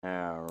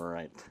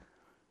right.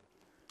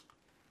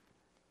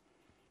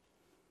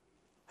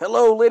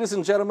 Hello, ladies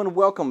and gentlemen.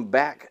 Welcome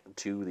back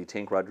to the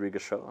Tank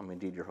Rodriguez Show. I'm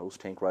indeed your host,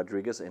 Tank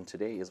Rodriguez, and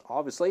today is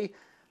obviously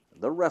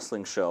the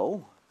wrestling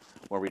show,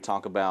 where we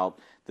talk about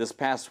this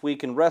past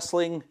week in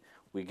wrestling.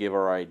 We give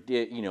our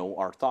idea,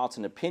 our thoughts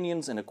and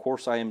opinions, and of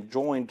course, I am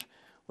joined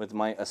with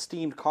my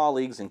esteemed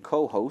colleagues and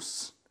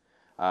co-hosts.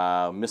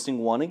 Missing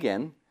one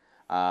again,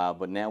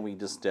 but now we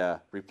just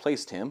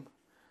replaced him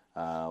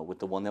with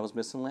the one that was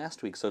missing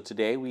last week. So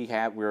today we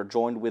are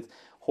joined with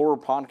horror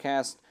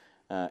podcast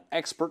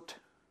expert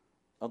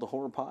of the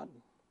Horror Pod,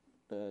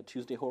 the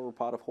Tuesday Horror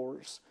Pod of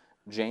Horrors,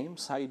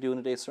 James. How you doing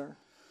today, sir?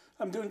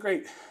 I'm doing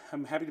great.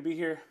 I'm happy to be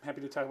here. I'm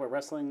happy to talk about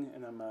wrestling,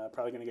 and I'm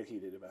probably going to get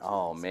heated about it.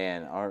 Oh,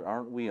 man,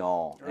 aren't we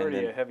all?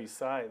 Already a heavy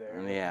sigh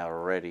there. Yeah,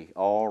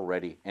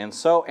 already. And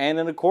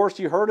then, of course,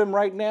 you heard him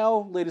right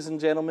now, ladies and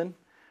gentlemen.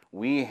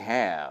 We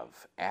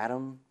have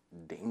Adam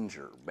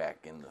Danger back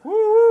in the...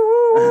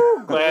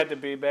 Woo! Glad to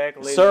be back,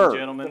 ladies and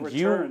gentlemen.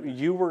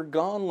 You were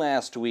gone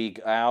last week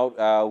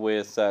out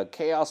with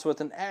Chaos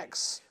with an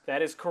X.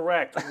 That is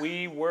correct.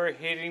 We were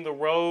hitting the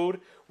road.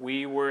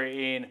 We were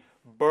in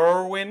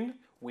Berwyn.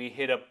 We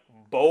hit up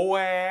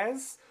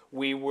Boaz.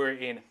 We were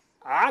in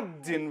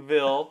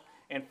Ogdenville.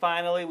 And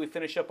finally, we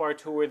finished up our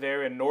tour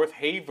there in North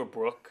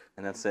Haverbrook.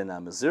 And that's in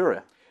Missouri.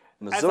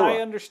 As I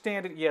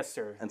understand it, yes,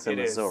 sir. It's in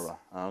Missouri.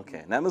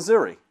 Okay. Not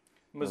Missouri.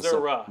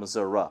 Missouri.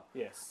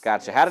 Yes.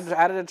 Gotcha. Yes.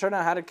 How did it turn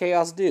out? How did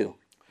Chaos do?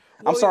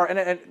 Well, I'm sorry.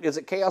 And is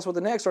it Chaos with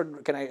an X, or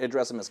can I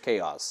address him as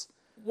Chaos?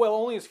 Well,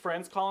 only his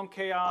friends call him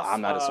Chaos.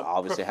 I'm not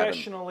obviously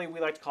professionally. We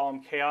like to call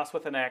him Chaos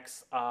with an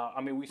X.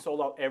 We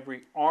sold out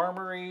every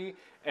armory,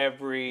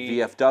 every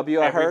VFW.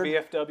 I heard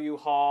VFW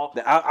hall.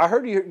 I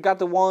heard you got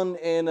the one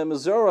in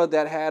Missouri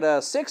that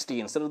had 60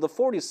 instead of the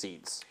 40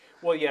 seats.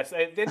 Well, yes,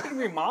 they've been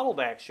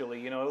remodeled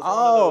actually. It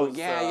was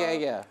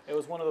yeah. It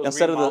was one of those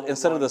instead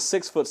of the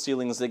 6-foot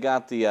ceilings, they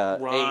got the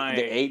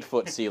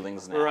 8-foot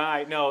ceilings now.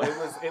 Right. No,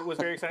 it was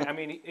very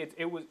exciting.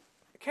 It was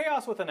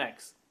Chaos with an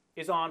X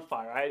is on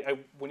fire.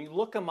 When you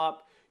look them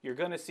up, you're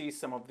going to see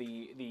some of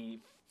the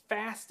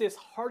fastest,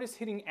 hardest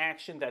hitting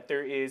action that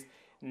there is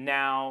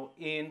now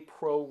in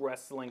pro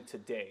wrestling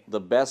today. The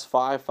best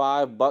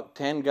 5'5",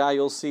 $110 guy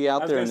you'll see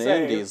out there in the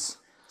Indies.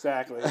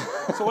 Exactly.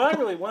 So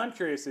what I'm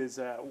curious is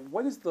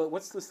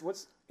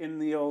what's in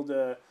the old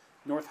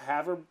North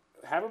Haverbrook?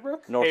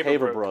 North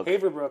Haverbrook.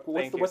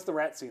 Haverbrook. What's the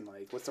rat scene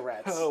like? What's the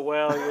rats? Oh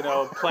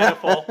well,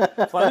 plentiful.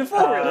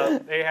 Plentiful, really?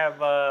 They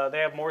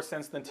have more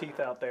sense than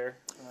teeth out there.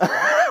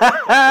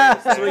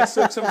 So we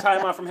took some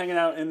time off from hanging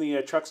out in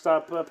the truck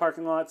stop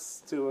parking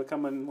lots to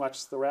come and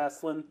watch the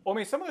wrestling.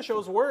 Well, some of the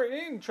shows were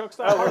in truck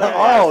stop.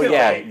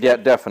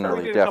 Definitely.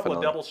 We did a couple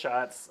of double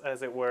shots,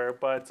 as it were.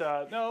 But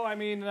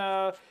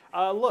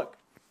look,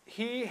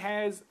 he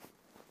has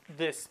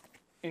this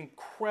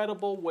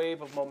incredible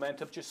wave of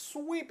momentum just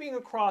sweeping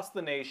across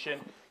the nation.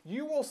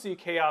 You will see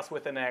Chaos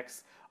with an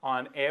X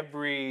on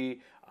every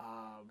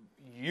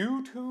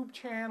YouTube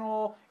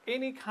channel,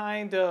 any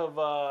kind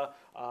of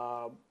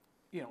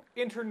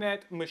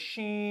internet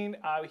machine.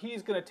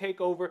 He's going to take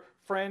over.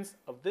 Friends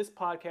of this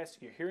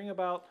podcast, you're hearing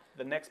about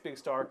the next big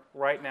star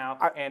right now,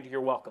 and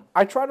you're welcome.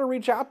 I try to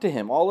reach out to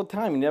him all the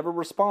time. He never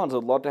responds.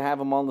 I'd love to have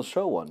him on the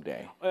show one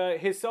day.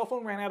 His cell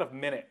phone ran out of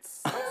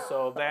minutes,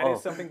 so that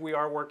is something we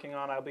are working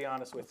on, I'll be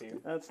honest with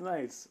you. That's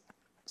nice.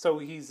 So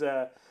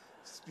you're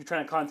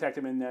trying to contact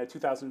him in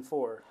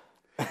 2004.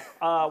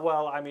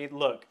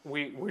 Look,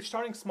 we're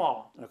starting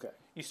small. Okay.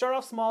 You start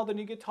off small, then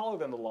you get taller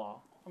than the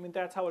law.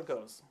 That's how it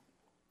goes.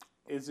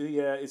 Is he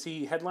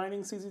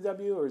headlining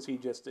CZW, or is he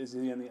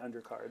in the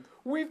undercard?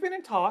 We've been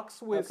in talks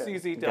with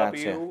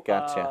CZW.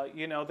 Gotcha.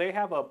 They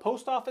have a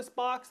post office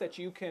box that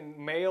you can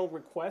mail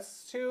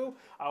requests to.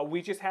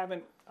 We just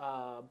haven't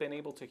been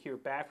able to hear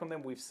back from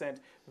them. We've sent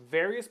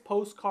various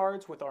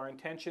postcards with our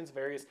intentions,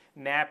 various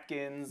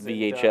napkins,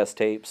 VHS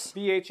tapes.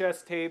 Gotcha.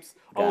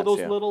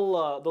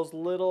 Oh, those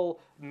little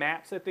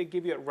maps that they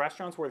give you at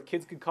restaurants where the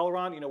kids could color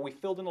on. We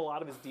filled in a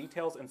lot of his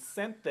details and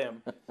sent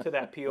them to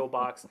that PO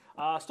box.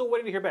 Still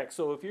waiting to hear back.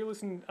 So if you're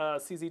listening,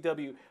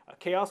 CZW,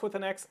 Chaos with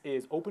an X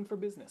is open for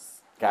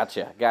business.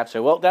 Gotcha.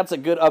 Well, that's a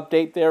good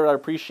update there. I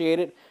appreciate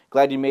it.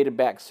 Glad you made it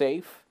back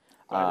safe.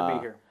 Glad to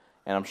be here.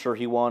 And I'm sure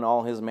he won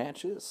all his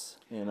matches.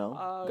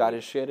 Got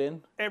his shit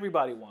in.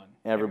 Everybody won.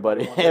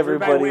 Everybody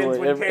wins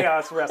when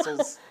Chaos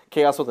wrestles.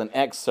 Chaos with an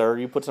X, sir.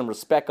 You put some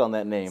respect on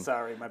that name.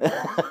 Sorry, my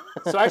bad.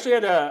 So I actually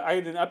I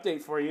had an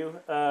update for you.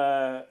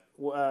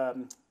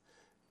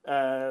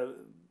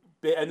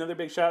 Another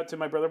big shout out to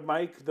my brother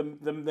Mike,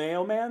 the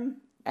mailman.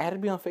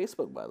 Added me on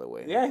Facebook, by the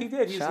way. Yeah, he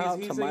did. Shout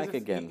out to Mike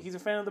again. He's a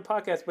fan of the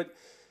podcast, but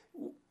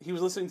he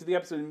was listening to the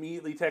episode and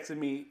immediately texted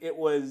me. It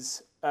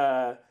was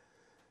the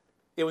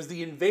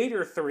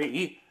Invader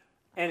 3,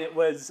 and it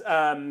was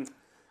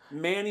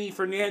Manny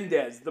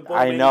Fernandez, the boy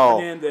Manny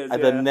Fernandez.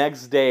 The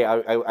next day,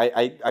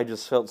 I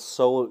just felt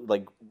so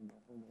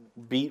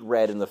beat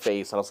red in the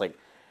face. I was like,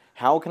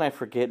 How can I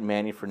forget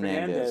Manny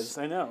Fernandez?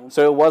 I know.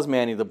 So it was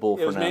Manny the Bull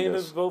It was Fernandez.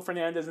 Manny the Bull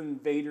Fernandez and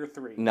Vader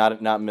 3. Not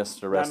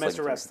Mr. Wrestling.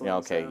 Mr. Wrestling, Yeah,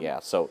 okay, so- yeah.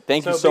 So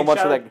thank you So so big much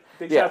for shout- that.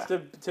 Big yeah,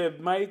 shouts to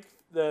Mike,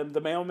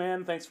 the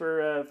mailman. Thanks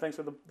for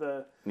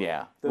the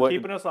yeah.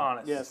 Keeping us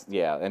honest. yes.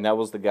 Yeah, and that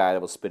was the guy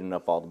that was spitting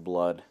up all the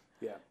blood.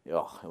 Yeah.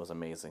 Oh, it was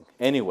amazing.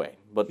 Anyway,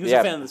 but He was yeah,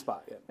 a fan of the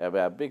spot.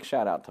 Yeah. big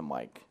shout out to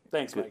Mike.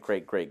 Thanks, Good,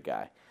 Mike. great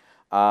guy.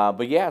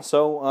 But yeah,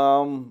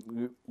 so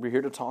we're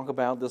here to talk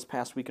about this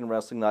past week in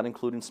wrestling, not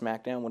including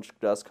SmackDown, which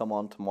does come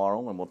on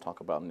tomorrow, and we'll talk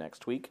about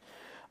next week.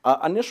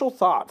 Initial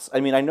thoughts. I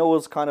mean, I know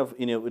it's kind of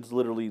it's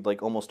literally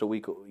like almost a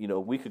week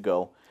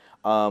ago.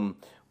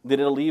 Did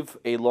it leave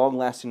a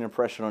long-lasting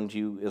impression on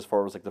you as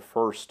far as like the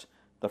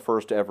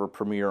first ever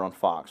premiere on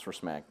Fox for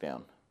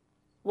SmackDown?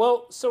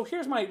 Well, so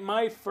here's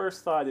my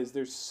first thought is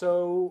there's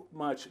so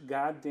much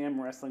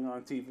goddamn wrestling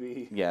on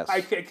TV. Yes.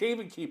 I can't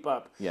even keep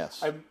up.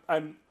 Yes.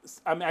 I'm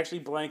actually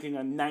blanking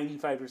on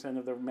 95%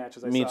 of the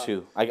matches I Me saw.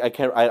 too. I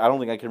can't. I don't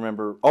think I can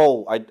remember.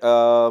 Oh, I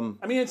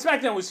mean,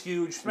 SmackDown was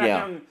huge.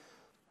 SmackDown,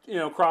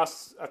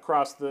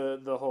 across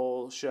the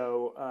whole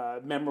show,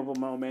 memorable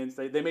moments.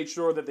 They made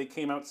sure that they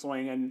came out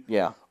swinging.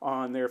 Yeah.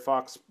 On their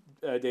Fox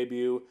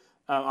debut.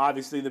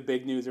 Obviously, the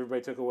big news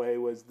everybody took away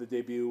was the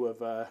debut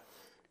of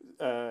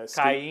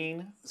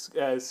Cain.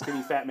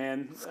 skinny fat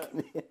man.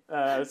 Skinny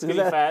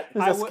Who's fat.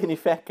 that skinny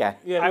fat guy?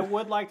 Yeah. I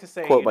would like to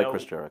say, Quote by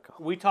Chris Jericho.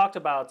 we talked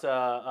about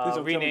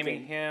on renaming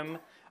Kane. him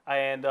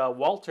and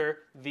Walter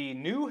the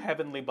new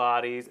Heavenly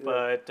Bodies,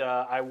 but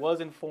I was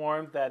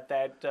informed that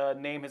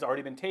name has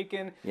already been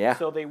taken. Yeah.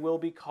 So they will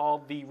be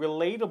called the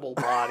Relatable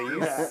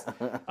Bodies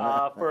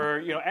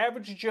for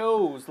average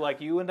Joes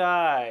like you and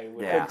I.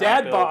 with Yeah. our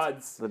Dad builds.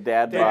 bods. The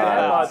dad Dad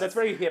bod. bods. That's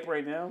very hip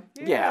right now.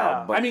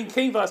 Yeah, but I mean,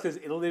 Kane Velasquez,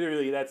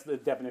 literally, that's the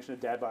definition of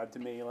dad bod to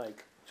me.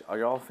 Like, are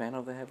you all a fan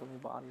of the Heavenly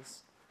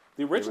Bodies?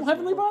 the original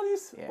Heavenly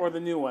Bodies? Yeah. Or the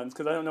new ones?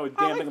 Because I don't know a I damn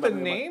thing like about the new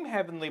ones. name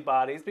Heavenly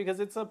Bodies because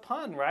it's a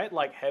pun, right?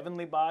 Like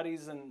heavenly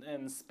bodies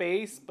in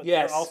space, but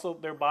Yes. they're also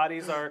their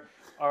bodies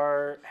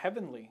are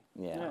heavenly.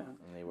 Yeah, Yeah.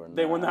 and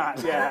They were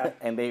not, yeah.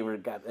 and they were.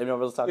 I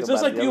was talking It's about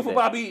just like it the other Beautiful day.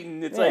 Bobby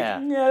Eaton. It's Yeah.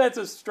 like, that's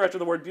a stretch of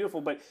the word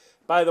beautiful. But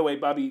by the way,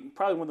 Bobby,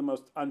 probably one of the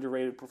most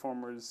underrated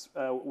performers,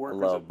 workers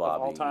Love of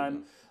Bobby all time.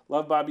 Eaton.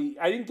 Love Bobby.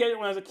 I didn't get it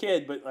when I was a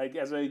kid, but like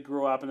as I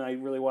grew up and I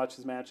really watched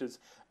his matches,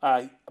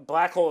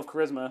 black hole of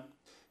charisma.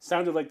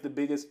 Sounded like the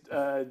biggest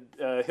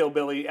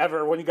hillbilly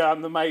ever when he got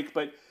on the mic,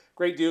 but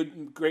great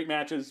dude, great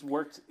matches.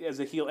 Worked as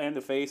a heel and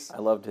a face. I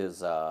loved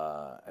his.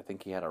 I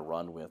think he had a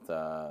run with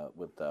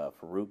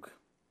Farouk.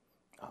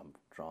 I'm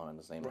drawing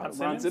his name. Ron Ron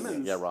Simmons?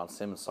 Simmons. Yeah, Ron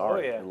Simmons.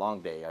 Sorry, Oh, yeah.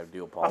 long day. I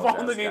do Of apologize.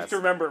 all the names guys. to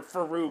remember,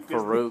 Farouk.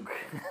 Farouk.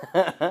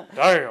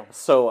 Damn.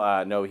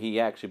 So no,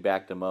 he actually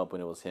backed him up when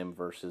it was him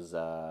versus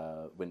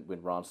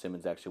when Ron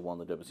Simmons actually won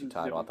the WC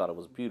title. I thought it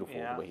was beautiful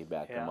Yeah, the way he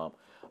backed yeah. him up.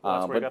 Well,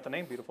 that's where he but got the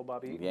name Beautiful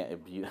Bobby Eaton.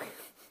 yeah,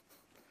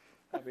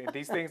 I mean,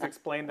 these things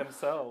explain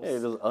themselves.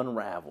 it was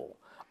unravel.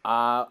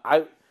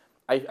 I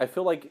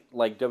feel like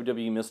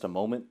WWE missed a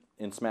moment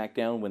in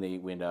SmackDown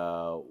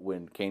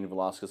when Cain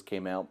Velasquez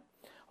came out.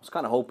 I was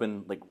kind of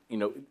hoping,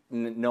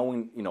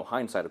 knowing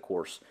hindsight, of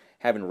course,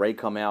 having Ray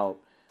come out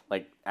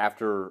like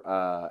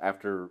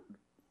after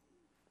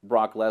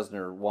Brock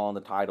Lesnar won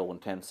the title in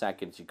 10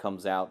 seconds, he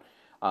comes out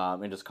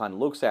and just kind of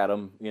looks at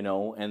him,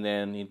 and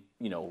then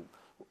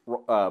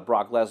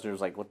Brock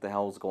Lesnar's like, "What the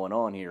hell is going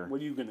on here?"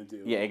 What are you gonna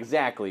do? Yeah,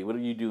 exactly. What are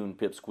you doing,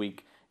 Pipsqueak?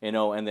 And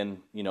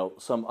then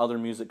some other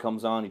music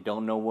comes on. You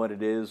don't know what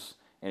it is,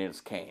 and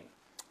it's Cain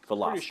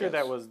Velasquez. Pretty sure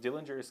that was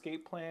Dillinger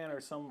Escape Plan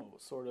or some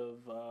sort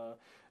of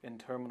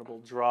interminable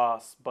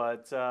dross.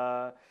 But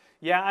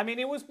yeah, I mean,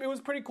 it was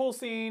pretty cool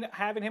seeing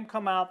having him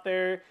come out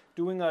there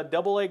doing a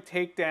double leg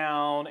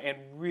takedown and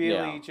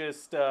really Yeah.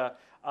 just.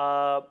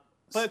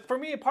 But for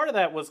me, a part of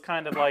that was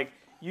kind of like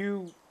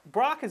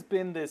Brock has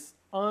been this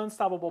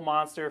unstoppable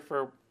monster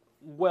for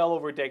well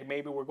over a decade.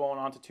 Maybe we're going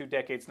on to 2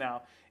 decades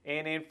now.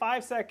 And in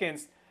 5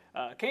 seconds,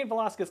 Cain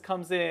Velasquez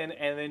comes in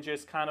and then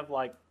just kind of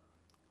like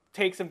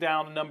takes him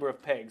down a number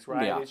of pegs,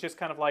 right? Yeah. It's just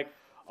kind of like,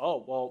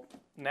 oh, well,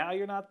 now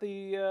you're not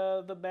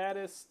the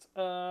baddest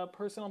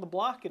person on the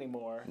block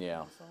anymore.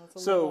 Yeah. it's a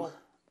So, little-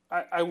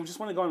 I just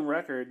want to go on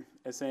record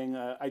as saying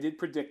I did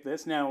predict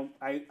this. Now,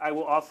 I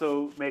will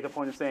also make a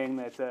point of saying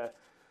that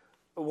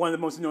one of the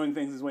most annoying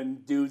things is when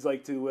dudes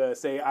like to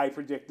say, I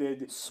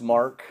predicted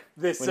Smark.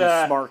 this when you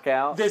smark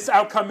out. this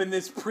outcome in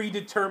this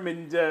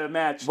predetermined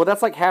match. Well,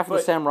 that's like half of the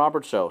But- Sam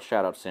Roberts show.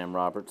 Shout out Sam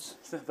Roberts.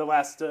 The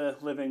last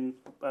living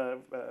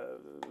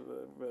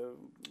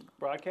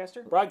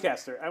broadcaster?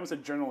 broadcaster. I was a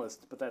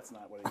journalist, but that's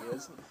not what he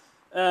is.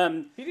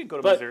 He did go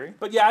to But Missouri.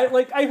 yeah,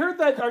 I heard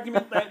that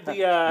argument that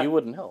the You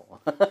wouldn't know.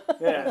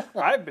 yeah.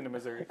 I've been to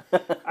Missouri.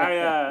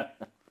 I'd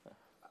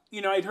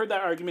heard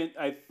that argument.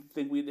 I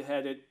think we'd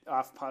had it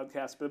off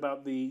podcast, but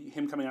about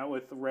him coming out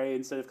with Ray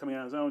instead of coming out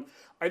on his own.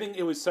 I think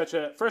it was such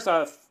a. First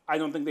off, I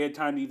don't think they had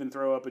time to even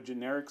throw up a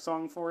generic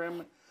song for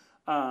him.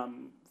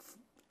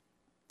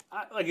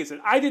 Like I said,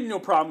 I didn't no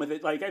problem with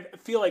it. Like I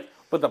feel like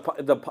But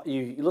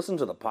you listen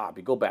to the pop,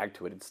 you go back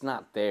to it, it's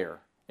not there.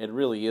 It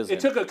really isn't. It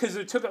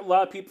took a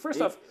lot of people.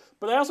 First off,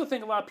 but I also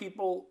think a lot of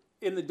people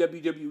in the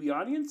WWE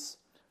audience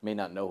May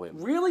not know him.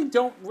 really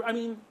don't. I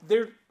mean,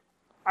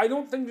 I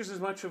don't think there's as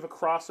much of a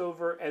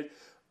crossover as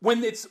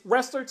when it's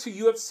wrestler to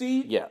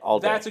UFC. Yeah, all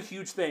day. That's a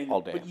huge thing.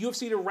 All day. But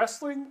UFC to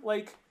wrestling,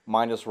 like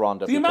Minus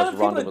Ronda. the amount of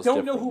people Ronda that was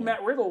don't know different, who yeah.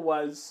 Matt Riddle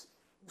was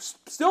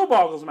still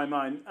boggles my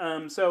mind.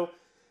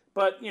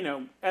 But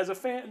as a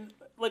fan,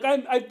 like I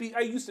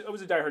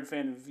was a diehard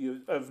fan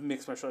of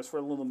mixed martial arts for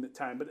a little bit of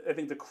time, but I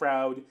think the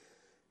crowd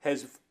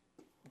has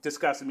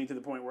disgusted me to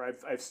the point where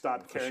I've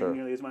stopped caring sure.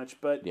 nearly as much.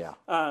 But Yeah.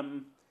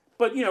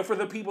 but for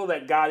the people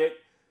that got it,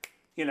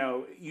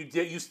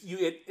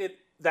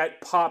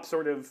 that pop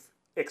sort of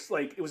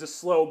like it was a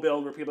slow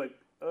build where people were like,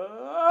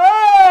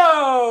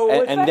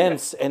 oh,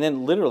 and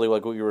then literally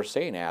like what you were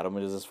saying, Adam,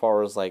 is as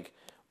far as like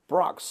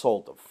Brock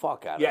sold the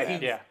fuck out of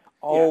that. Yeah.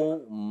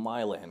 Oh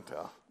my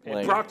Lanta.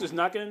 Like, Brock does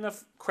not get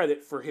enough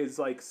credit for his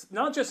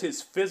not just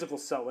his physical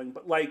selling,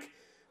 but like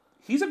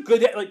he's a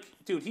good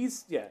dude.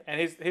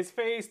 And his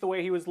face, the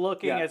way he was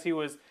looking Yeah. as he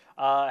was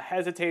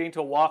hesitating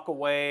to walk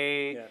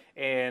away, Yeah.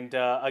 and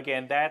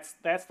again, that's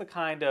the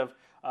kind of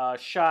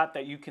shot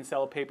that you can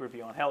sell a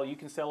pay-per-view on. Hell, you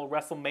can sell a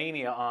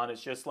WrestleMania on.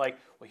 It's just like,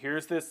 well,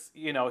 here's this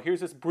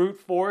brute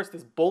force,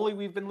 this bully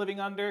we've been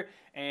living under,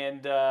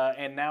 and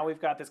now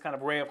we've got this kind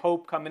of ray of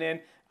hope coming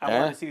in. I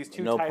wanted to see these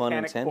two no pun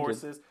Titanic intended.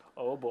 forces.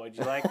 Oh boy, did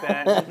you like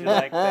that? Did you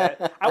like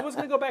that? I was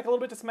gonna go back a little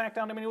bit to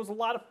SmackDown. I mean, it was a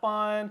lot of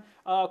fun.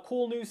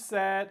 Cool new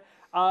set.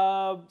 One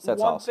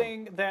awesome.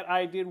 thing that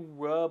I did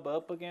rub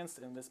up against,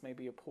 and this may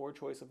be a poor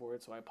choice of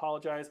words, so I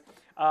apologize,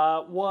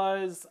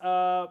 was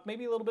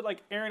maybe a little bit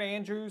like Erin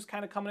Andrews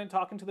kind of coming in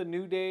talking to the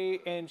New Day,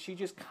 and she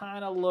just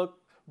kind of looked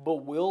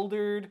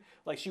bewildered,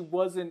 like she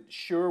wasn't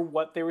sure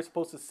what they were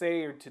supposed to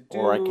say or to do.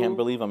 Or I can't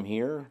believe I'm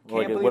here.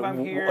 Can't believe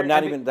I'm here.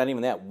 Not And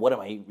even that. What am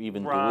I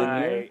even doing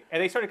here?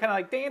 And they started kind of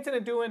like dancing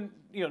and doing,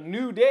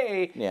 New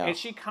Day, Yeah. and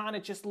she kind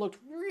of just looked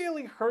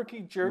really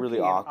herky-jerky Really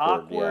and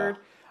awkward,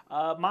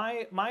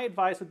 My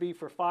advice would be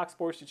for Fox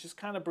Sports to just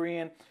kind of bring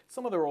in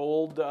some of their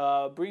old,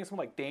 bring in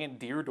someone like Dan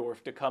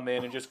Deerdorf to come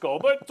in and just go,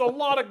 there's a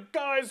lot of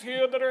guys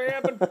here that are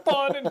having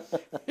fun and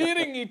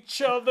hitting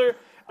each other.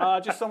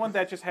 Just someone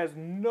that just has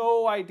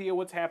no idea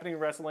what's happening in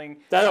wrestling.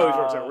 that always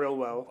works out real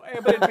well.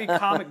 But it'd be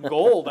comic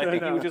gold. I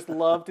think you would just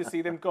love to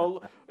see them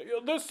go,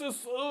 this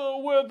is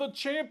where the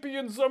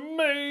champions are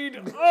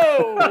made.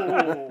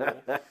 Oh!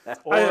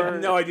 Or I have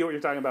no idea what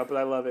you're talking about, but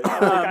I love it.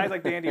 guys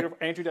like Dan Deerdorf,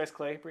 Andrew Dice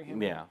Clay, bring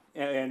him in. Yeah.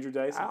 Andrew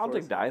Dice. of I'll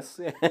course. take dice.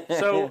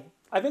 So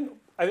I think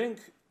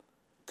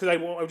because I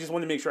just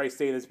wanted to make sure I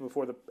say this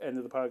before the end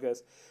of the podcast.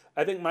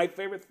 I think my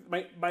favorite,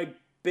 my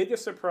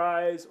biggest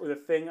surprise, or the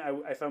thing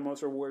I found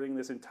most rewarding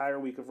this entire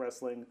week of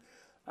wrestling,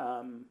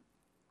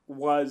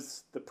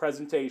 was the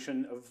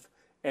presentation of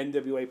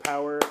NWA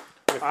Power.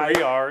 With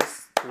 3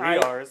 R's. 3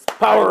 R's.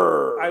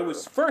 Power. I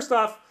was first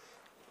off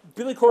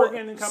Billy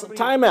Corgan and company.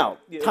 Time out.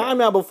 Yeah.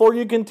 Time out before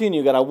you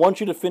continue. God, I want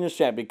you to finish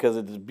that because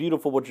it's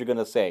beautiful what you're going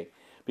to say.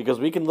 Because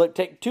we can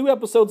take 2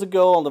 episodes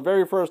ago on the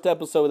very first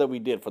episode that we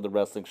did for the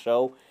wrestling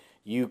show,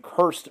 you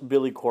cursed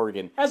Billy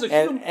Corgan. As a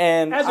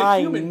I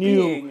human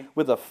knew being.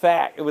 with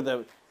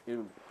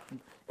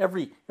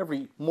every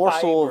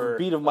morsel Fiber of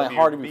beat of my of your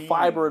heart, every being.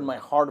 fiber in my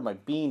heart of my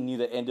being knew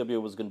that NWA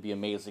was going to be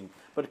amazing.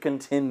 But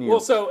continue. Well,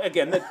 so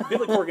again,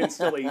 Billy Corgan's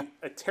still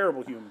a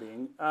terrible human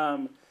being.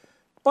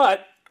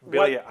 But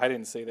Billy, I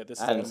didn't say that. This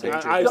is I didn't say a it.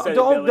 major I deal. said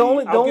The Billy.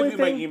 only I'll thing, give you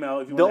my email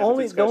if you the want to have a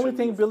only discussion,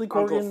 thing you Billy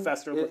Uncle Corgan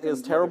Fester looking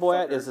is terrible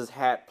at motherfucker. is his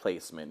hat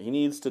placement. He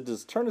needs to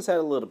just turn his head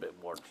a little bit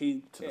more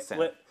to the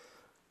center.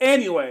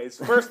 Anyways,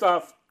 first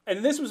off, and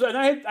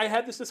I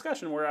had this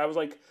discussion where I was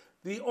like,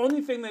 the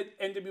only thing that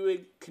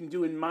NWA can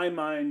do in my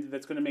mind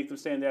that's going to make them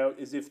stand out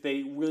is if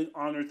they really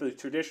honor the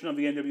tradition of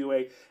the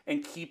NWA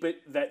and keep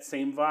it that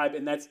same vibe.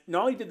 And that's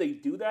not only did they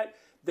do that,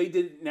 they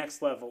did it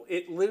next level.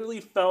 It literally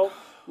felt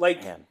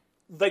like Man.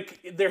 like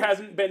there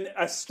hasn't been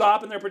a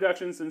stop in their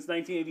production since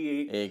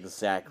 1988.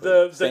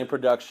 Exactly. Same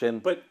production,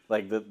 but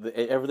like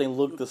everything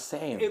looked the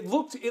same. It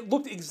looked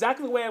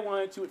exactly the way I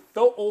wanted it to. It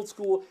felt old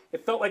school.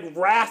 It felt like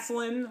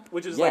wrestling,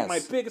 which is like my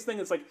Yes. biggest thing.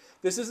 It's like,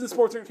 this isn't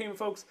sports entertainment,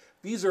 folks.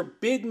 These are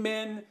big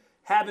men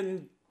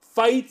having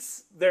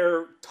fights.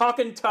 They're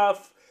talking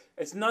tough.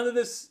 It's none of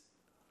this.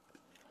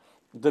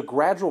 The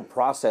gradual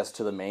process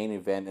to the main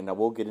event, and I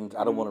will get into.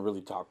 I don't want to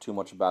really talk too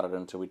much about it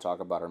until we talk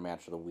about our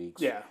match of the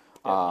weeks. Yeah.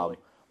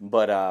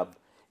 But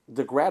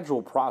the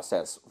gradual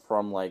process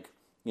from curtain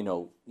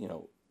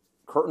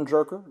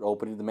jerker,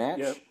 opening the match,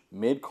 Yep.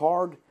 mid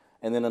card,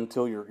 and then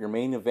until your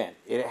main event,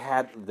 it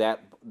had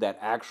that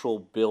actual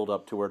build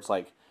up to where it's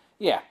like,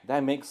 yeah,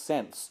 that makes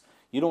sense.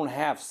 You don't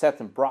have Seth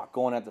and Brock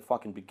going at the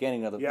fucking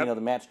beginning of the Yep.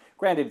 the match.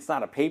 Granted, it's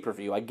not a pay per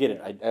view. I get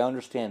it. I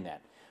understand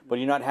that. But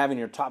you're not having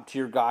your top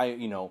tier guy,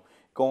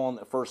 go on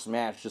the first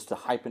match just to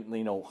hype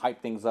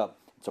things up.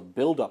 It's a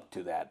build up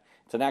to that.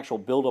 It's an actual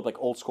build up like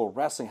old school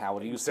wrestling, how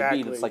it used to be.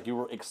 Exactly. It's like you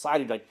were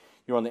excited, like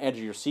you're on the edge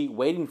of your seat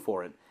waiting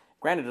for it.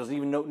 Granted, there's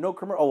even no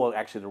commercial. Oh, well,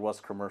 actually, there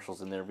was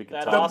commercials in there. We can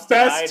That talk. The Austin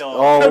best Idol.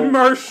 Oh.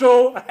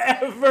 commercial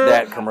ever.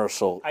 That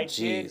commercial. I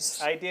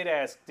Jeez. did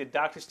ask, did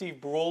Dr. Steve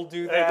Brule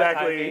do that?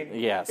 Exactly. I mean,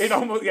 Yes. It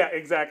almost, yeah,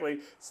 exactly.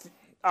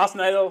 Austin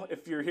Idol,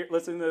 if you're here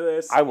listening to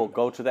this, I will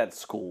go to that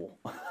school.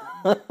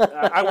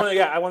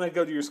 I want to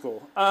go to your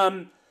school.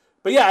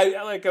 But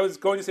yeah, like I was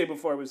going to say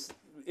before, I was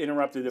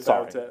interrupted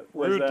about Sorry.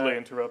 was, rudely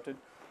interrupted.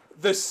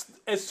 this.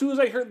 As soon as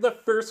I heard the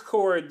first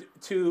chord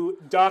to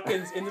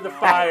Dawkins Into the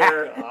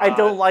Fire, I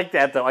don't like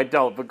that though. I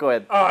don't. But go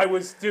ahead. oh, I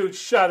was, dude,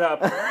 shut up.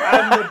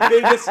 I'm the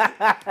biggest.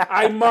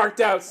 I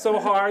marked out so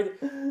hard.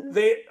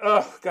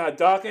 Oh god,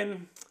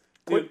 Dawkins,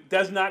 dude,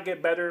 does not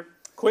get better.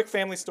 Quick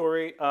family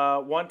story.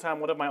 One time,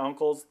 one of my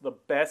uncles, the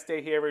best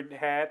day he ever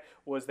had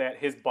was that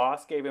his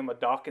boss gave him a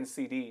Dawkins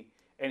CD.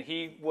 And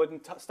he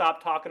wouldn't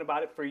stop talking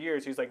about it for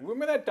years. He's like,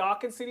 remember that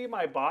Dawkins CD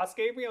my boss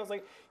gave me? I was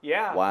like,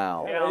 yeah.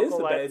 Wow. Yeah, It is Uncle,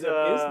 the best- it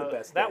is the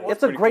best That day. was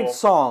It's a pretty great cool.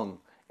 song.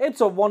 It's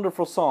a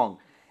wonderful song.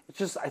 It's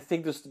just I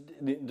think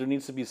there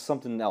needs to be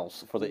something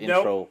else for the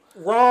intro. Nope.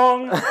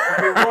 Wrong.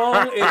 You're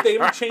wrong. If they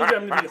ever change it,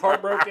 I'm gonna be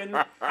heartbroken.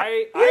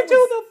 I Into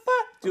was- the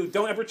fuck, dude!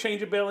 Don't ever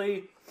change it,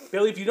 Billy.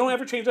 Billy, if you don't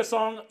ever change that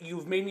song,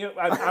 you've made me.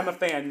 I'm a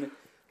fan.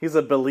 He's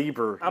a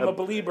believer. I'm a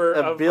believer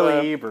a of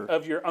believer.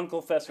 of your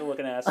Uncle Fester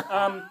looking ass.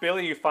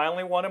 Billy, you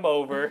finally won him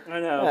over. I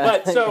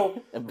know,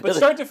 but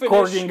start to finish.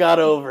 Corgan got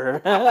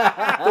over.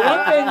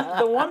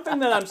 The one thing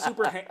that I'm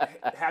super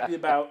happy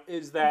about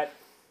is that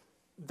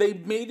they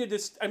made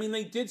it. I mean,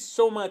 they did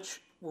so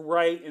much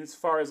right as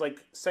far as like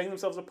setting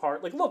themselves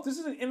apart. Like, look, this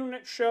is an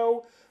internet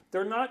show.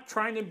 They're not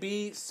trying to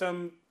be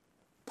some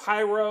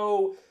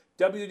pyro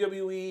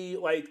WWE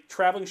like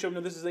traveling show.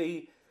 No, this is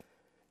a.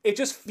 It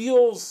just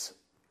feels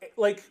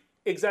like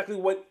exactly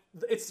what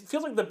it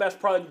feels like the best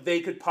product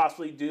they could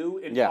possibly do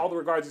in Yeah. all the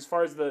regards as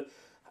far as the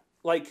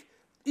like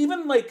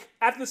even like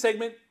after the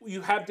segment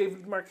you have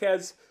David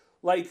Marquez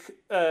like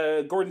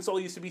Gordon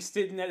Solie used to be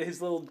sitting at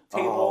his little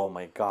table. Oh,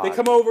 my God. They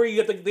come over,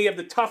 they have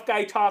the tough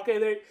guy talking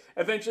there.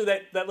 Eventually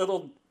that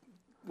little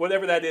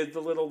whatever that is, the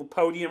little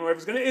podium or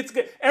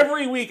whatever,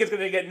 every week it's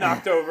gonna get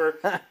knocked over.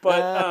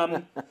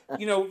 But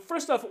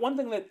first off, one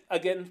thing that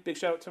again, big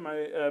shout out to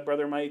my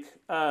brother Mike.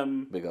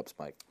 Big ups,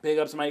 Mike. Big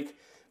ups, Mike.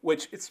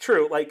 Which it's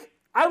true. Like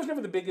I was never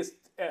the biggest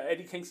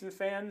Eddie Kingston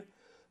fan,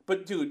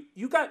 but dude,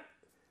 you got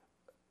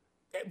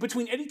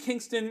between Eddie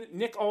Kingston,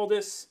 Nick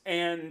Aldis,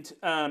 and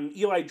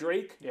Eli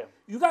Drake. Yeah.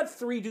 You got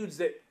three dudes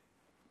that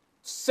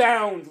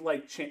sound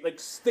like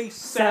they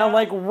Sound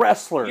like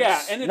wrestlers. Yeah,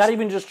 and it's- not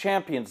even just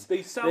champions.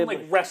 They sound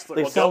like wrestlers.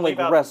 They Well, sound like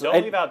wrestlers.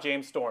 Don't leave out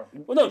James Storm.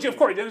 Well, no, of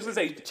course. I was gonna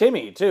say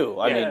Timmy too.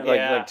 I Yeah. mean, like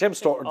Yeah. Tim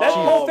Storm. That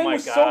Jeez. whole thing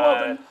was so well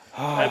done.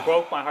 That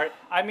broke my heart.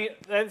 I mean,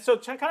 and so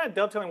kind of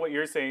dovetailing what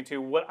you're saying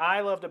too. What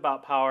I loved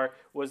about Power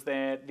was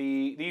that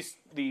these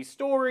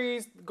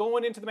stories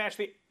going into the match,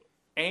 the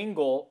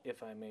angle,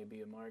 if I may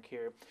be a mark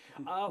here,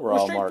 We're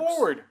was all marks.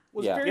 straightforward.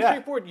 Was Yeah. very Yeah.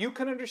 straightforward. You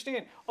can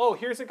understand. Oh,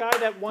 here's a guy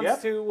that wants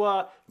Yep.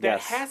 to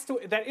Yes.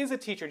 that is a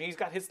teacher, and he's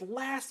got his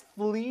last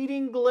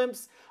fleeting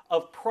glimpse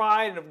of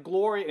pride and of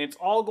glory, and it's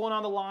all going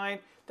on the line.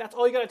 That's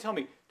all you got to tell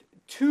me.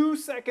 2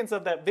 seconds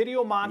of that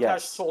video montage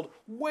Yes. told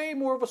way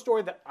more of a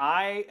story that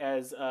I,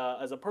 as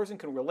a person,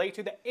 can relate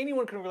to, that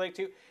anyone can relate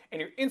to, and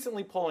you're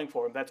instantly pulling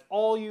for him. That's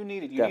all you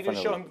needed. You needed to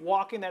show Definitely. him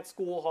walking that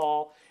school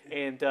hall,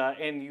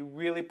 and you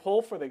really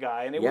pull for the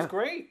guy, and it was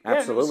great. Yeah,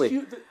 and it was Absolutely.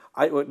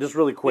 huge. Just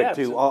really quick Yeah,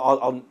 too. so-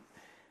 I'll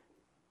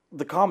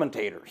the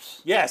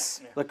commentators.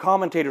 Yes. The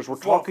commentators were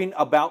talking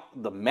about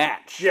the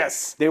match.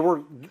 Yes. They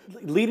were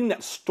leading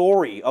that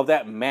story of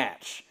that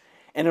match.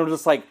 And it was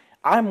just like,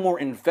 I'm more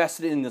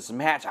invested in this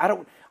match. I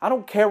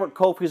don't care what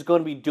Kofi's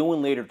going to be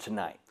doing later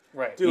tonight.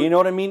 Right. You know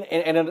what I mean?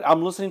 And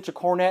I'm listening to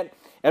Cornette.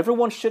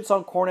 Everyone shits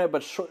on Cornette,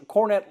 but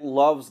Cornette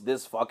loves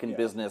this fucking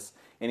business,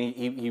 and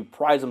he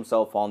prides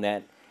himself on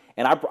that.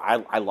 And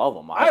I love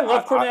him. I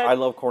love Cornette. I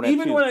love Cornette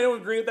even too. when I don't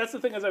agree. That's the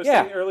thing, as I was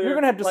Yeah, saying earlier. you're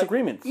gonna have like,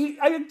 disagreements.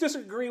 I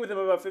disagree with him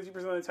about 50%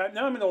 of the time.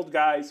 Now I'm an old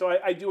guy, so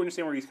I do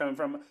understand where he's coming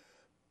from.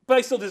 But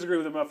I still disagree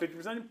with him about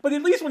 50%. But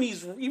at least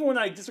even when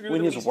I disagree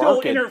with him, he's still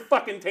working.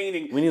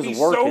 inter-fucking-taining. When he's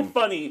so working.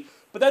 funny.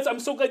 But I'm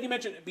so glad you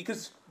mentioned it,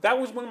 because that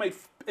was one of my.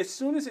 As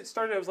soon as it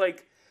started, I was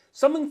like,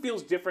 something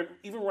feels different,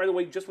 even right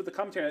away, just with the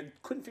commentary. I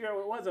couldn't figure out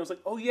what it was. And I was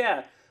like, oh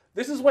yeah,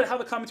 this is how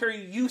the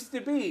commentary used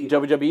to be.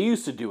 WWE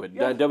used to do it.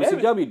 Yeah,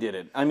 WCW did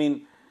it. I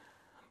mean,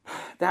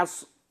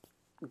 that's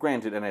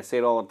granted, and I say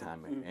it all the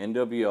time.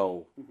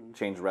 NWO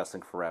changed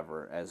wrestling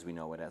forever as we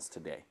know it as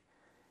today.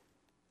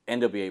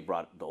 NWA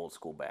brought the old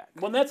school back.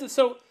 Well, that's it.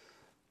 So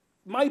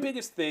my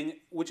biggest thing,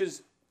 which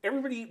is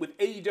everybody with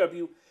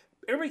AEW,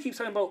 everybody keeps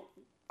talking about,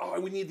 oh,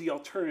 we need the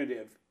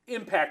alternative.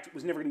 Impact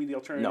was never going to be the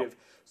alternative.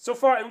 So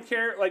far, I don't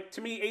care. Like,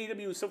 to me,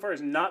 AEW so far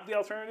is not the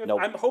alternative.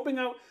 Nope. I'm hoping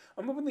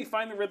they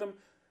find the rhythm,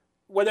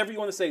 whatever you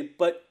want to say.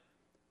 But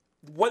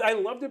what I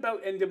loved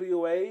about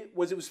NWA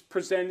was it was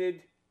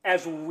presented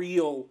as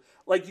real.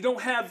 Like, you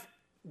don't have,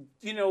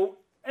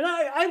 and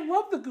I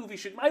love the goofy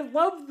shit. I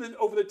love the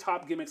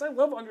over-the-top gimmicks. I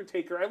love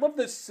Undertaker. I love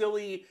the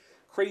silly,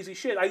 crazy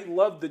shit. I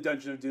love the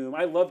Dungeon of Doom.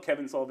 I love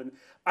Kevin Sullivan.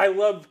 I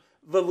love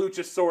the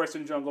Luchasaurus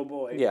and Jungle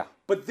Boy. Yeah.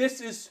 But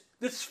this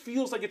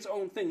feels like its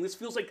own thing. This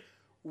feels like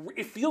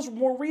it feels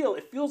more real.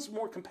 It feels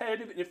more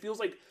competitive, and it feels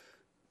like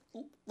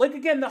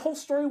again, the whole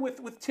story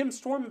with Tim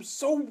Storm is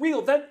so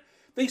real that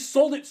they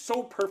sold it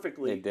so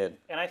perfectly. They did.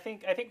 And I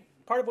think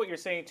part of what you're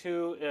saying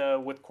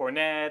too with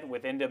Cornette,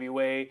 with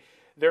NWA,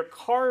 they're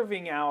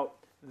carving out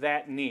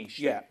that niche.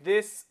 Yeah.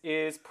 This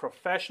is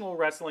professional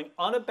wrestling,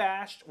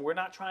 unabashed. We're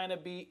not trying to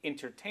be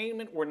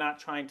entertainment. We're not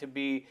trying to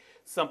be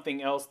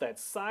something else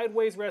that's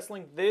sideways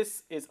wrestling.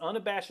 This is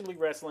unabashedly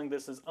wrestling.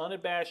 This is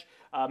unabashed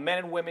men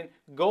and women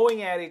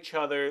going at each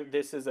other.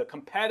 This is a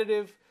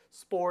competitive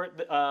sport.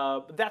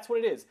 That's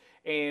what it is.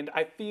 And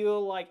I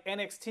feel like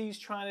NXT's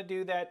trying to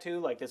do that too.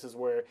 Like this is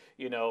where,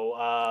 no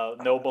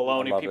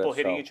baloney, love people that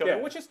hitting show. each other,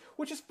 Yeah.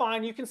 which is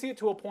fine. You can see it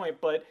to a point,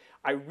 but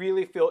I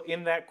really feel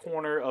in that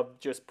corner of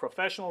just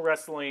professional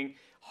wrestling,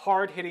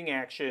 hard-hitting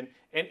action,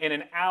 and in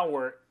an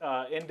hour,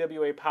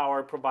 NWA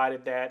Power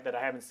provided that I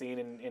haven't seen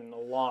in a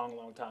long,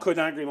 long time. Could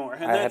not agree more.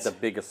 And I had that's, the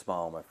biggest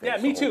smile on my face. yeah,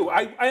 the me whole too.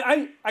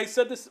 time. I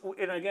said this,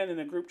 and again, in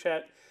a group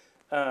chat.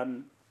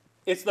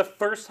 It's the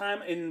first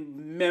time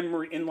in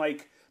memory, in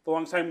like the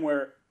long time,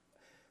 where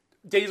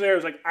days later I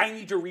was like, I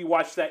need to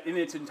rewatch that in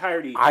its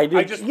entirety. I did-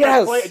 I just yes,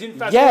 pressed play. I didn't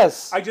fast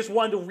yes. forward. I just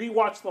wanted to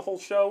rewatch the whole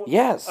show.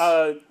 Yes.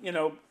 Yeah,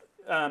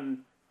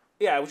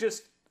 it was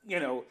just,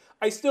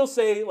 I still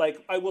say,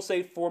 like, I will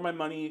say for my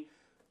money,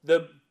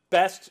 the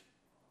best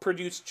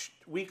produced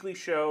weekly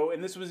show,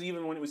 and this was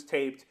even when it was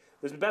taped,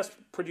 the best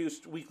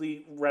produced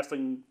weekly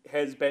wrestling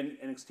has been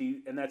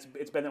NXT, and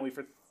it's been that way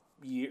for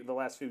the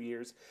last few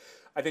years.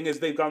 I think as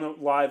they've gone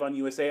live on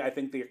USA, I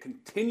think they're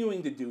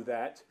continuing to do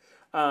that.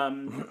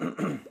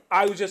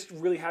 I was just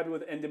really happy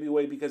with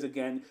NWA because,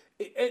 again,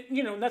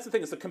 and that's the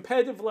thing, it's the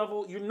competitive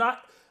level. You're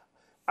not,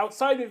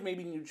 outside of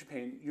maybe New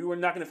Japan, you are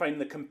not going to find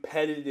the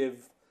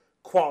competitive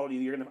quality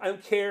that you're going to. I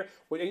don't care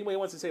what anybody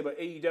wants to say about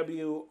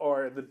AEW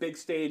or the big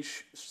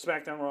stage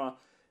SmackDown Raw.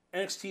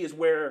 NXT is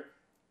where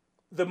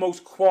the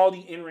most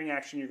quality in-ring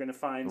action you're going to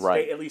find,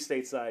 Right. at least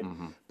stateside.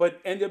 Mm-hmm.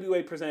 But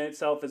NWA presented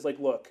itself as like,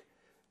 look,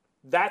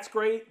 that's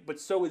great, but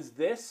so is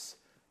this.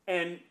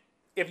 And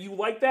if you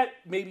like that,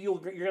 maybe you're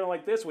going to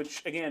like this,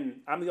 which, again,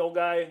 I'm the old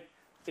guy.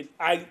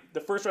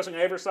 The first wrestling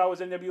I ever saw was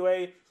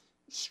NWA.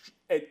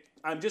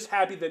 I'm just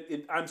happy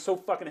I'm so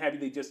fucking happy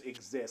they just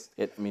exist.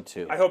 Me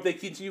too. I hope they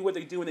continue what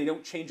they do and they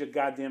don't change a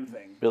goddamn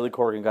thing. Billy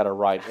Corgan got it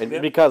right, and Yeah.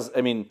 because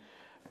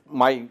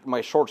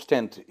my short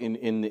stint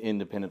in the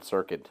independent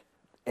circuit,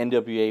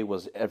 NWA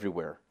was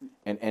everywhere,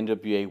 and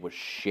NWA was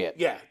shit.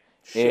 Yeah.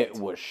 Shit. It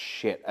was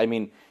shit. I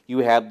mean, you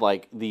had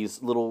like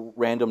these little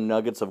random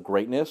nuggets of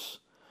greatness,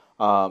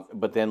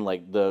 but then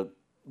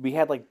we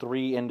had like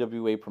 3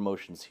 NWA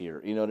promotions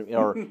here. You know what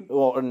I mean?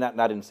 Or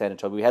not in San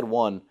Antonio. We had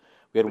one.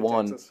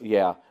 Texas.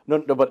 Yeah. No,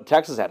 but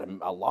Texas had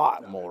a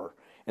lot more.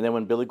 And then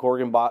when Billy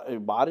Corgan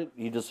bought it,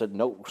 he just said,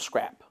 no,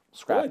 scrap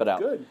Good, it out.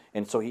 good.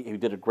 And so he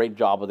did a great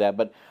job of that.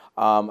 But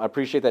I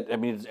appreciate that. I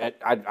mean,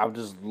 I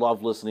just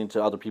love listening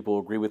to other people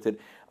agree with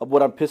it.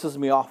 What pisses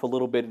me off a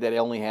little bit that it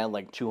only had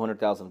like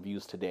 200,000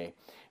 views today.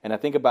 And I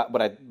think about,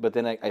 but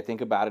then I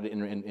think about it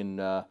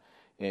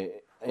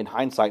in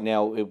hindsight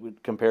now,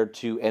 compared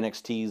to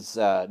NXT's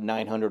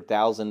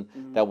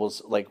 900,000 that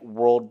was like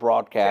world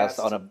broadcast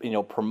Cast. on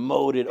a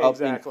promoted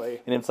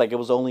Exactly. and it's like it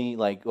was only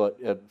like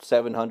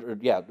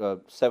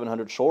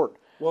 700 short,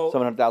 Well,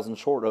 700,000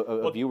 short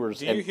of viewers.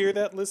 Do you And hear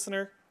that,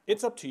 listener?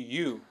 It's up to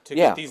you to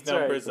Yeah. get these That's right.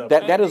 numbers up.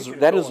 that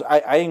And is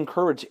I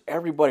encourage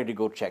everybody to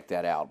go check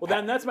that out.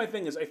 Well, that's my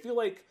thing is I feel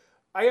like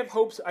I have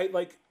hopes. I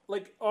like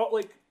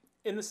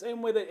in the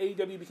same way that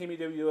AEW became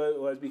AEW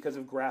was because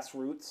of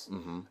grassroots.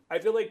 Mm-hmm. I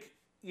feel like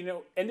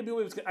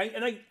NWA was.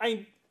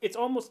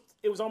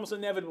 It was almost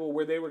inevitable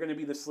where they were going to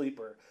be the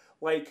sleeper.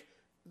 Like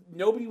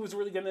nobody was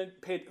really going to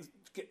pay.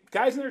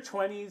 Guys in their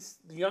 20s,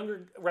 the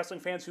younger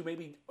wrestling fans who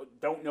maybe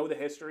don't know the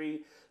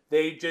history,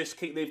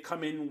 they've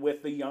come in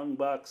with the Young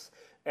Bucks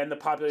and the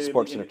popularity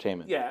Sports of the,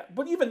 entertainment. Yeah,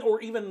 but even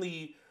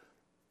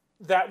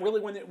that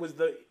really when it was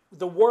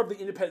the war of the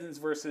independents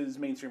versus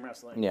mainstream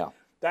wrestling. Yeah.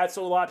 That's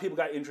a lot of people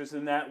got interested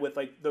in that with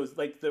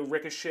the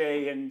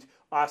Ricochet and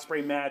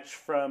Ospreay match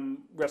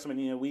from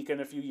WrestleMania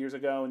weekend a few years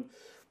ago, and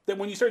then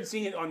when you started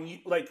seeing it on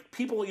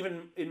people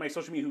even in my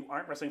social media who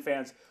aren't wrestling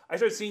fans, I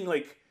started seeing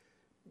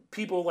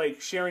people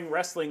sharing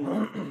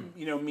wrestling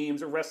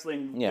memes or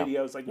wrestling Yeah.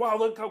 videos like, wow,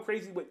 look how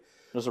crazy.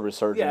 There's a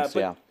resurgence.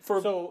 Yeah,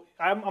 but So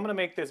I'm going to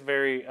make this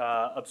very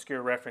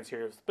obscure reference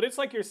here, but it's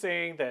like you're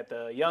saying that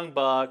the Young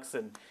Bucks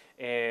and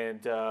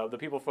the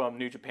people from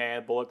New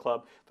Japan, Bullet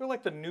Club, they're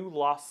like the new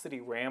Lost City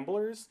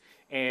Ramblers,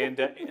 and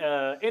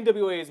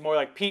NWA is more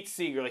like Pete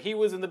Seeger. Like he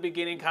was in the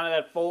beginning, kind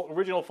of that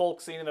original folk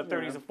scene in the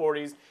 30s and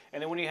 40s,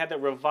 and then when you had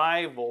that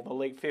revival, the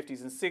late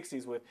 50s and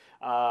 60s with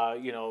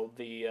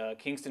the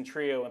Kingston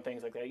Trio and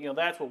things like that,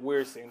 that's what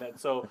we're seeing. That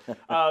so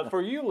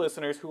for you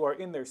listeners who are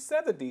in their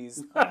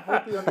 70s, I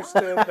hope you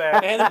understood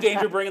that. and in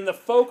danger bringing the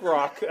folk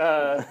rock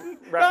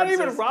references. Not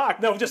even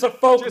rock. No, just a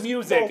folk Just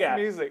music. folk yeah.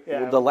 music.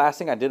 Yeah. The last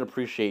thing I did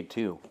appreciate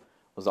too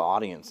was the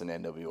audience in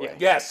NWA.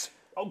 Yes.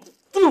 Oh,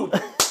 dude.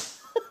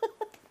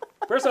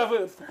 First off,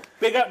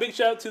 big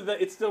shout out to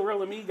the It's Still Real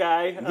to Me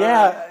guy.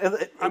 Yeah,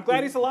 I'm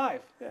glad he's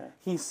alive.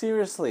 he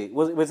seriously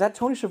was that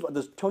Tony.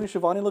 Does Tony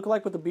Schiavone look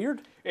like with the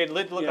beard? It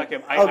looked Yeah. like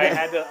him. Okay. I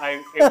had to.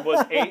 It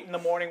was 8 in the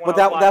morning when But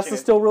I was that's watching the it.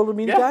 Still Real to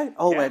Me Yeah. guy.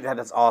 Oh Yeah. man,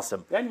 that's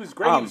awesome. Yeah, he was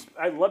great.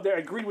 I loved it. I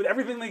agreed with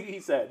everything that he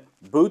said.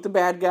 Booed the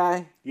bad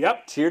guy,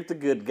 Yep. cheered the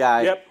good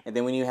guy, Yep. and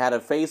then when you had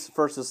a face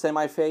versus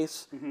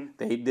semi-face,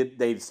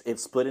 it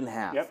split in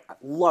half. Yep. I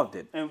loved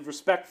it. And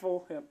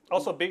respectful. Yep.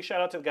 Also, big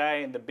shout out to the guy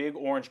in the big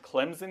orange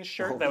Clemson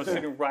shirt that was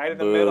sitting right in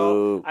the Boo.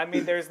 middle. I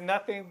mean, there's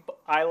nothing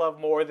I love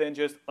more than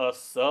just a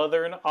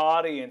Southern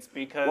audience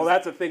because Well,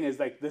 that's the thing is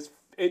like this.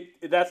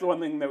 That's the one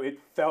thing that it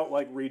felt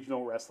like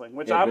regional wrestling,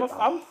 which Yeah, I'm but-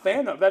 a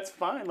fan of. That's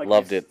fine. Like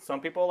Loved it. some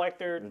people like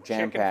their chicken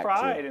Jam-packed,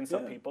 fried too. and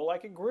some Yeah. people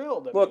like it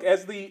grilled. I Look,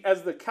 mean,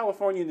 as the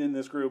Californian in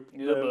this group,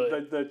 Yeah,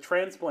 the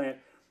transplant.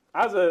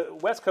 I was a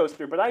West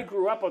Coaster, but I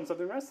grew up on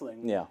Southern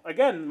wrestling. Yeah.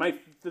 Again,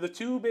 the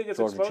two biggest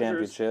Georgia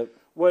exposures Championship.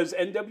 was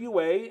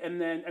NWA, and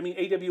then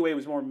AWA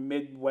was more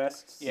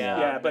Midwest.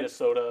 but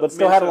Minnesota. But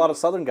still had a lot of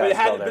Southern guys. But, it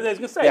had, still but I there.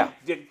 was gonna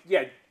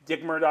say,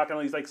 Dick Murdoch and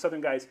all these like Southern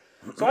guys.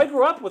 So I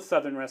grew up with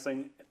Southern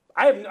wrestling.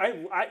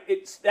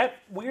 That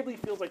weirdly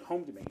feels like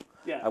home to me.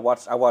 Yeah. I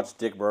watched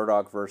Dick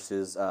Murdoch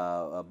versus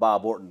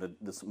Bob Orton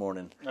this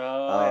morning in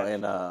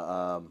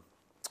a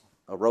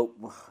rope.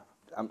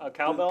 a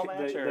cowbell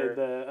match or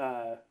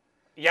the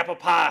Yappa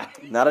Pie.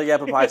 Not a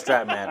Yappa Pie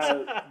strap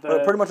match,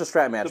 but pretty much a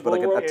strap match, but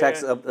like bull a rope?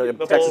 Texas The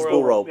Texas bull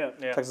bull rope. rope,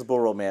 Yeah. Texas bull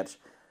rope match.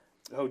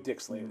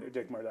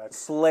 Dick Murdoch.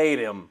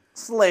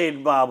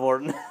 Slayed Bob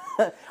Orton.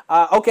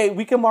 Okay,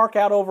 we can mark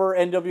out over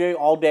NWA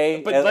all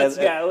day, But let's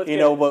you get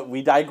know, it. but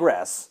we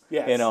digress.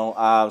 Yes. You know,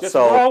 Just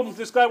so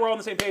just glad we're all on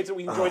the same page that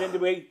we can join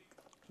NWA.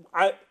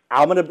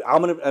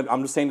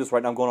 I'm just saying this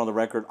right now. I'm going on the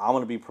record. I'm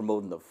gonna be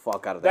promoting the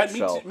fuck out of that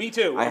show. Me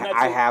too. And that's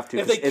I it. have to.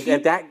 If 'cause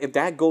they if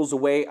that goes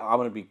away, I'm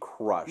gonna be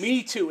crushed.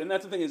 Me too. And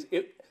that's the thing is,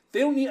 they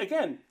don't need,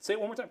 again, say it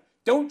one more time.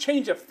 Don't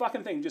change a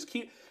fucking thing. Just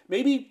keep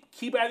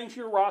adding to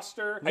your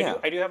roster. Yeah.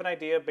 I do have an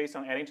idea based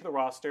on adding to the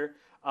roster.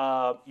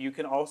 You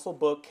can also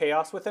book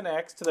Chaos with an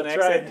X to the That's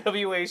next right.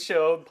 NWA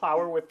show,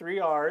 Power with 3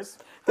 R's.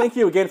 Thank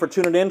you again for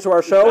tuning in to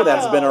our show.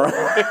 That's been around.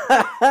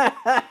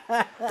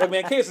 Look,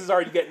 man, Case is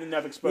already getting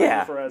enough exposure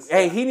Yeah. for us.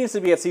 Hey, he needs to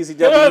be at CCW.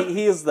 Yeah.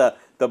 He is the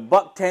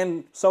buck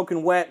 10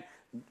 soaking wet,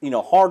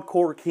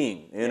 hardcore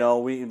king. They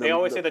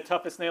always say the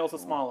toughest nail is the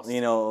smallest.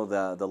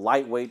 the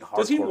lightweight hardcore.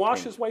 Does he wash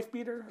king. his wife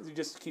beater? Does he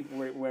just keep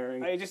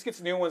wearing? He just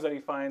gets new ones that he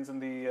finds in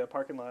the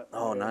parking lot.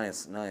 Oh,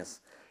 nice.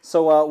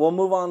 So we'll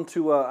move on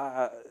to.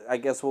 I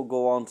guess we'll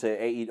go on to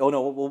AE. Oh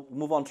no, we'll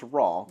move on to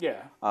Raw.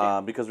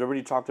 Yeah. Because we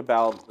already talked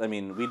about. I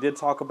mean, we did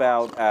talk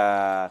about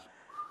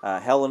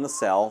Hell in a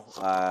Cell.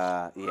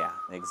 Yeah,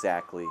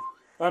 exactly.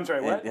 I'm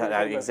sorry, what?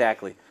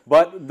 Exactly.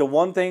 But the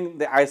one thing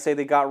that I say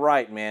they got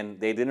right, man,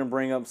 they didn't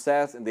bring up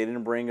Seth and they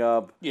didn't bring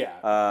up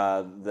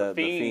the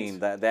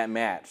Fiend, that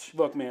match.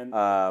 Look, man.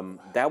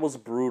 That was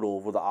brutal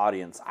for the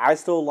audience. I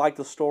still like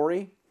the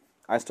story.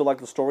 I still like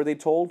the story they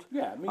told.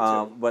 Yeah, me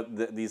too. But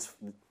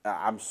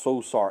I'm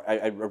so sorry.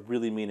 I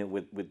really mean it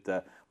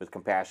with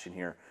compassion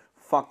here.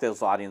 Fuck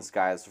those audience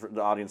guys,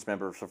 the audience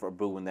members for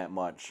booing that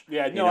much.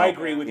 Yeah, no, I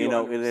agree with you.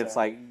 It's 100%.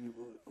 like,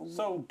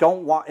 So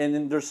don't want, and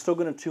then they're still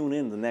gonna tune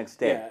in the next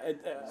day.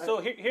 yeah. So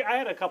here, I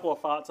had a couple of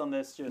thoughts on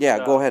this. Just,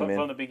 Yeah, go ahead, man.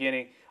 From the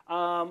beginning,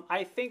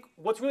 I think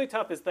what's really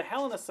tough is the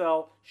Hell in a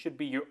Cell should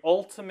be your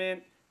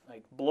ultimate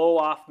blow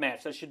off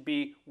match. That should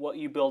be what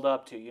you build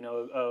up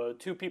to.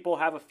 Two people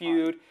have a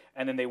feud,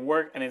 and then they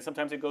work, and then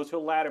sometimes it goes to a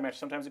ladder match.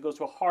 Sometimes it goes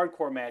to a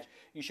hardcore match.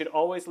 You should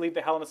always leave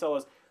the Hell in a Cell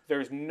as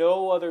there's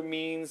no other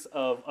means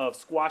of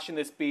squashing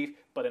this beef,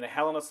 but in a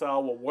Hell in a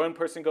Cell where one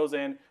person goes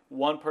in,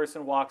 one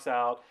person walks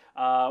out.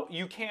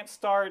 You can't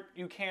start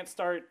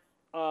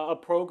a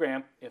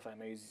program, if I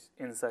may use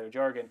insider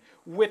jargon,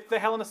 with the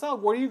Hell in a Cell.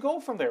 Where do you go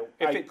from there?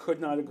 I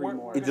could not agree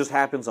more. It just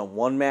happens on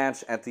one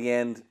match at the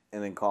end,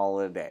 and then call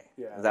it a day.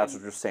 Yeah. That's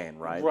what you're saying,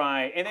 right?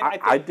 Right, and then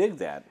I dig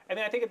that. And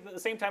then I think at the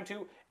same time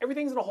too,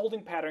 everything's in a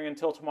holding pattern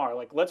until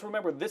tomorrow. Let's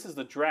remember this is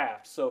the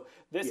draft, so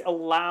this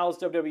allows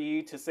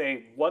WWE to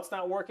say what's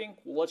not working.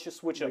 Well, let's just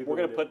switch up. We're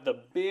going to put the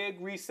big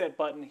reset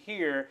button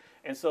here,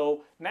 and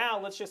so now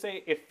let's just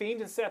say if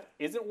Fiend and Seth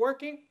isn't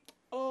working.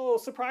 Oh,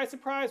 surprise,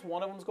 surprise.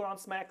 One of them's going on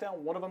SmackDown.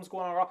 One of them's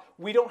going on Raw.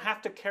 We don't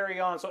have to carry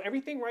on. So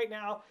everything right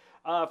now,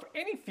 for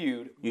any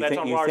feud that's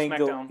on Raw or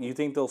SmackDown. You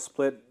think they'll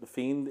split the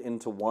Fiend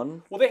into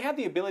one? Well, they have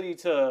the ability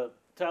to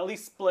at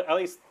least split. At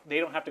least they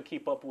don't have to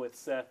keep up with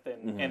Seth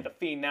and the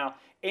Fiend. Now,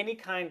 any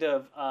kind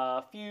of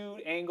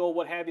feud, angle,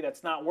 what have you,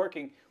 that's not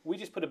working, we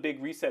just put a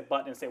big reset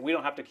button and say we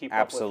don't have to keep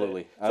up with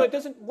it. So it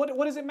doesn't. What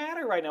does it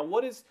matter right now?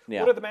 What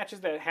are the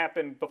matches that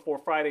happened before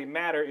Friday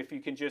matter if you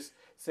can just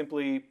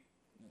simply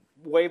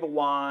wave a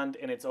wand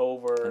and it's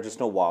over? And just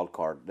no wild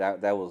card.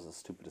 That was the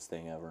stupidest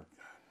thing ever.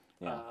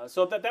 Yeah.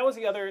 So that was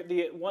one of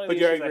the But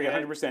yeah, I issues agree, I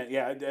had. 100%.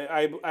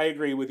 Yeah, I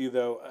agree with you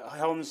though.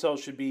 Hell in a Cell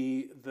should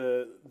be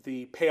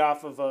the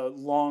payoff of a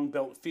long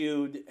built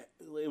feud.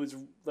 It was,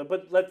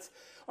 but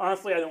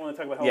honestly, I don't want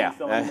to talk about Hell in a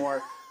Cell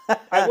anymore.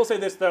 I will say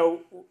this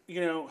though,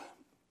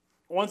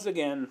 once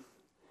again,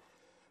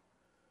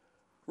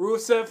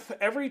 Rusev,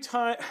 every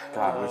time.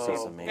 God,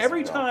 Rusev's amazing.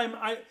 Every though. time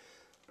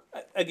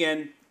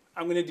again,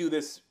 I'm going to do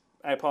this.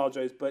 I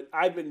apologize, but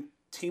I've been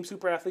Team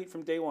Super Athlete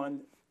from day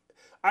one.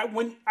 I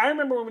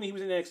remember when he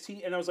was in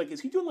NXT, and I was like,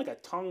 is he doing like a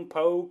Tung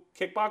Po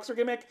kickboxer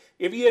gimmick?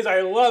 If he is,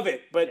 I love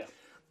it. But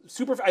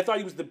I thought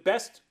he was the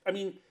best. I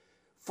mean,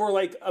 for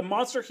like a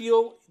monster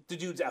heel, the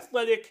dude's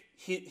athletic.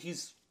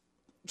 He's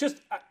just.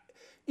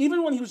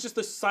 Even when he was just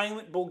a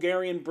silent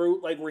Bulgarian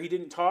brute, like where he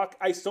didn't talk,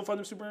 I still found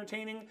him super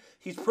entertaining.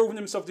 He's proven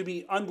himself to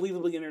be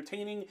unbelievably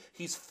entertaining.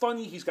 He's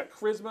funny. He's got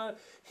charisma.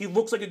 He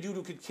looks like a dude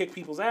who could kick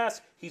people's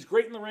ass. He's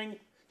great in the ring.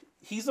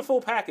 He's the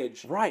full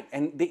package. Right,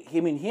 and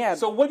he had.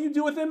 So what do you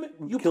do with him?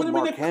 You Killed put him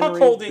Mark in a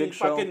Henry, cuckolding Big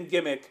Show. fucking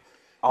gimmick.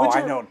 Oh, which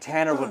I are- know.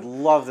 Tanner would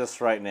love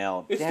this right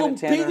now. It's Damn the it,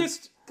 Tanner.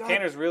 biggest. God,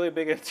 Tanner's really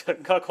big into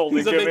cuckolding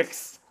he's a big-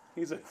 gimmicks.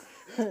 He's a.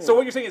 So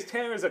what you're saying is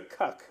Tanner is a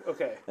cuck.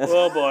 Okay.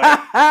 Oh boy.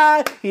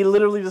 He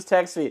literally just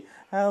texted me,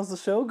 "How's the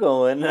show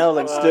going?" And I was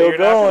like, Well, "Still you're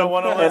not gonna going,"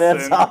 wanna and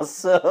that's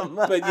listen. awesome.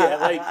 But yeah,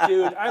 like,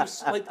 dude,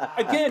 like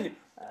again,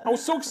 I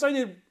was so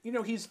excited. You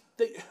know,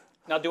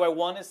 Now, do I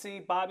want to see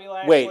Bobby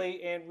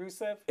Lashley and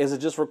Rusev? Is it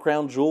just for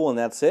Crown Jewel and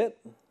that's it?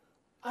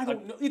 I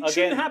don't know. It Again-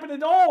 shouldn't happen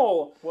at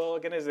all. Well,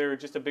 again, is there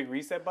just a big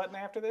reset button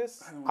after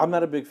this? I'm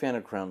not a big fan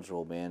of Crown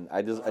Jewel, man.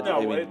 I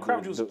mean,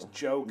 Crown Jewel's a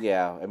joke.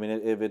 Yeah, I mean,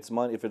 if it's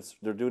money,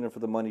 they're doing it for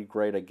the money,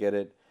 great, I get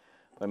it.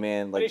 But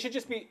man, But it like, should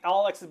just be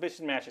all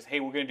exhibition matches.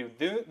 Hey, we're going to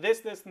do this,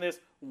 and this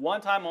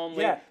one time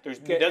only. Yeah.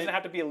 It doesn't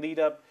have to be a lead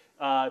up.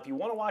 If you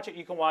want to watch it,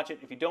 you can watch it.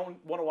 If you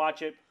don't want to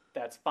watch it,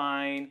 that's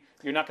fine.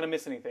 You're not going to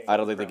miss anything. I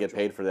don't think they get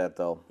paid for that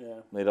though. Yeah.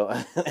 They don't.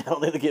 I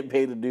don't think they get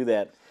paid to do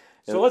that.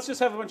 So let's just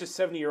have a bunch of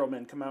 70-year-old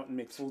men come out and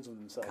make fools of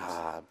themselves.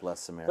 God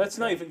bless America. Let's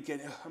not even get.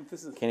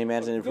 This is. Can you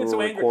imagine if we I'm were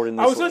so angry. recording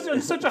I this? was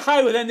on such a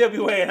high with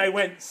NWA, and I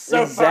went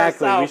so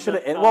Exactly. far We south.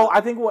 should have. Well, I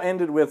think we'll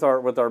end it with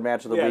our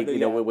match of the Yeah, week. the- You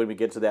know, yeah. when we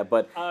get to that.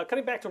 But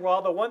Cutting back to Raw,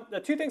 the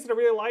two things that I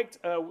really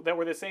liked that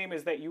were the same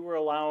is that you were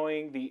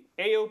allowing the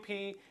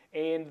AOP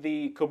and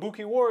the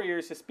Kabuki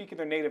Warriors to speak in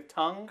their native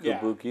tongue. Yeah.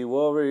 Kabuki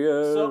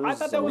Warriors. So I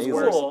thought that was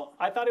amazing. cool.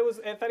 I thought it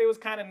was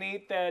kind of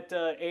neat that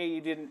you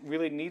didn't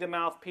really need a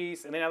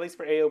mouthpiece, and then at least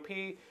for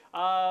AOP,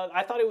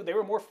 I thought they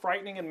were more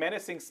frightening and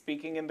menacing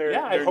speaking in their,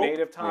 Yeah, I their hope.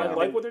 native tongue. I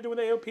like what they're doing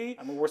with AOP.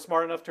 I mean, we're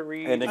smart enough to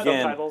read And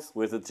again, subtitles.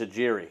 with the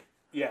Tajiri,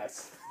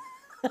 Yes.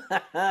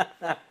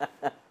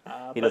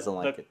 he doesn't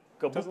like it.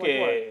 Doesn't like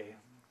Kabuki.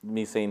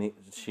 Me saying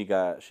she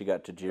got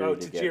Tajiri. Oh,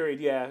 to get. Tajiri,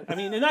 yeah. I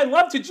mean, and I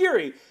love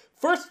Tajiri.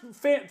 First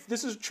fan.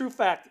 This is a true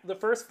fact. The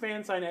first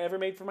fan sign I ever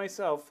made for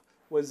myself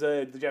was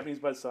the Japanese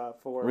Buzzsaw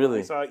for. Really?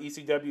 I saw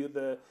ECW,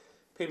 the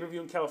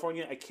pay-per-view in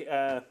California. It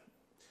had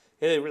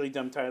a really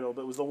dumb title,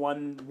 but it was the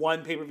one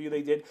pay-per-view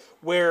they did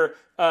where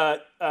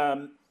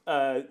I'm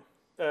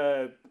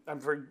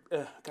for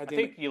God I damn it.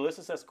 think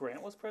Ulysses S.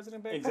 Grant was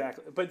president back then.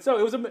 Exactly. But so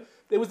it was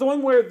the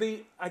one where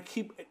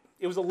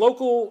it was a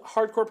local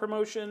hardcore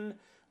promotion.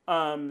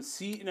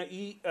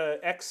 XPW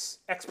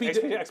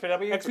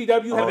XPW? XPW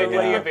had Oh, like,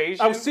 yeah.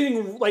 Invasion? I was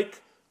sitting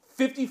like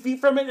 50 feet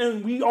from it,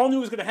 and we all knew it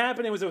was going to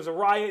happen. It was a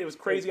riot. It was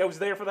crazy. I was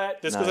there for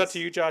that. This goes Nice. out to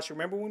you, Josh.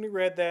 Remember when we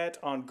read that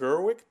on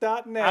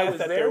Gerwick.net I was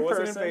that there there in was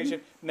an person.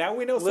 invasion? Now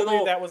we know somebody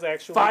Little that was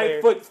actually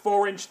there.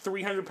 5'4"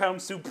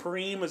 300-pound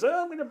Supreme was.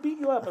 I'm going to beat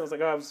you up. I was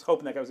like, I was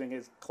hoping that guy was going to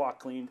get his clock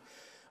cleaned.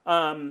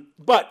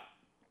 But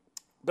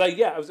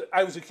yeah,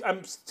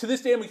 I'm to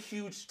this day I'm a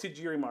huge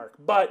Tajiri mark.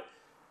 But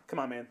come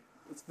on, man,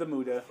 it's the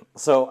Muda.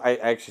 So I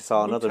actually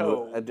saw another.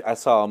 Muto. I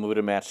saw a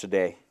Muda match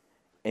today,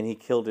 and he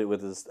killed it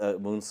with his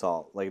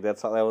moonsault. Like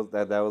that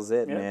was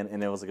it, Yeah. man.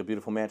 And it was like a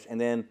beautiful match. And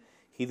then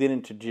he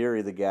didn't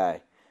Tajiri the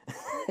guy.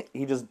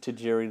 He just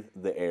Tajiri'd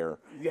the air.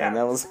 Yeah. And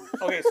that was.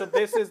 Okay, so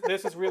this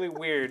is really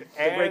weird.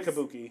 The Great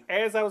Kabuki.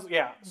 As I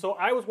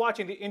was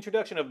watching the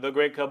introduction of the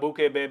Great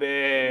Kabuki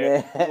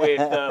baby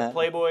with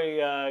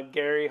Playboy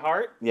Gary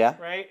Hart. Yeah.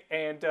 Right,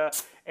 and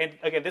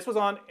again, this was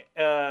on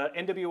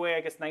NWA,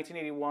 I guess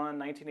 1981,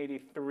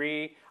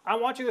 1983.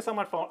 I'm watching this on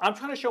my phone. I'm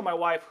trying to show my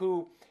wife,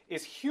 who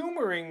is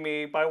humoring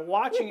me by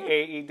watching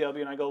AEW,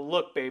 and I go,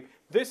 "Look, babe,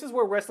 this is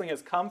where wrestling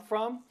has come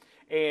from."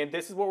 And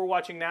this is what we're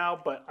watching now,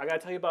 but I gotta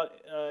tell you about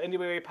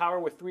NWA Power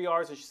with 3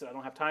 R's. And she said, I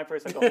don't have time for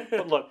it. So I go,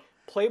 but look,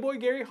 Playboy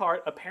Gary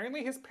Hart,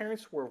 apparently his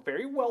parents were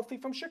very wealthy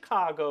from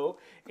Chicago,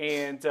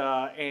 and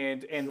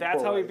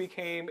that's how he boy.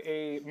 became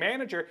a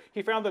manager.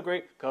 He found the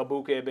great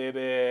Kabuki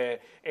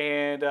baby,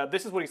 and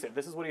this is what he said.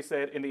 This is what he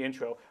said in the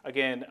intro.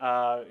 Again,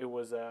 it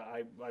was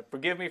I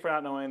forgive me for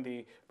not knowing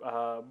the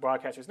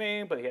broadcaster's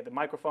name, but he had the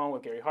microphone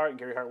with Gary Hart, and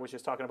Gary Hart was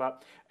just talking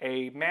about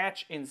a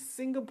match in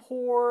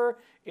Singapore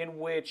in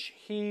which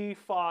he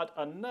fought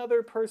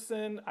another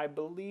person. I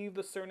believe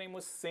the surname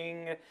was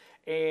Singh,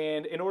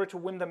 and in order to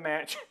win the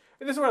match.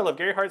 And this is what I love.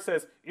 Gary Hart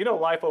says, you know,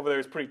 life over there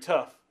is pretty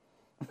tough.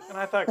 And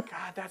I thought,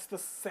 God, that's the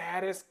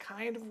saddest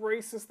kind of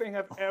racist thing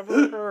I've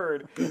ever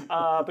heard.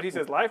 But he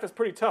says, life is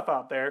pretty tough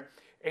out there.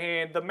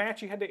 And the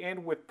match, you had to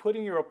end with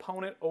putting your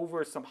opponent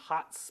over some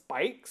hot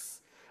spikes.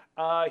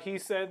 He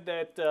said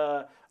that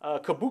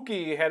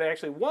Kabuki had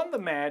actually won the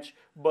match,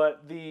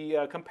 but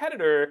the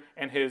competitor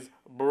and his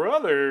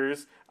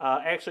brothers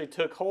actually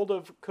took hold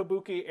of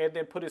Kabuki and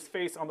then put his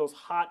face on those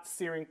hot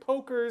searing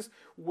pokers,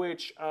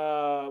 which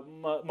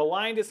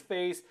maligned his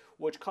face,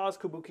 which caused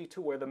Kabuki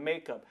to wear the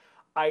makeup.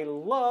 I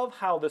love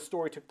how the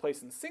story took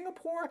place in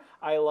Singapore.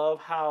 I love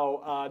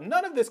how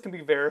none of this can be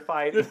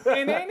verified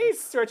in any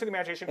stretch of the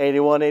imagination.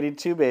 81,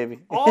 82, baby.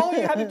 All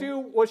you had to do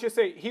was just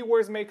say he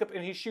wears makeup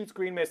and he shoots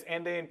green mist,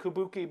 and then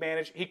Kabuki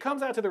managed. He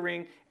comes out to the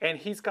ring and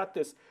he's got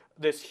this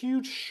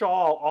huge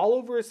shawl all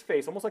over his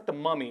face, almost like the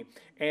Mummy,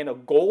 and a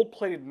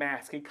gold-plated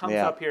mask. He comes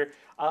up here.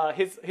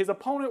 His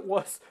opponent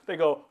was, they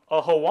go, a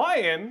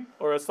Hawaiian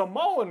or a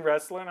Samoan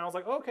wrestler, and I was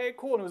like, okay,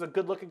 cool. And it was a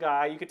good-looking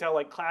guy. You could tell,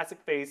 like, classic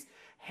face,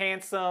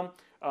 handsome,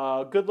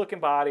 good-looking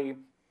body.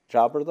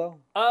 Jobber, though?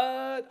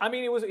 I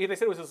mean, they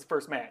said it was his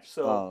first match.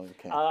 So,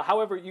 okay.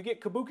 However, you get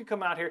Kabuki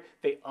come out here.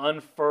 They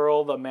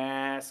unfurl the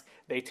mask.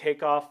 They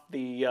take off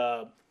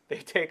the. They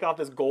take off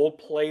this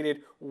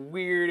gold-plated,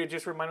 weird. It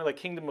just reminded like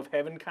Kingdom of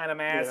Heaven kind of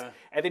mask. Yeah.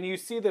 And then you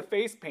see the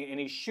face paint, and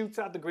he shoots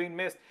out the green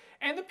mist.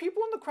 And the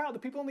people in the crowd, the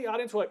people in the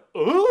audience were like,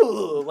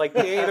 "Ooh!" Like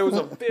there was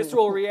a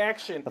visceral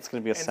reaction. That's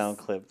gonna be a sound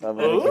clip. But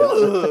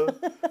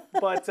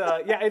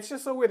yeah, it's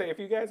just so weird. If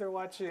you guys are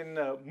watching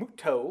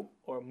Muto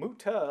or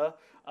Muta,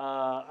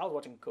 I was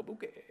watching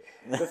Kabuki.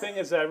 The thing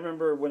is, I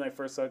remember when I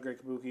first saw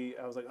Great Kabuki,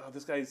 I was like, "Oh,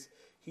 this guy's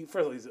first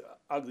of all, he's an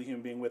ugly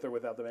human being with or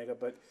without the makeup."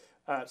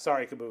 But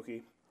sorry,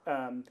 Kabuki.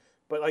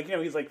 But like, you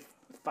know, he's like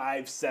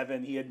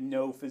 5'7". He had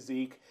no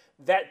physique.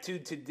 That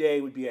dude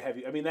today would be a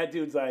heavy. I mean, that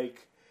dude's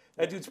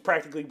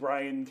practically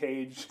Brian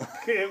Cage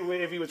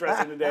if he was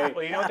wrestling today.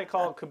 Well, you know what they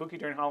call Kabuki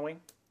during Halloween?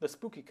 The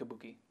spooky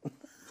Kabuki.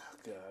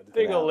 God.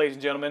 There you go, ladies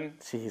and gentlemen.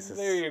 Jesus.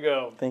 There you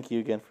go. Thank you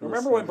again for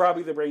Remember listening. when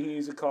Bobby the Brain, he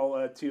used to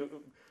call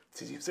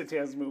to use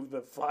Satan's move,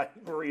 the flying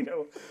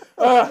burrito.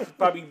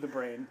 Bobby the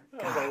Brain.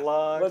 That was a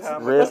long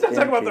time. Let's not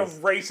talk about the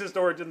racist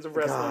origins of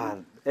wrestling.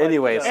 God.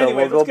 Anyway, so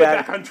Anyway, we'll let's go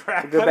get back on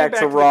track. Go back to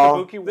the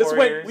Raw.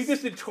 Kabuki We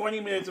just did 20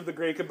 minutes of the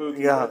Great Kabuki.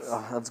 Yeah,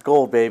 that's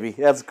gold, baby.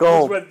 That's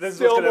gold.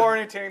 Still more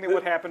entertaining than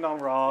what happened on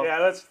Raw. Yeah,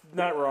 that's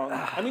not wrong.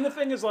 I mean, the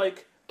thing is,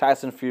 like,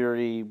 Tyson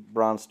Fury,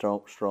 Braun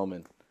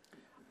Strowman.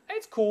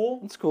 It's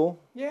cool. It's cool.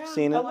 Yeah,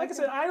 Seen it. like I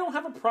said, I don't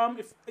have a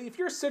problem if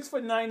you're a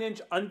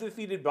 6'9"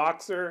 undefeated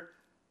boxer.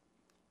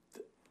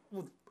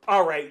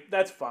 All right,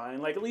 that's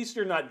fine. Like, at least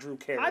you're not Drew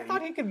Carey. I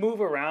thought he could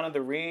move around in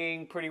the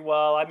ring pretty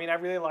well. I mean, I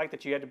really liked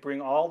that you had to bring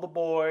all the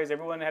boys.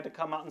 Everyone had to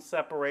come out and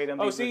separate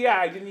them. Oh,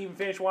 I didn't even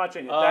finish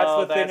watching it.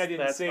 That's the thing I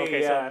didn't see.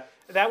 Okay, yeah.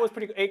 So that was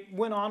pretty. It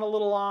went on a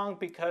little long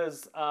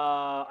because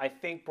I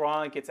think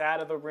Braun gets out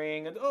of the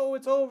ring and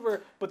it's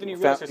over. But then you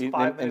realize there's 5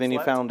 minutes and then you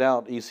left. found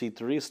out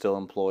EC3 is still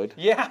employed.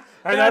 Yeah,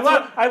 and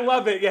I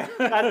love it. Yeah,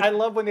 I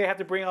love when they have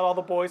to bring out all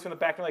the boys from the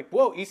back and like,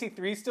 whoa,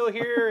 EC3's still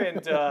here,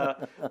 and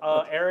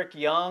Eric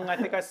Young, I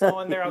think I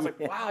saw in there. I was like,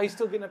 wow, he's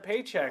still getting a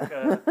paycheck.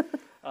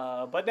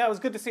 But that was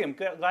good to see him.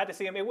 Glad to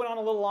see him. It went on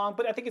a little long,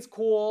 but I think it's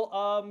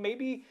cool.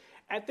 Maybe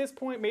at this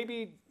point,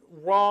 maybe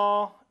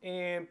Raw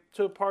and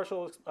to a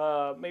partial,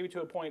 maybe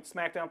to a point,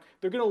 SmackDown,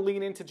 they're going to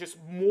lean into just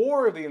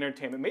more of the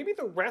entertainment. Maybe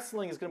the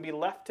wrestling is going to be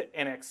left to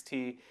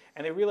NXT,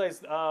 and they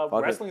realize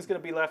wrestling is going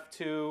to be left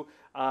to,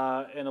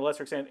 in a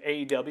lesser extent,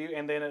 AEW,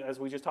 and then, as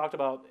we just talked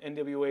about,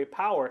 NWA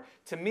Power.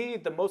 To me,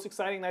 the most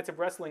exciting nights of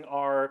wrestling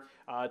are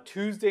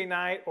Tuesday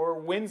night or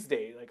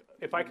Wednesday. Like,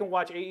 if I can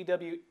watch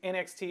AEW,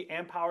 NXT,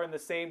 and Power in the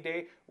same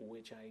day,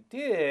 which I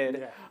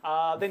did,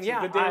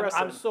 then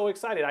I'm so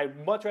excited.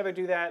 I'd much rather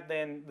do that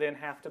than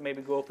have to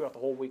maybe go throughout the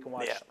whole week and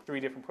watch 3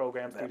 different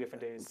programs, 3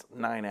 different days.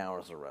 9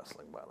 hours of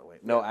wrestling, by the way.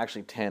 No,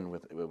 actually 10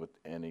 with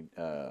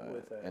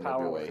NWA.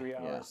 Power 3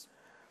 hours.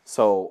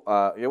 So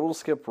we'll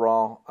skip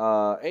Raw.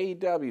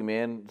 AEW,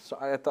 man. So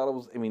I thought it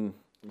was. I mean,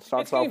 it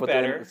starts off with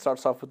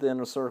the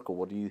Inner Circle.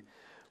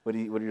 What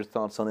are your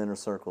thoughts on Inner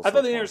Circle? I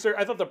thought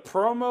the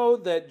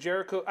promo that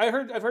Jericho. I've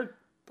heard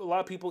a lot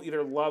of people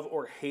either love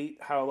or hate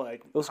how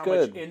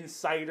much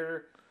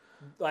insider,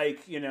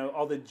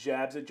 all the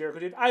jabs that Jericho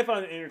did. I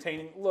found it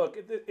entertaining. Look,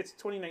 it's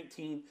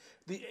 2019.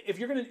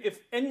 If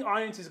any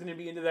audience is going to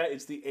be into that,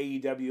 it's the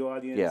AEW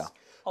audience. Yeah.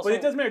 Also, but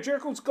it doesn't matter.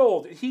 Jericho's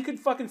gold. He could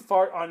fucking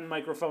fart on a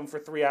microphone for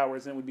 3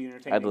 hours and it would be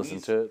entertaining. I'd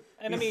listen to it.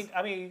 And I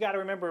mean, you got to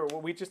remember,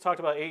 we just talked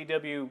about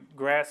AEW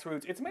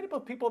grassroots. It's made up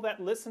of people that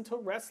listen to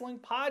wrestling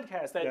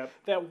podcasts,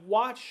 that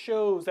watch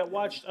shows, that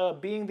watch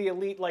Being the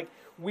Elite. Like,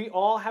 we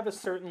all have a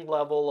certain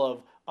level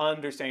of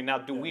understanding. Now,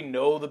 do we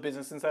know the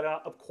business inside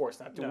out? Of course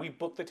not. Do we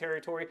book the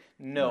territory?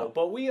 No.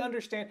 But we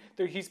understand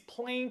that he's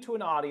playing to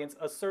an audience,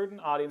 a certain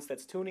audience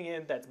that's tuning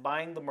in, that's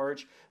buying the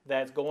merch,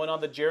 that's going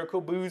on the Jericho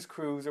Booze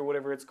Cruise or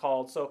whatever it's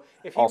called. So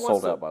if he all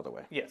sold out, by the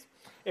way. Yes.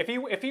 If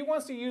he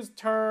wants to use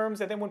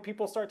terms, and then when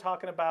people start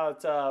talking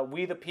about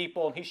we the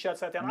people, and he shuts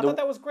that down, I thought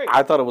that was great.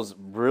 I thought it was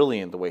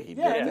brilliant the way he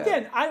did that. Yeah, and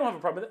again, I don't have a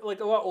problem with it. Like,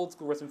 a lot of old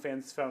school wrestling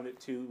fans found it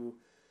too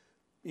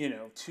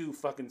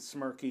fucking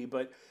smirky,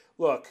 but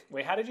look.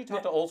 Wait, how did you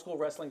talk to old school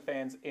wrestling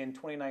fans in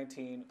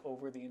 2019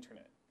 over the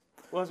internet?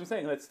 Well, as I'm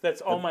saying,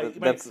 that's all my.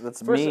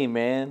 That's me,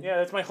 man. Yeah,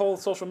 that's my whole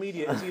social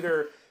media. It's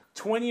either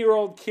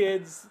 20-year-old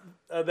kids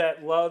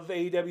that love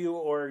AEW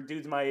or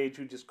dudes my age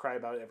who just cry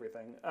about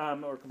everything.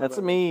 That's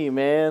me,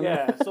 man.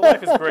 Yeah. So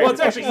life is great. Well,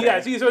 it's actually, yeah,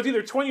 so it's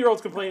either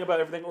 20-year-olds complaining about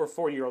everything or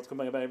 40-year-olds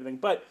complaining about everything.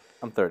 But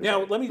I'm 30.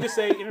 now, let me just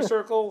say, Inner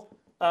Circle,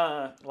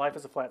 Life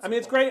is a flat. I mean,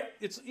 it's great.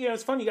 It's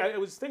it's funny. I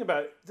was thinking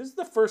about it. This is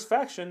the first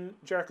faction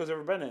Jericho's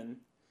ever been in.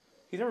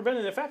 He's never been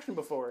in a faction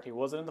before. He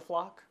wasn't in the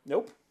flock.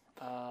 Nope.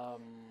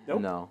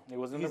 Nope. No. He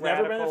wasn't in He's the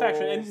never radicals. been in a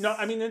faction, and no,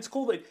 I mean it's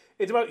cool. That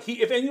it's about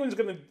if anyone's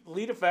going to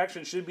lead a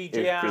faction, it should be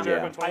Chris Yeah.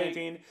 Jericho in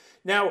 2018.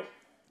 Now,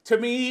 to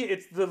me,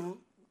 it's the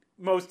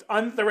most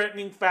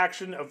unthreatening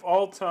faction of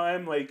all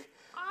time. Like,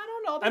 I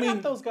don't know. They I got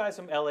mean- those guys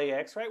from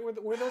LAX, right? Were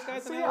those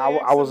guys in See,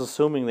 LAX? I was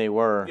assuming they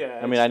were. yeah,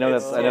 I mean, I know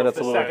that's the a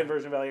little. second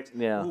version of LAX.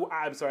 Yeah. Who,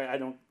 I'm sorry, I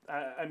don't.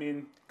 I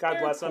mean, God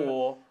They're bless them.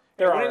 cool.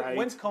 They're When- alright.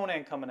 When's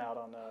Conan coming out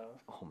on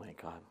Oh my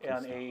god.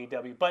 on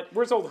AEW? But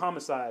Where's old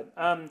Homicide?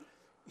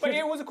 But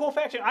it was a cool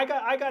faction. I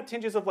got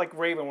tinges of like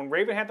Raven. When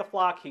Raven had the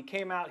flock, he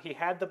came out, he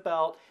had the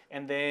belt,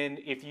 and then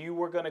if you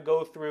were going to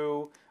go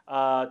through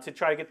to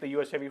try to get the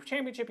U.S. Heavyweight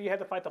Championship, you had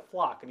to fight the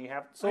flock, and you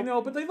have. So I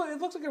know, but it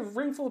looks like a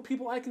ring full of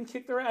people I can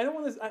kick their ass. I don't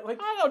want to like.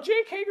 I don't know.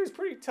 Jake Hager's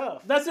pretty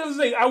tough. That's what I was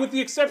saying. With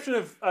the exception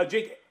of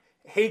Jake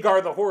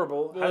Hagar the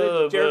Horrible. How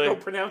Oh, did Jericho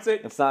boy. pronounce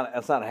it? It's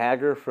not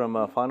Hager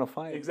from Final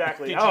Fight.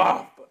 Exactly. Did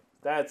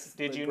That's.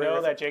 Did the you great know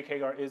reference. that Jake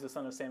Hagar is the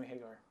son of Sammy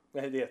Hagar?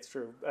 Yeah, it's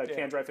true.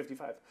 Can Drive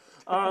 55.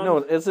 No,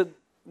 is it?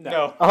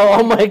 No.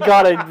 Oh my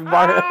god!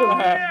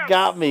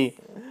 Got me.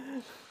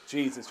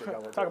 Jesus, Jake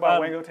Elwood. Talk about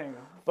Wango Tango.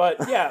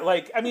 But yeah,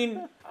 like I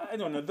mean, I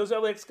don't know those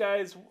LX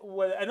guys.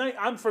 And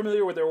I'm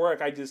familiar with their work.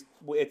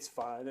 It's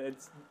fun.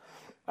 It's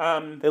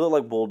They look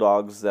like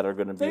bulldogs that are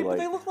going to be they like.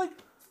 look like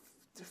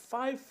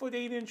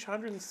 5'8",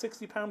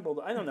 160-pound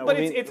bulldog. I don't know. But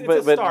I mean, it's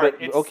a start.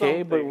 It's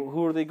okay, but something.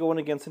 who are they going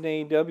against in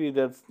AEW?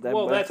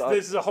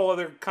 this is a whole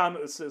other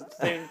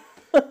thing.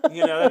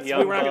 You know, we're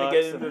Young not going to Bucks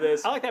get into and-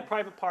 this. I like that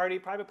Private Party.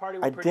 Private Party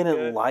was I pretty didn't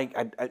good. like.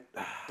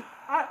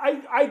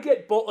 I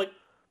get both. Like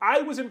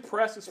I was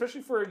impressed,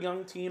 especially for a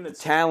young team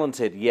that's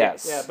Talented,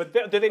 yes. yeah, but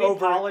Do they need Over-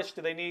 polish?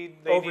 Do they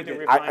need to overdid.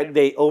 refine?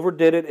 They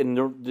overdid it,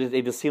 and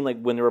they just seemed like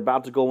when they were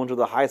about to go into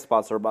the high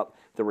spots,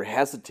 they were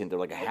hesitant. They're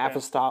like half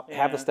a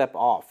step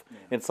off.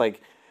 It's like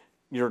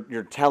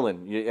you're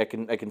telling.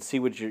 I can see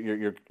what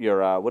your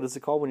what is it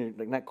called when you're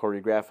like not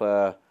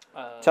choreograph.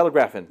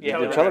 Telegraphing. yeah,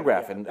 You're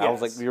telegraph, telegraphing. yeah. I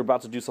was Yes. like, you're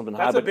about to do something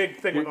high. that's a but big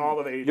thing with all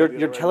of AEW. You're right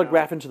now.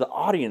 telegraphing to the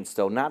audience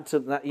though, not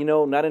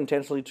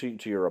intentionally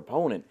to your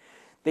opponent.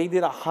 They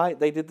did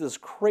this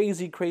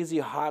crazy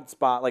hot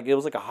spot, like it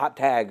was like a hot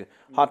tag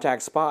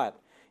spot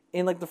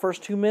in like the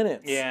first 2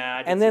 minutes. Yeah,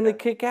 I did and see then they that.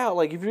 kick out.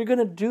 Like if you're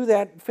gonna do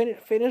that,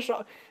 finish.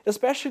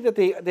 Especially that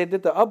they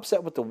did the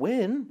upset with the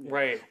win.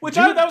 Right. Which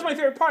that was my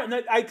favorite part,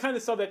 and I kind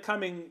of saw that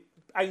coming.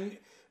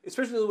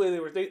 Especially the way they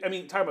were.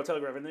 Talking about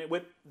Telegraph, and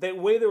with the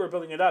way they were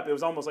building it up, it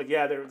was almost like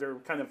they're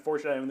kind of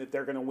foreshadowing that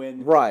they're going to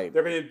win. Right.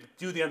 They're going to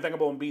do the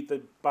unthinkable and beat the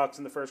Bucks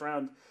in the first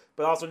round,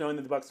 but also knowing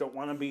that the Bucks don't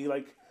want to be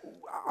like.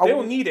 They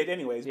don't need it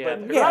anyways. Yeah,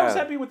 But they're- I was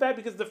happy with that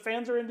because the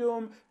fans are into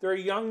them. They're a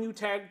young new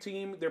tag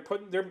team. They're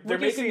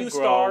making new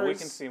stars. We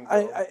can see them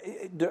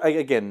grow.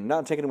 Again,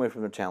 not taking away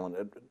from their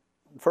talent.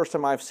 First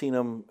time I've seen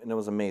them, and it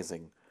was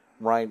amazing,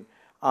 right?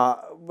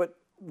 But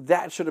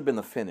that should have been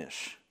the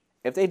finish.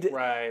 If they did,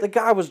 Right. the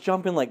guy was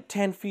jumping like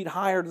 10 feet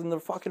higher than the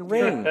fucking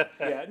ring. Yeah,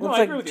 no, It's I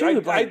like, agree with you.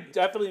 dude, I like-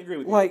 definitely agree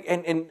with you. Like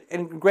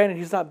and granted,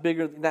 he's not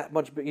that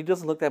much. He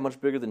doesn't look that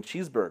much bigger than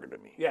Cheeseburger to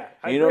me. Yeah,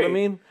 I you know what I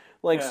agree. mean?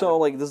 Like Yeah. so,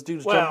 like this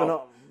dude's Well, jumping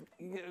up.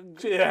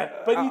 Yeah,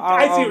 but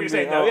I- I see what you're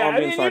saying though. Yeah, I'm I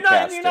being mean you're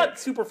not sarcastic.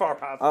 super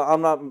far off.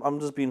 I'm not. I'm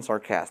just being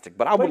sarcastic,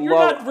 but I but would you're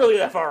love. not really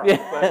that far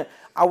off. But.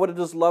 I would have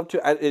just loved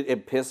to.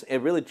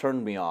 It really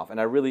turned me off, and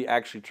I really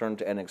actually turned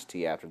to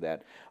NXT after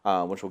that,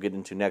 which we'll get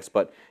into next.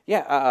 But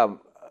yeah,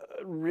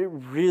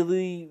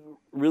 really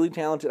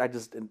talented.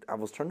 I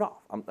was turned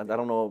off. I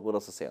don't know what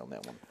else to say on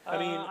that one. I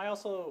mean,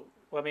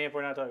 if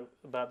we're not talking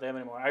about them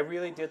anymore, I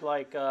really did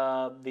like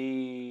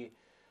the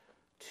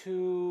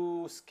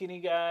two skinny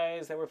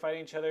guys that were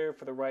fighting each other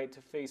for the right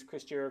to face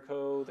Chris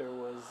Jericho. There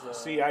was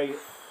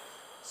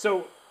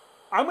so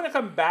I'm gonna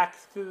come back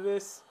to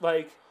this.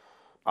 Like,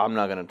 I'm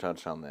not gonna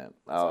touch on that.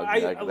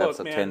 look, That's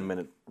a man,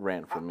 10-minute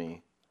rant for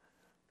me.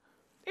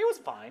 it was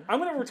fine. I'm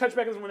gonna touch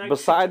back on when I.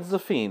 Besides the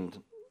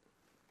Fiend,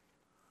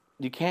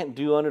 you can't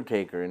do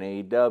Undertaker in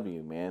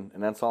AEW, man,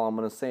 and that's all I'm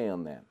gonna say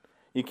on that.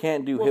 You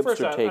can't do well,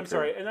 first Hipster off, Taker. I'm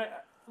sorry, and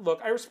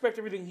I respect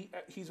everything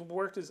he's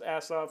worked his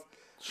ass off.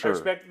 Sure. I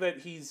respect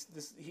that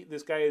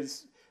this guy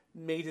has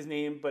made his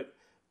name, but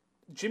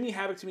Jimmy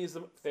Havoc to me is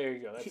the. There you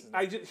go. That's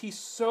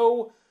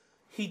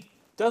He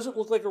doesn't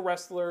look like a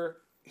wrestler.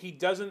 He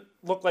doesn't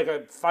look like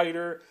a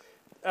fighter.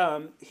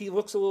 He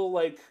looks a little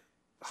like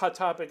Hot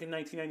Topic in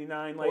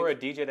 1999, like or a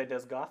DJ that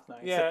does goth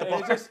nights. yeah. at the And bar.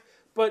 it's just,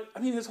 but I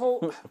mean, his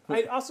whole.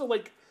 I also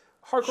like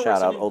hardcore Shout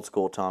out wrestling. Old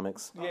School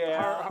Atomics.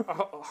 yeah.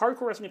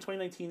 Hardcore wrestling in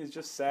 2019 is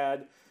just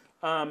sad.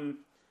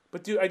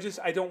 But dude,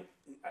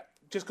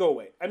 just go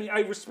away. I mean,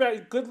 I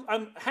respect good.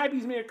 I'm happy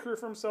he's made a career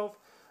for himself.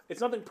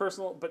 It's nothing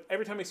personal, but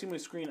every time I see him on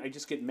the screen, I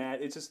just get mad.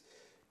 It's just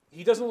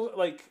he doesn't look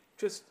like.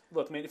 Just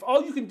look, man. If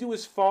all you can do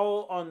is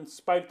fall on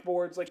spiked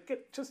boards, like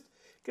get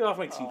off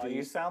my TV.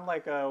 You sound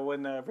like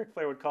when Ric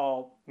Flair would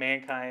call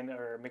Mankind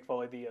or Mick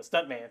Foley the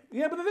stuntman.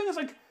 Yeah, but the thing is,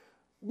 like,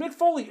 Mick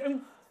Foley, I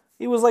mean,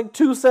 He was like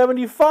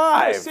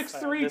 275.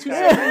 6'3",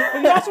 270,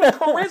 but he also has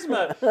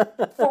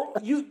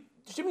charisma.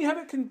 Jimmy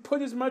Havoc can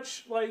put as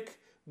much, like,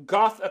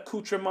 goth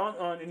accoutrement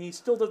on, and he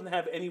still doesn't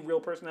have any real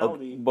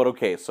personality. But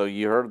okay, so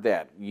you heard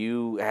that.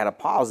 You had a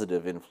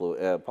positive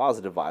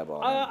positive vibe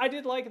on it. I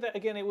did like that.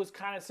 Again, it was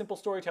kind of simple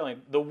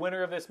storytelling. The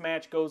winner of this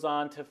match goes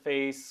on to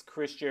face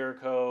Chris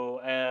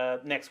Jericho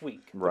next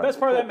week. Right. The best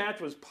part of that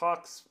match was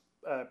Pac's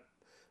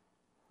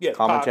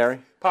Commentary?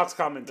 Pac's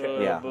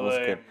commentary. Yeah, it was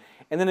boy. good.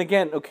 And then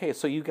again, okay,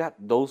 so you got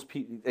those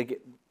people.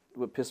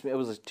 What pissed me, it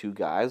was like two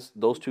guys.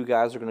 Those two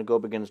guys are going to go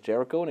up against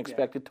Jericho and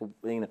expected to,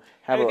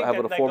 have And I a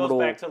think that formidable.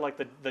 goes back to like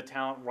the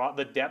talent,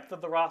 the depth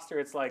of the roster.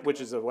 It's like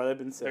Which is what I've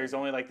been saying. there's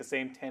only like the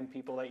same 10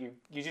 people that you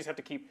just have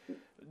to keep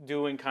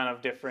doing kind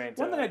of different.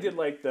 One thing I did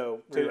like,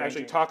 though, to rearranging.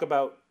 actually talk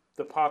about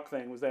the Pac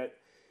thing was that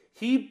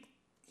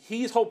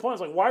his whole point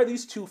was like, why are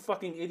these two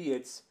fucking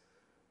idiots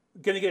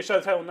going to get a shot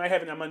at the title and I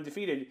haven't? I'm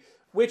undefeated.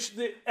 Which,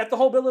 at the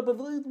whole build-up of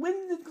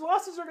when the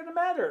losses are going to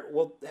matter.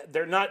 Well,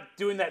 they're not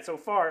doing that so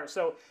far.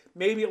 So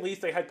maybe at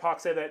least they had Pac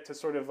say that to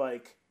sort of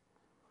like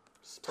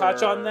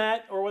touch on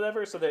that or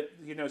whatever, so that,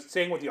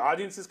 saying what the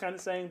audience is kind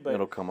of saying. But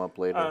It'll come up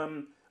later.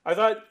 I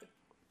thought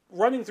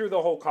running through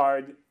the whole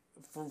card,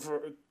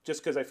 for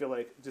just because I feel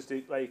like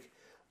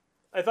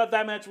I thought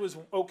that match was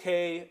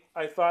okay.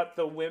 I thought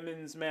the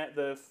women's match,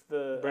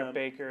 the Brent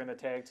Baker and the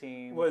tag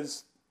team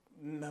was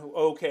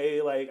okay.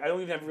 Like, I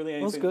don't even have really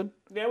anything. was good.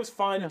 Yeah, it was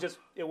fine. Yeah.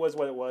 It was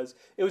what it was.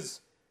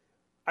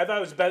 I thought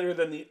it was better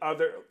than the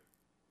other,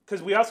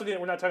 because we're not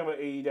talking about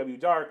AEW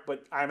Dark,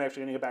 but I'm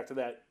actually going to get back to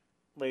that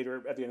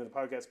later at the end of the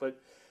podcast. But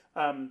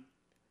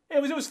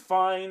it was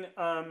fine.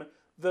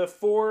 The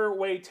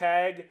 4-way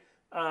tag.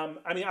 I'm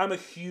a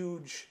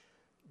huge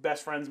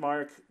best friends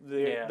mark.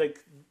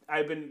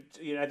 I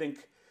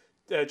think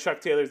Chuck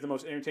Taylor is the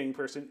most entertaining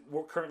person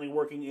currently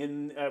working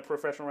in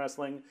professional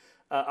wrestling.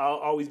 I'll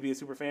always be a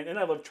super fan, and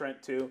I love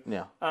Trent too.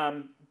 Yeah.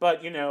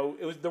 But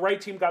it was the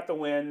right team got the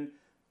win.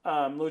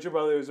 Lucha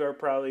Brothers are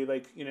probably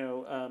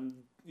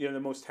the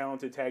most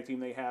talented tag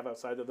team they have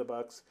outside of the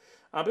Bucks.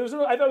 But I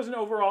thought it was an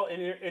overall an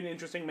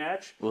interesting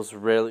match. It was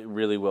really,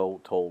 really well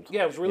told.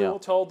 Yeah, it was really well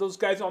told. Those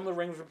guys on the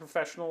rings were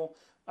professional.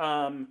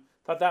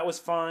 Thought that was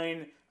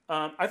fine.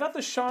 I thought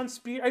the Sean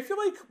Spears. I feel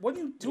like, what are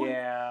you doing?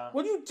 Yeah.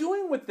 What are you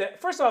doing with that?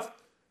 First off,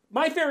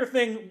 my favorite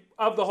thing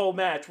of the whole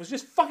match was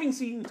just fucking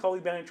seeing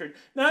Tully Blanchard.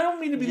 Now, I don't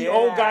mean to be the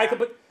old guy,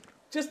 but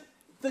just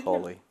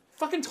Tully.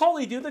 Fucking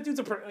Tully, dude. That dude's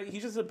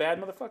he's just a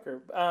bad motherfucker.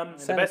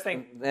 The best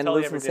thing And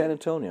Tully lives ever in San did.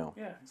 Antonio.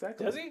 Yeah,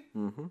 exactly. Does he?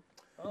 Mm-hmm.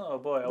 Oh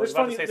boy, I There's was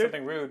about funny- to say there-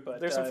 something rude, but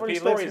There's some funny if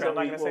he lives stories here, I'm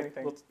that not going to say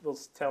anything. we'll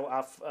tell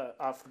off the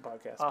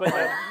podcast.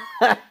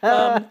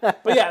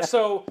 But yeah,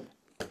 so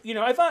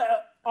I thought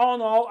all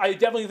in all, I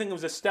definitely think it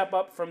was a step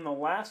up from the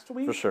last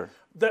week. For sure.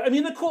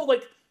 The cool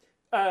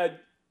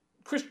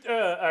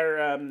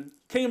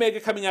Kenny Omega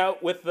coming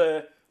out with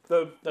the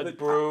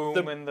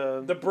broom and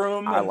the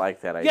broom. I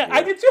like that idea. Yeah,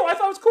 I did too. I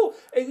thought it was cool.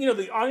 And,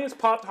 the audience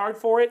popped hard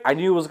for it. I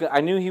knew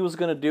he was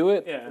gonna do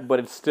it, Yeah. but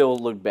it still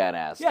looked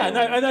badass. Yeah,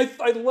 and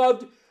I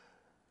loved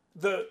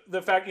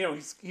the fact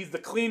he's the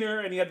cleaner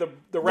and he had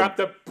the wrapped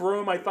up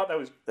broom. I thought that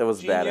was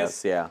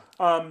genius. badass.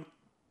 Yeah.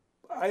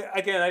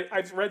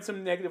 I've read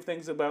some negative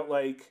things about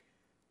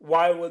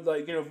why would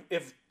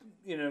if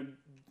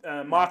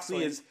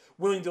Moxley is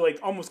willing to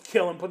almost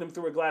kill him, put him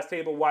through a glass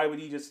table, why would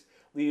he just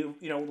leave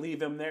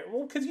him there?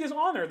 Well, because he has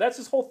honor. That's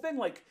his whole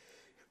thing.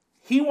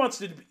 He wants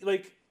to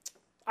be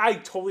I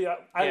totally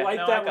like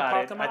that.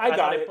 I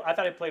got it. I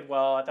thought it played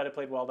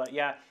well. But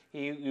yeah,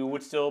 you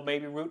would still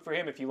maybe root for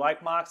him if you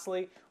like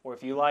Moxley or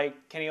if you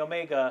like Kenny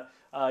Omega.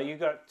 You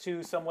got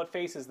two somewhat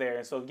faces there,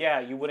 and so yeah,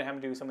 you wouldn't have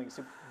to do something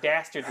super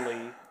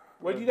dastardly.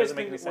 What do you guys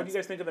think? What do you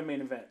guys think of the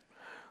main event?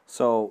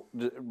 So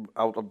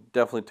I'll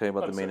definitely tell you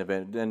about the main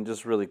event, and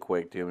just really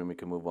quick, too, and we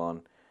can move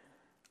on.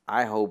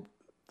 I hope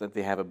that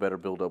they have a better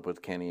build-up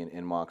with Kenny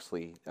and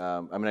Moxley.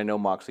 I know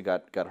Moxley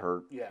got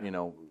hurt. Yeah.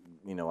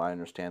 I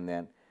understand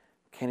that.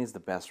 Kenny's the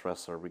best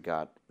wrestler we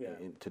got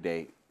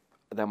today.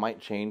 That might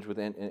change with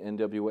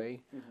NWA,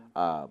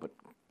 but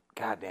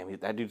goddamn,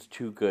 that dude's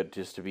too good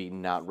just to be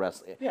not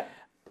wrestling. Yeah.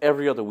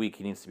 Every other week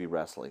he needs to be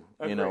wrestling.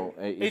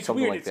 It's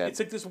something weird. like that. It's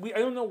like this. I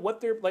don't know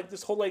what they're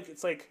this whole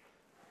it's like.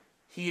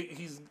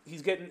 He's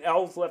getting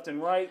L's left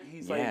and right.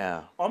 He's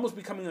almost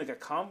becoming a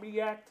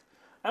comedy act.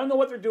 I don't know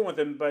what they're doing with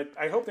him, but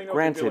I hope they know what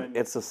they're doing. Granted,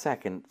 it's the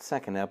second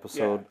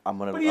episode. Yeah.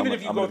 But even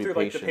if you go through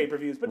the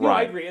pay-per-views, but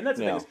I agree, and that's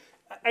the thing. Is,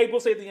 I will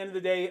say at the end of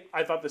the day,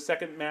 I thought the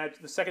second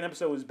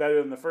episode was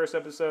better than the first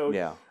episode.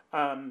 Yeah.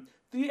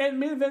 The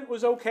main event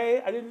was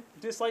okay. I didn't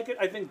dislike it.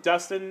 I think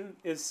Dustin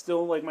is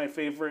still my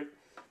favorite.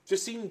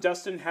 Just seeing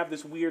Dustin have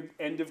this weird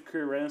end of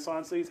career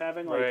renaissance that he's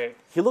having, Right.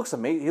 He looks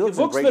amazing. He looks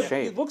in great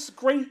shape. He looks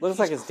great. Looks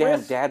like his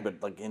damn dad,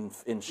 but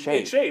in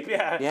shape. In shape,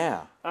 yeah.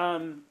 Yeah.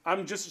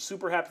 I'm just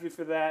super happy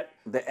for that.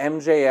 The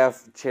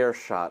MJF chair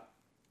shot,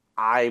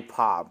 I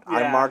popped.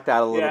 I Yeah. marked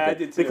out a little Yeah, I bit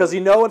did too. because you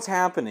know what's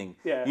happening.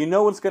 Yeah. You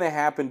know what's going to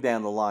happen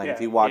down the line if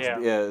Yeah. you watch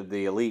Yeah.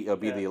 the Elite.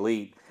 Be Yeah. the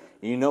Elite.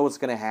 You know what's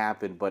going to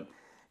happen, but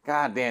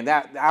God damn,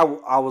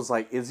 I was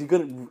like, is he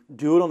going to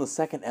do it on the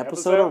second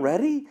episode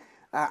already?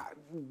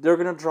 They're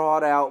going to draw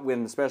it out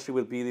when, especially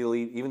with Be the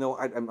Elite. Even though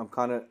I'm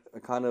kind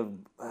of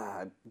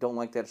don't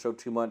like that show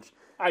too much.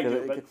 I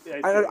do, but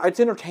It's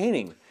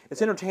entertaining.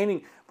 It's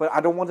entertaining, but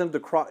I don't want them to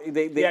cross.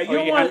 They yeah, you Or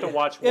don't you want have to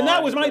watch And that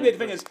one was my to- big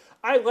thing is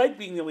I like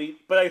being the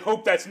Elite, but I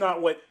hope that's not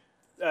what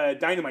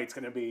Dynamite's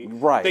going to be.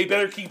 Right. They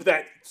better keep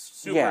that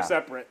super Yeah.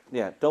 separate.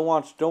 Yeah,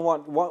 watch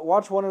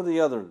one or the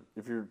other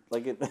if you're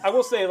like it. I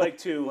will say,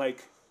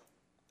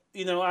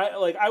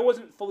 I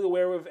wasn't fully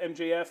aware of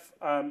MJF.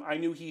 I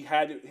knew he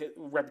had a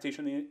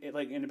reputation in the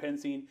independent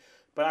scene,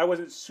 but I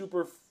wasn't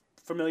super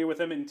familiar with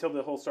him until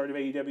the whole start of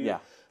AEW. Yeah.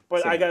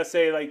 But Same. I gotta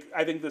say,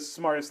 I think the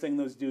smartest thing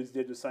those dudes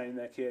did was signing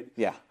that kid.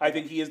 Yeah. I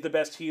think he is the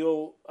best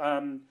heel.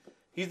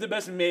 He's the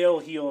best male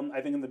heel,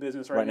 I think, in the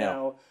business right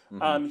now.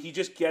 He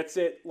just gets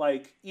it.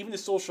 Even the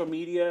social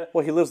media,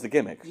 Well, he lives the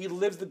gimmick. he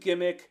lives the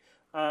gimmick.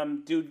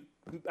 Dude,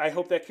 I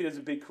hope that kid has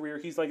a big career.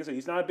 He's, like I said,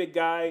 he's not a big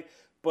guy,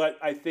 but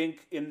I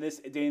think in this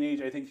day and age,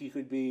 I think he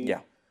could be.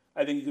 Yeah.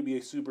 I think he could be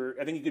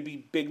I think he could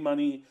be big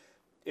money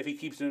if he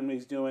keeps doing what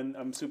he's doing.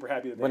 I'm super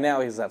happy with that. But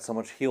now he's not so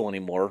much heel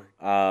anymore.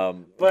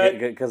 But-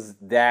 Because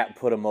that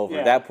put him over.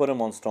 Yeah. That put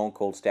him on Stone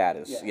Cold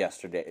status Yeah.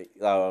 yesterday.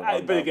 But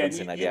again,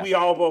 Wednesday night, yeah. we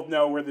all both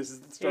know where this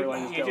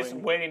storyline is You're going. just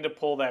waiting to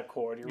pull that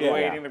cord. You're Yeah.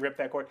 waiting to rip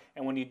that cord.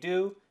 And when you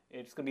do,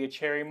 it's going to be a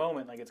cherry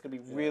moment. It's going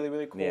to be really,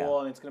 really cool. Yeah.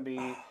 And it's going to be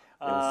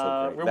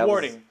so great. That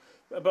rewarding.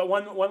 But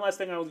one last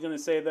thing I was going to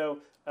say, though,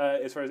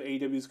 as far as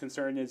AEW is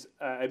concerned, is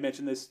I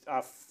mentioned this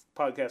off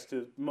podcast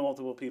to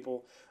multiple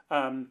people.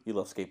 You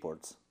love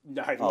skateboards.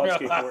 I love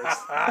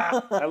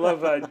skateboards. I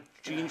love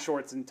jean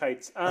shorts and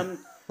tights.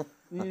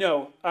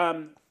 No.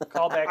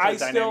 Call back to I the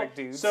still Dynamic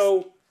Dudes.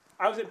 so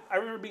I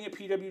remember being at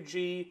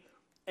PWG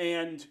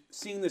and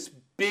seeing this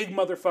big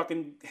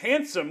motherfucking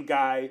handsome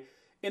guy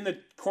in the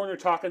corner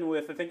talking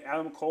with I think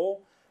Adam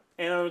Cole,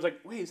 and I was like,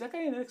 wait, is that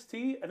guy in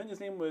NXT? I think his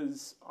name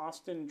was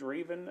Austin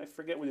Draven. I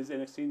forget what his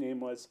NXT name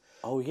was.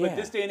 Oh yeah. But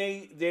this day and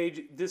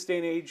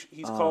age,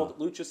 he's called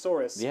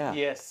Luchasaurus. Yeah.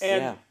 Yes.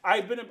 And Yeah.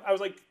 I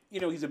was like,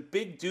 he's a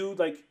big dude.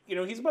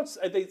 He's about,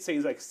 they'd say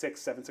he's like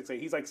 6'7", 6'8".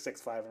 He's like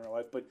 6'5" in real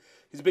life, but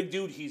he's a big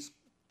dude. He's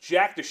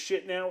jacked to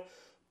shit now.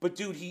 But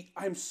dude,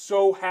 I'm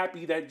so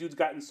happy that dude's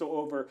gotten so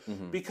over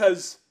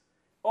because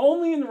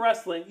only in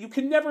wrestling, you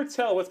can never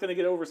tell what's going to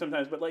get over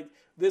sometimes. But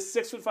this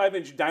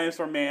 6'5"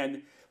 dinosaur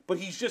man, but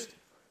he's just,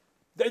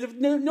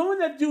 knowing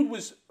that dude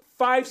was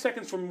 5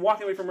 seconds from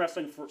walking away from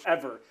wrestling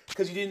forever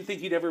because he didn't think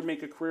he'd ever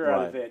make a career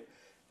out of Right. it.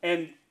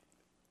 And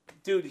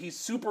dude, he's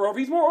super over.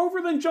 He's more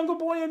over than Jungle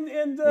Boy and He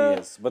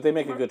is, but they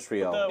make a good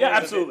trio. The- Yeah, what is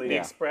it, absolutely. The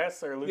Yeah.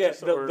 Express or Luchas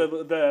yeah, or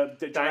the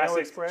Dino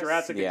Express?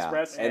 Jurassic Yeah.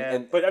 Express.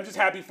 And- But I'm just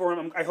happy for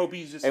him. I hope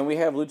he's just. And we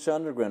have Lucha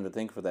Underground to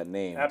thank for that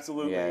name.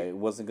 Absolutely. Yeah, it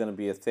wasn't going to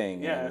be a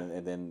thing, Yeah.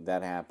 and then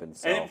that happened.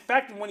 So. And in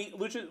fact, when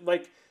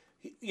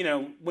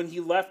when he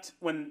left,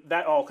 when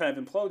that all kind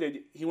of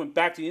imploded, he went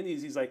back to the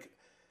Indies. He's like,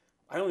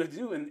 I don't know what to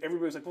do, and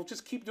everybody was like, well,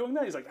 just keep doing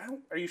that. He's like,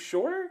 are you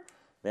sure?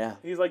 yeah.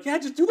 He's like, yeah,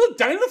 just do the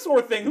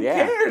dinosaur thing. Who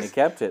Yeah, cares? and he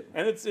kept it.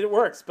 And it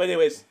works. But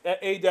anyways,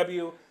 at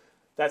AEW,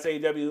 that's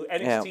AEW.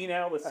 NXT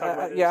now. Let's talk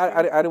about yeah,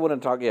 NXT. I didn't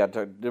want to talk. Yeah,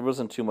 there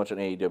wasn't too much in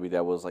AEW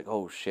that was like,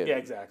 oh shit. Yeah,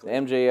 exactly. The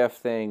MJF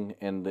thing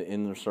and the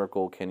Inner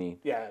Circle. Kenny,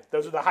 Yeah,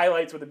 those are the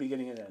highlights with the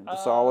beginning and end.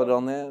 solid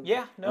on that.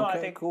 Yeah, no, I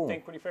Okay, think cool.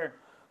 pretty fair.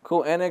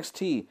 Cool.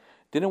 NXT.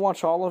 Didn't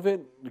watch all of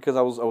it because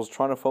I was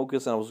trying to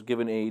focus and I was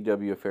giving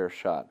AEW a fair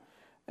shot.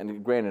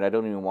 And granted, I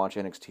don't even watch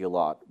NXT a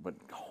lot, but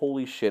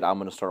holy shit, I'm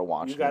gonna start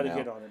watching. You got to now.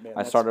 get on it, man. I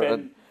That's started.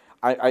 been-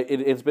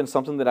 It's been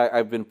something that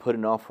I've been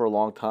putting off for a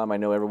long time. I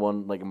know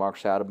everyone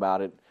marks out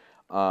about it,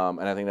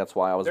 and I think that's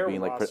why I was Their being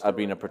roster a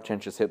right now.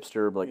 pretentious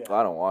hipster. But Yeah.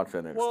 I don't watch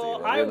NXT.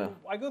 Well, you know.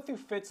 I go through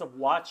fits of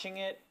watching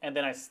it, and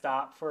then I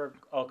stop for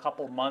a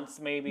couple months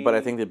maybe. But I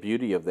think the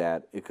beauty of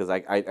that, because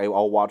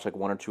I'll watch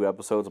one or two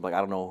episodes. I'm like, I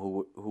don't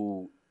know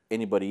who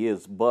anybody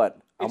is, but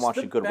I'm It's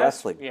watching the good best-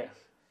 wrestling. Yeah.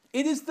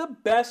 It is the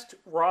best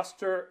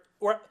roster.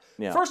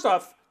 Yeah. First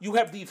off, you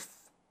have I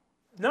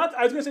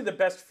was going to say the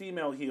best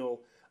female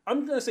heel.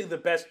 I'm going to say the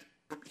best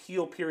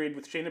heel period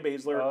with Shayna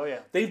Baszler. Oh, yeah.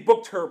 They've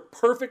booked her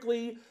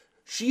perfectly.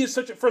 She is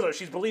first of all,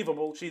 she's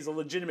believable. She's a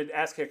legitimate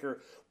ass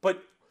kicker.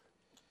 But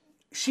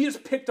she is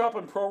picked up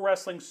in pro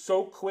wrestling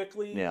so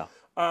quickly. Yeah.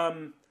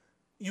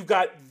 You've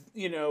got,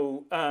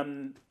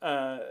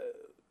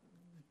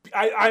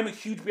 I'm a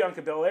huge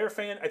Bianca Belair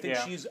fan. I think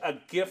Yeah. she's a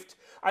gift.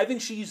 I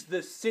think she's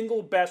the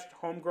single best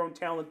homegrown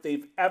talent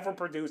they've ever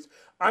produced.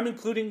 I'm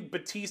including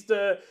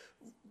Batista,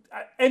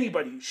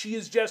 anybody. She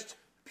is just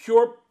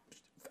pure.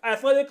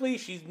 Athletically,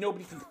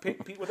 nobody can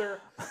compete with her.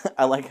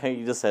 I like how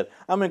you just said,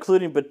 I'm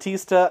including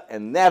Batista,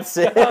 and that's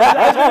it.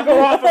 I was going to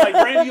go off of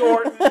Randy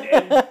Orton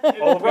and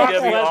Brock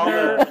OVW, all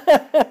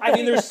Lesnar. I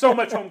mean, there's so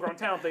much homegrown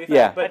talent.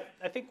 Yeah. But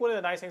I think one of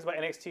the nice things about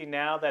NXT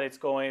now that it's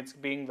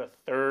being the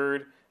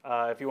third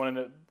if you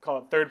wanted to call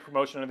it third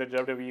promotion under the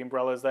WWE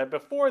umbrella, is that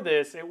before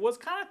this, it was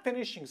kind of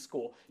finishing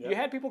school. You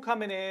had people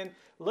coming in,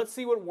 let's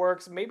see what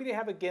works. Maybe they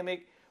have a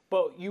gimmick,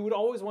 but you would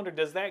always wonder,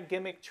 does that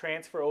gimmick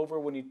transfer over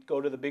when you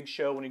go to the big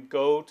show, when you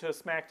go to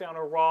SmackDown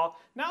or Raw?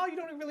 Now you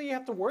don't really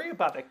have to worry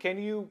about that.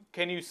 Can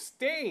you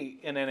stay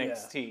in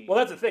NXT? Well,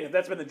 that's the thing.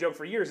 That's been the joke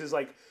for years. Is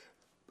like,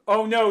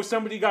 oh no,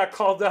 somebody got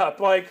called up.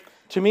 Like,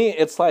 To me,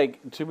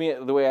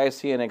 the way I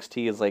see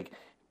NXT is like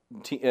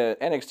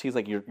NXT is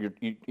like you're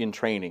in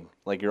training,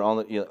 like you're on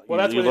the. You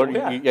that's you what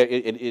learn.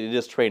 It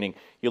is training.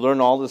 You learn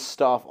all this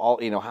stuff, all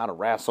how to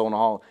wrestle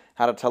and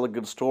how to tell a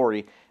good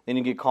story. Then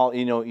you get called.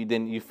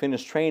 Then you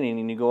finish training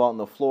and you go out on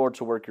the floor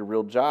to work your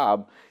real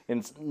job,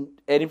 and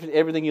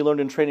everything you learned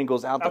in training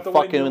goes out the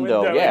fucking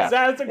window. Yeah,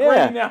 that's a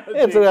great analogy.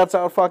 And so that's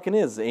how it fucking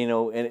is.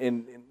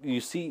 And you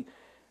see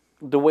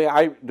the way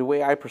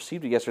I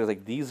perceived it yesterday is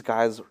like these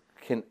guys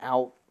can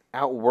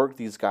outwork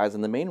these guys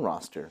in the main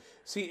roster.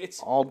 See,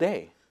 it's all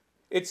day.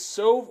 It's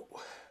so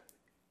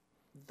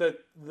the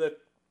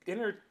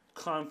inner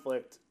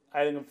conflict,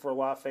 I think, for a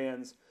lot of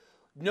fans,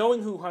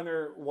 knowing who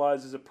Hunter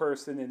was as a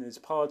person and his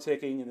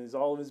politicking and his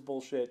all of his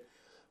bullshit,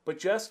 but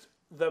just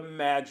the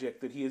magic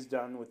that he has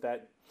done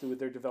with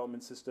their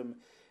development system,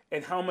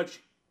 and how much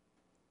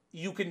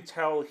you can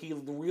tell he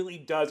really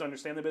does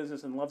understand the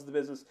business and loves the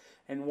business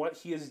and what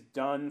he has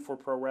done for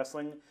pro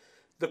wrestling.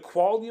 The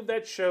quality of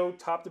that show,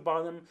 top to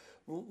bottom,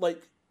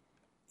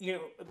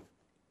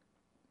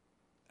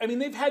 I mean,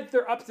 they've had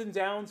their ups and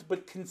downs,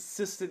 but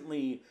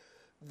consistently,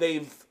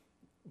 they've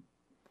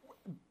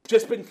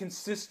just been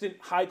consistent,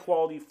 high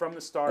quality from the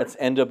start. It's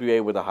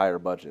NWA with a higher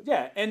budget.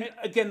 Yeah, and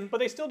again,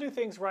 but they still do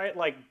things right,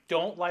 like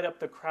don't light up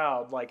the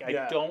crowd. Like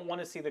I don't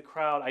want to see the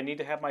crowd. I need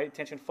to have my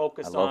attention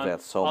focused on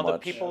the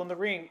people in the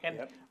ring.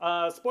 And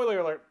spoiler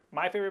alert: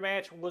 my favorite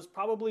match was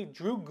probably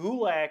Drew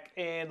Gulak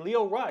and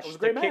Lio Rush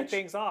to kick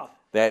things off.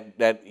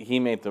 That he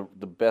made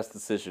the best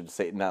decision,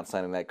 not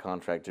signing that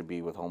contract to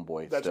be with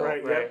Homeboy. That's still.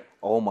 right. Yeah.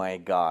 Oh my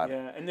God.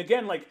 Yeah, and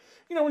again,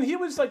 when he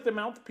was like the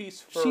mouthpiece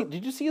for.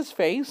 Did you see his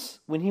face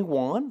when he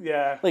won?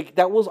 Yeah. Like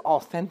that was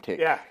authentic.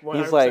 Yeah.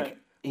 100%. He's like.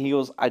 He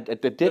goes, I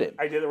did it.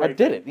 I did it right. I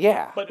did it,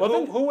 yeah. But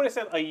who would have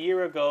said a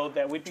year ago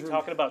that we'd be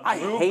talking about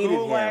Drew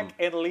Gulak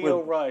and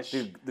Lio Rush?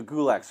 Dude, the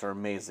Gulaks are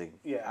amazing.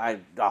 Yeah.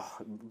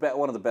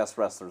 One of the best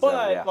wrestlers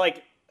but, ever. Yeah.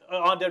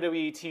 On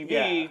WWE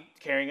TV,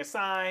 carrying a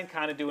sign,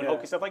 kind of doing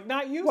hokey stuff,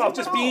 not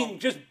using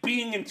just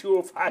being in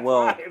 205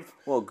 Live.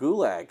 Well,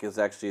 Gulak is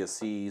actually a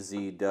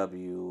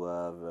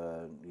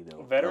CZW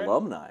veteran?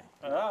 alumni.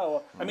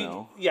 Oh, I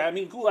mean,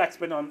 Gulak's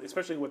been on,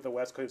 especially with the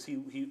West Coast.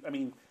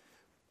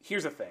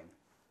 Here's the thing.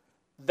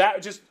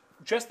 That just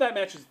that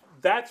match is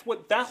that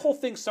whole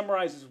thing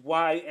summarizes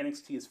why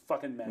NXT is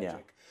fucking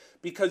magic,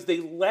 because they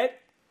let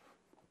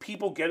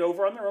people get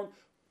over on their own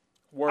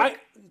work,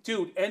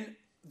 and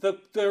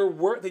their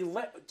work they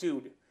let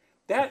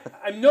that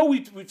I know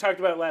we talked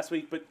about it last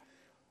week, but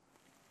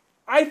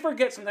I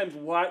forget sometimes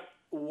why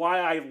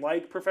I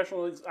like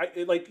professional. You get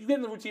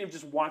in the routine of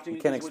just watching.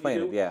 You can't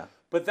explain it, yeah.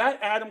 But that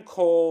Adam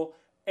Cole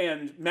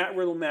and Matt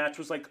Riddle match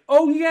was like,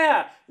 oh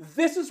yeah,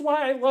 this is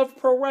why I love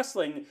pro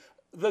wrestling.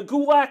 The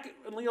Gulak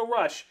and Lio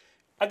Rush.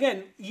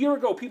 Again, a year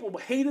ago, people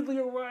hated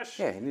Lio Rush.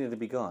 Yeah, he needed to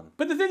be gone.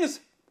 But the thing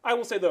is, I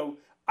will say, though,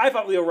 I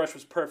thought Lio Rush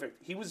was perfect.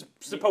 He was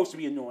supposed to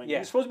be annoying. Yeah. He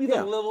was supposed to be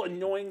the little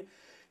annoying...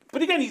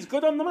 But again, he's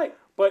good on the mic.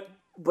 But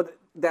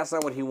that's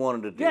not what he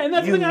wanted to do. Yeah, and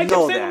that's the thing I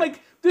kept saying,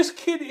 this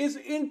kid is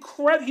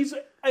incredible. He's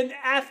an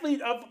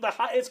athlete of the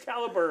highest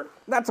caliber.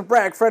 Not to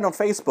brag, friend on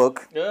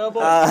Facebook. Yeah,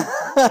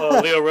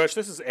 Lio Rush,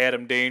 this is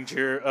Adam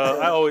Danger.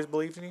 I always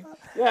believed in you.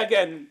 Yeah,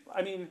 again,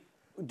 I mean...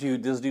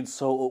 Dude, this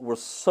dude's we're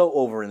so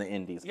over in the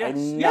indies. Yes.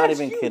 I'm not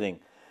even kidding.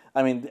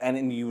 I mean,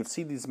 and you would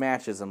see these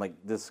matches, I'm like,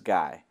 this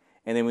guy.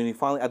 And then when he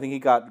finally, I think he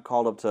got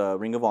called up to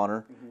Ring of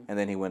Honor, and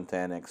then he went to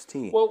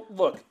NXT. Well,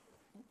 look,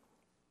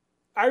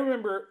 I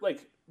remember,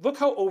 look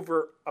how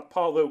over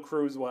Apollo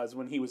Crews was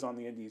when he was on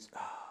the indies.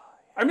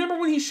 I remember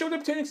when he showed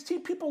up to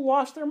NXT, people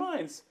lost their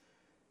minds.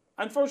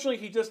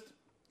 Unfortunately,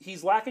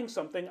 he's lacking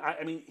something.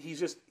 I mean, he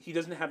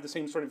doesn't have the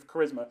same sort of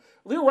charisma.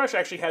 Lio Rush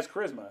actually has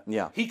charisma.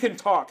 Yeah. He can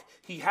talk.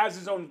 He has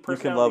his own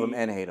personality. You can love him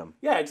and hate him.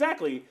 Yeah,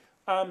 exactly.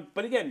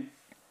 But again,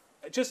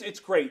 it's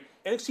great.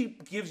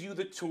 NXT gives you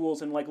the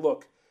tools and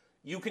look,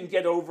 you can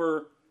get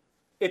over.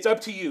 It's up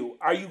to you.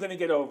 Are you going to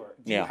get over?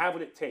 Do you have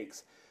what it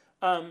takes?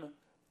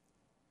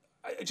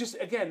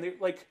 Again,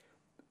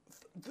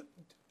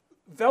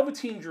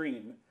 Velveteen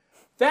Dream.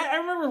 That I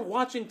remember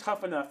watching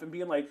Tough Enough and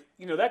being like,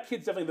 that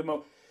kid's definitely the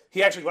most.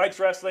 He actually likes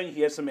wrestling.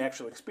 He has some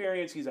actual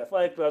experience. He's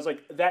athletic. But I was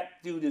like,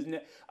 that dude is...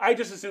 I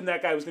just assumed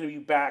that guy was going to be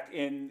back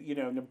in,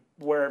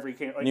 wherever he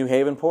came. New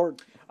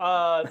Havenport?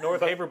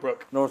 North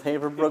Haverbrook. North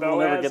Haverbrook. We'll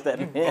never get that.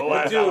 Dude,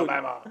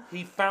 Alabama.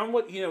 He found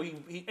what... He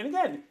and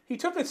again, he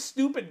took a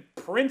stupid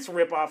Prince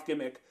ripoff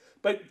gimmick.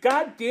 But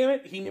god damn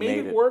it, he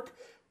made it work.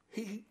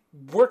 He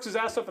works his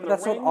ass up in the ring.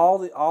 That's what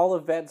all the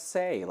vets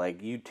say.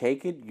 You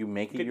take it, you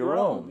make it your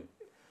own.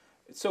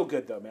 It's so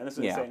good, though, man. This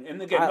is insane.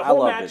 And again, the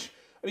whole match... It.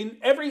 I mean,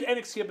 every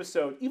NXT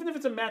episode, even if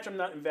it's a match I'm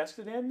not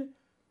invested in,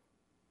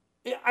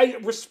 I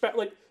respect,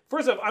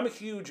 First off, I'm a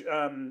huge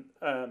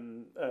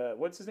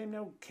what's his name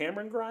now?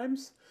 Cameron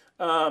Grimes.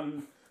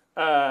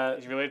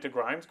 Is he related to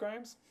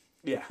Grimes?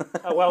 Yeah.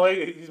 Well,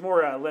 he's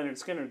more Leonard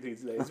Skinner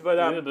these days. But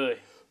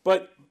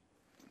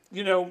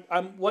you know,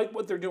 I'm like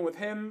what they're doing with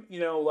him.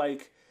 You know,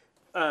 like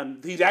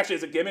he's actually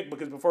as a gimmick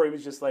because before he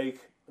was just like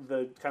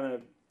the kind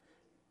of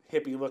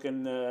hippie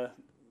looking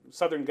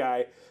Southern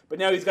guy, but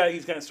now he's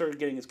kind of started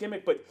getting his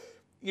gimmick. But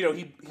you know,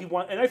 he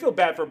won, and I feel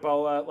bad for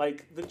Boa.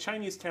 Like the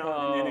Chinese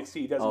talent in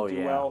NXT doesn't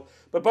do well,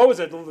 but Boa's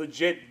a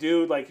legit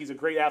dude. Like he's a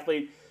great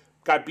athlete.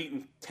 Got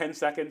beaten 10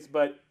 seconds,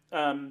 but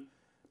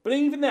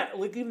even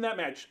that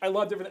match, I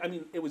loved everything. I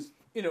mean, it was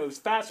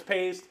fast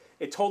paced.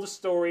 It told a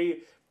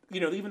story.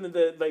 You know, even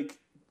the like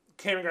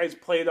Cameron guys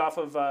played off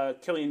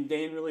of Killian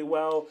Dane really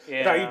well.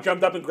 Yeah. He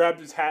jumped up and grabbed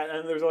his hat,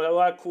 and there's a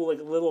lot of cool like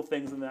little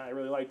things in that I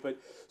really liked. But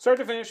start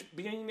to finish,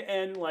 beginning to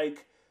end,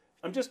 like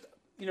I'm just.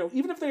 You know,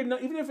 even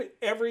if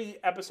every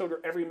episode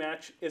or every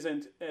match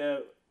isn't,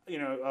 a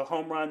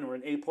home run or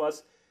an A+,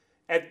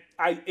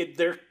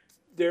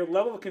 their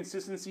level of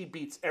consistency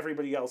beats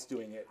everybody else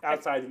doing it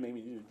outside of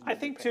maybe. I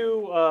think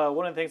too,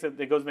 one of the things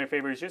that goes in their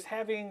favor is just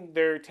having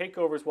their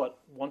takeovers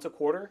once a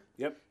quarter.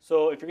 Yep.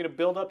 So if you're going to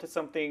build up to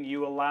something,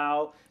 you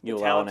allow the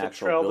talent to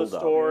tell the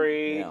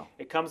story. Yeah.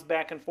 It comes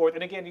back and forth,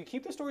 and again, you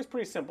keep the stories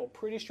pretty simple,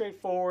 pretty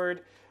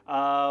straightforward.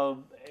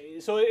 So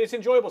it's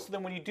enjoyable. So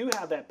then when you do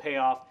have that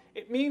payoff,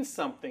 it means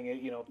something.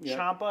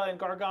 Ciampa and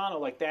Gargano,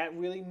 like that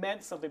really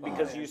meant something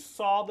because you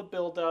saw the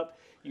build-up,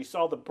 you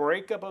saw the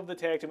breakup of the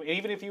tag team. And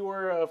even if you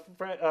were a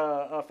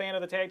fan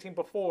of the tag team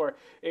before,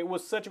 it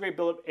was such a great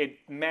build-up. It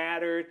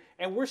mattered.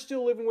 And we're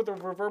still living with the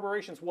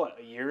reverberations,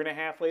 a year and a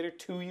half later,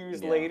 2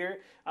 years later?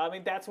 I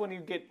mean, that's when you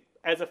get...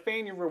 As a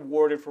fan, you're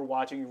rewarded for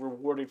watching. You're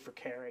rewarded for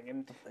caring,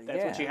 and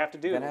that's what you have to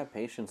do. You gotta have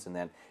patience in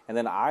that. And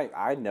then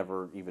I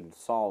never even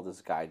saw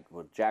this guy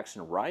with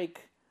Jackson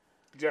Reich.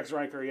 Jackson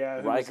Riker, yeah.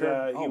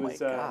 Riker? He was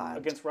God.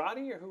 Against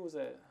Roddy, or who was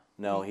it?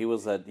 No, he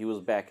was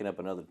backing up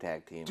another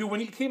tag team. Dude, when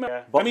he came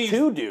out, but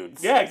two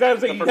dudes. Yeah,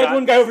 exactly. He had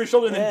one guy over his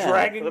shoulder and then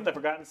dragging. Was that the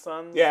Forgotten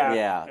Sons?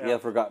 Yeah,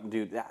 Forgotten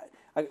dude.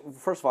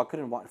 First of all, I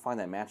couldn't find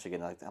that match again.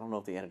 Like, I don't know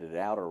if they edited it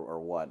out or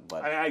what,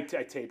 but I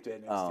taped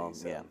it.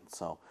 Yeah.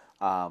 So,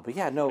 but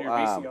yeah, no. Your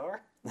VCR.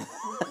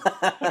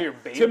 Your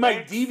to my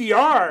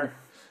DVR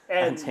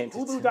and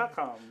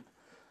Hulu.com,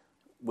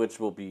 which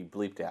will be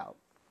bleeped out.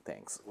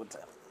 Thanks. What's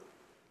that?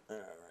 All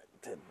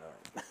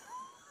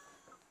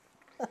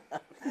right.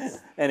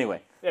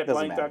 Anyway,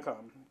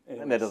 blank.com.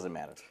 That doesn't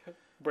matter.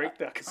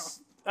 Break.com.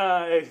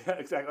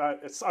 Exactly.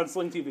 It's on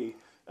Sling TV.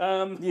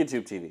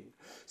 YouTube TV.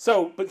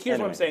 So, but here's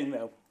what I'm saying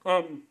though.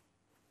 I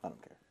don't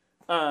care.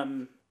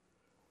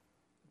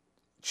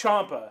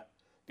 Ciampa,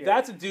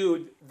 that's a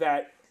dude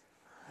that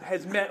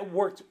has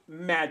worked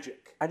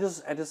magic.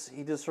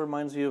 He just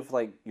reminds me of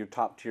like your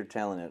top tier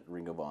talent at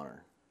Ring of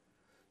Honor.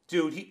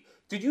 Dude,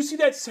 did you see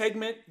that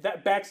segment,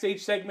 that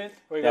backstage segment?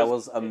 That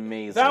was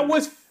amazing. That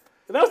was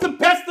the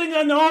best thing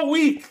on all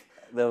week.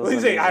 That was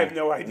amazing. I have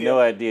no idea. No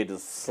idea.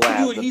 Just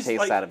slapped the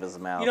taste out of his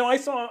mouth. You know, I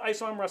saw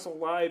him wrestle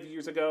live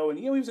years ago, and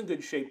he was in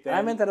good shape then.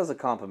 I meant that as a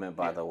compliment,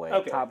 by the way.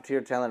 Okay. Top tier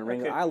talent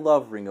Ring. I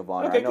love Ring of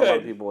Honor. Okay, I know a lot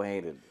of people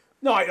hate it.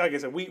 No, like I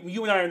said,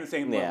 you and I are on the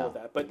same level with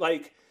that. But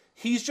like,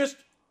 he was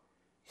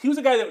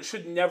a guy that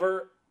should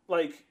never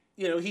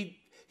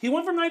he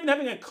went from not even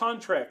having a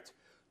contract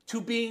to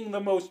being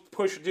the most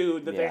pushed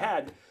dude that they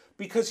had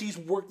because he's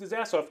worked his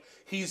ass off.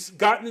 He's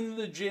gotten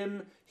into the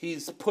gym.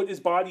 He's put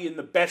his body in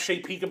the best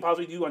shape he can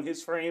possibly do on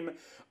his frame.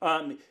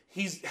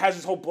 He has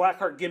his whole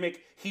Blackheart gimmick.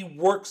 He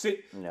works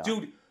it. No.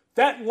 Dude,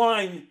 that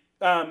line,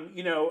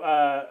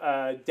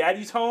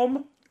 Daddy's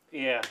home.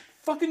 Yeah.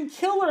 Fucking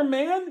killer,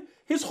 man.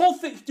 His whole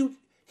thing, dude,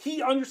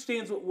 he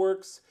understands what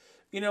works.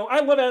 You know,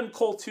 I love Adam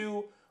Cole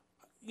too.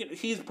 You know,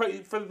 he's probably,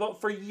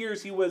 for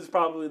years he was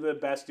probably the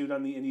best dude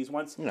on the indies.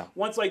 Once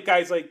like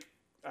guys like,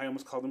 I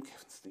almost called him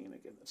Kevin Steen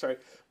again. Sorry.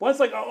 Once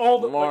like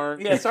all the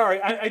Mark.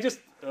 Sorry. I just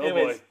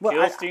anyways.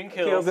 Boy.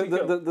 Kill.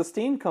 The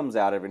Steen comes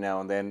out every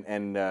now and then,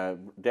 and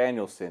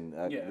Danielson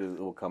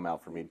will come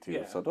out for me too.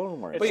 Yeah. So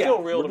don't worry. It's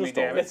still real to me,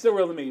 damn it. It's still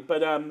real to me.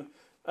 But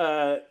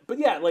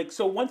yeah, like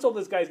so once all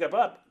those guys got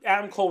up,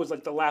 Adam Cole was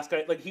like the last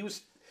guy. Like he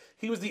was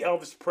the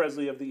Elvis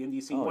Presley of the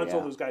indie scene. Once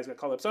all those guys got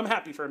called up, so I'm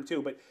happy for him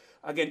too. But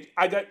again,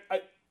 I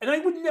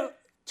wouldn't know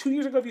 2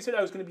 years ago if you said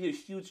I was going to be a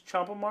huge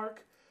Ciampa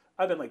mark.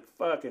 I've been like,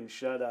 fucking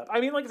shut up.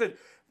 I mean, like I said,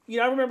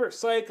 I remember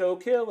Psycho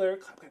Killer,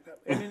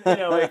 and,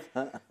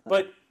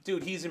 but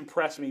dude, he's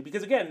impressed me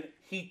because again,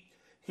 he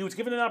was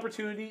given an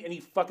opportunity and he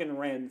fucking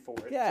ran for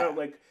it. Yeah. So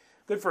like,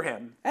 good for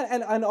him.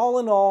 And all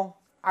in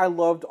all, I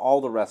loved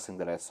all the wrestling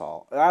that I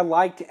saw. I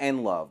liked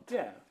and loved.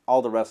 Yeah.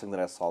 All the wrestling that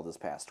I saw this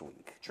past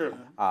week. True.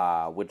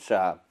 Which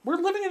we're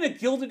living in a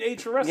gilded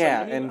age for wrestling.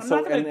 Yeah,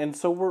 and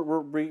so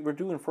we're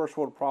doing first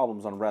world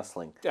problems on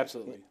wrestling.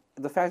 Absolutely.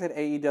 The fact that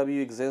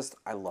AEW exists,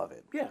 I love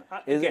it. Yeah.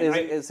 Is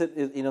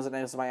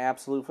it my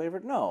absolute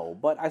favorite? No,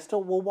 but I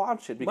still will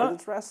watch it because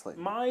it's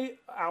wrestling. My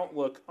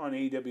outlook on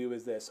AEW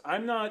is this: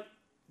 I'm not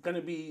going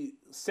to be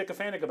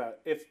sycophantic about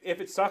it.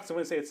 If it sucks, I'm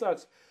going to say it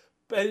sucks.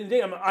 But at the end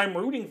of the day, I'm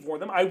rooting for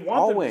them. I want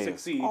Always, them to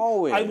succeed.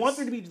 always. I want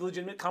there to be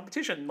legitimate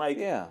competition. Like,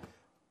 Yeah.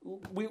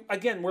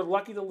 we're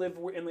lucky to live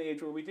in the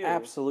age where we do.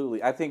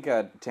 Absolutely. I think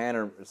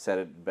Tanner said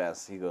it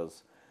best. He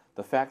goes,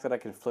 the fact that I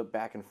can flip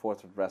back and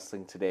forth with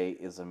wrestling today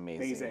is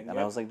amazing. Amazing, And yep.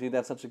 I was like, dude,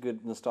 that's such a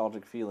good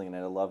nostalgic feeling, and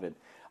I love it.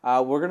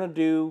 We're going to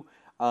do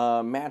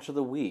Match of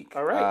the Week.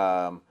 All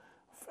right.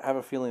 I have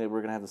a feeling that we're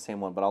going to have the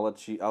same one, but I'll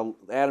let you...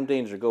 Adam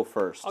Danger, go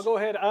first. I'll go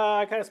ahead.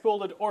 I kind of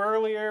spoiled it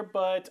earlier,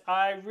 but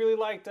I really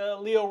liked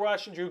Leo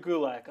Rush and Drew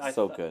Gulak.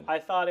 Good. I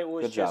thought it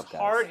was Good job, just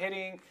guys.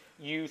 hard-hitting.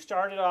 You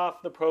started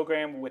off the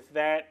program with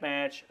that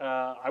match.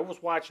 I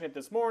was watching it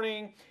this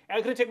morning, and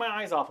I couldn't take my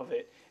eyes off of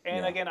it.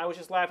 And Yeah. again, I was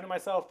just laughing to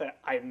myself that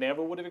I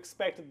never would have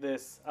expected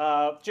this.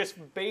 Just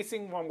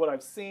basing on what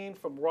I've seen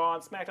from Raw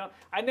and SmackDown,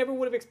 I never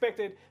would have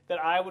expected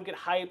that I would get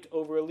hyped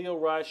over a Leo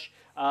Rush,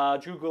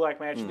 Drew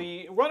Gulak match.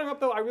 The runner-up,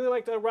 though, I really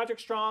liked Roderick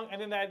Strong,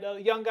 and then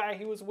that young guy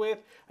he was with.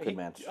 Good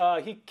match.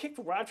 He kicked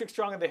Roderick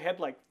Strong in the head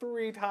like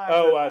 3 times.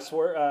 Oh,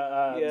 Swerve.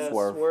 Yeah,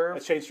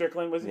 Swerve. Shane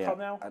Strickland, what's he Yeah. called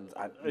now?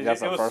 That's It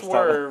the was first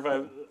Swerve. time.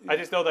 I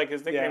just know that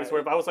his nickname Yeah. is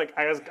Swerve.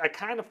 I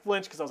kind of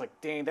flinched because I was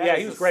like, dang, that Yeah, is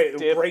he was a great. It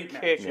was a stiff great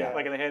match, kick, yeah.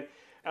 like in the head,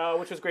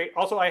 which was great.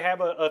 Also, I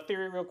have a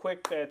theory real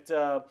quick that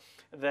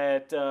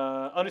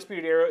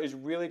Undisputed Era is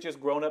really just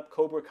grown-up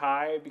Cobra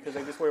Kai because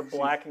they just wear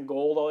black and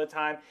gold all the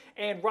time.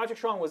 And Roderick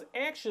Strong was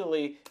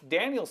actually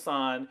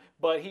Danielson,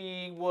 but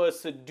he was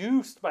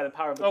seduced by the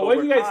power of the Oh, Cobra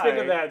what do you guys Kai. think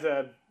of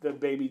that? The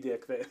baby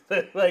dick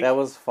that like. That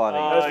was funny.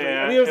 That was funny.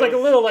 yeah, I mean, it was it like a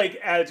was- little like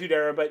Attitude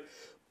Era, but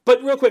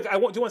real quick, do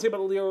want to say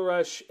about Leo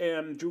Rush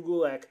and Drew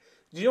Gulak.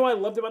 Do you know what I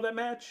loved about that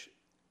match?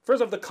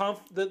 First off,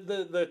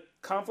 the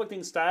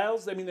conflicting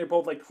styles. I mean, they're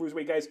both like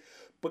cruiserweight guys,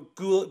 but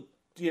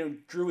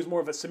Drew is more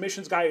of a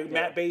submissions guy,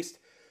 mat based.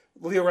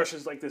 Leo Rush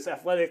is like this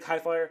athletic high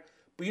flyer.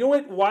 But you know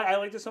what? Why I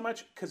liked it so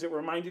much? Because it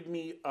reminded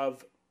me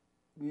of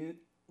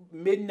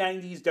mid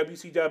 '90s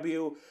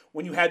WCW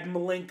when you had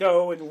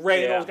Malenko and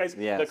Ray and Yeah. those guys.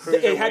 Yes. The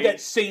It had cruiserweight.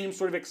 that same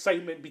sort of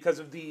excitement because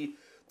of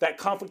that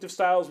conflict of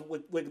styles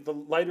with the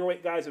lighter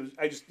weight guys. It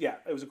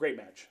was a great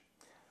match.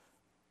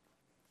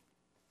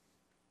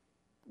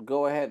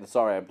 Go ahead.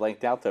 Sorry, I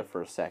blanked out there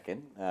for a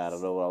second. I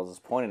don't know what I was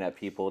just pointing at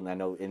people, and I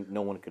know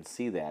no one could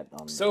see that.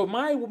 So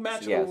my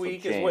match Yeah, of so the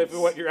week is James.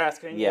 what you're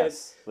asking. Yes,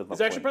 Is, with my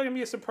it's actually point. probably gonna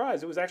be a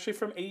surprise. It was actually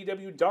from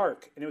AEW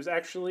Dark, and it was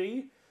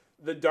actually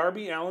the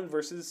Darby Allin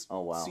versus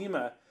Oh, wow.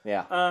 CIMA.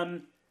 Yeah.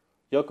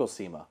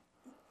 Yokozima.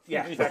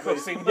 Yeah, exactly. I'll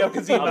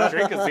Yokozuna.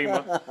 drink a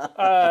Zima.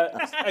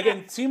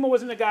 Again, CIMA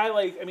wasn't a guy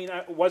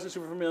I wasn't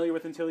super familiar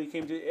with until he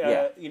came to,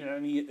 Yeah.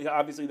 and he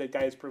obviously that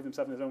guy has proved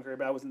himself in his own career,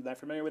 but I wasn't that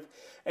familiar with.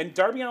 And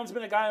Darby Allin's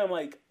been a guy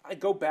I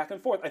go back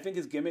and forth. I think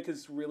his gimmick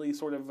is really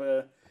sort of,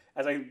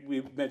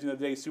 we mentioned the other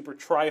day, super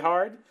try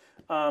hard.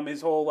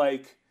 His whole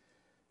the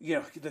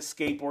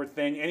skateboard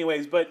thing.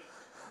 Anyways, but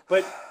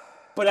the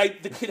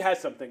kid has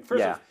something.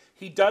 First Yeah. off,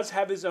 he does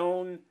have his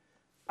own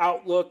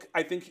outlook.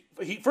 I think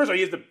first of all,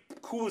 he has the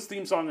coolest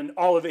theme song in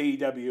all of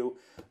AEW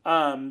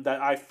that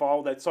I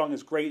follow. That song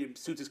is great. It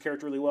suits his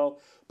character really well.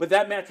 But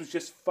that match was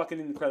just fucking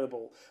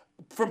incredible.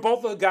 From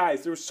both of the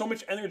guys, there was so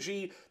much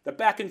energy, the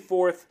back and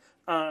forth.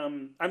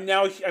 I'm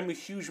a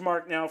huge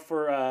mark now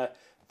for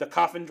the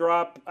coffin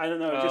drop. I don't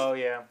know. Oh,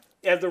 yeah.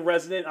 As the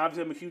resident,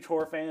 obviously I'm a huge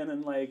horror fan,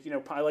 and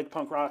I like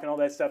punk rock and all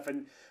that stuff,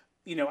 and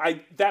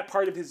that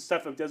part of his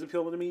stuff does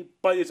appeal to me.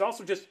 But it's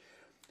also just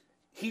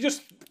he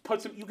just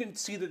puts him. You can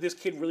see that this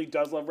kid really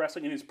does love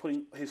wrestling and is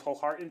putting his whole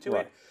heart into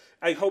Right. it.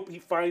 I hope he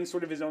finds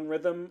sort of his own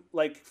rhythm,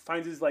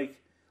 finds his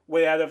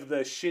way out of the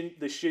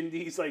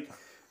shindies,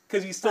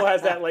 because he still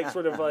has that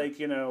sort of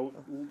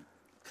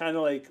kind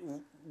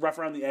of rough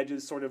around the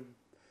edges sort of.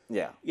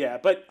 Yeah. Yeah,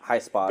 but High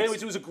spots. But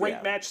anyways, it was a great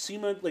Yeah. match.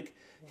 CIMA,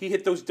 he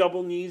hit those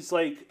double knees,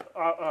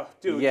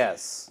 dude.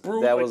 Yes.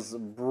 Brutal, that like- was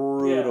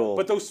brutal. Yeah,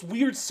 but those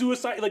weird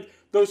suicide,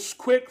 those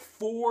quick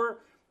 4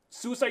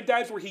 suicide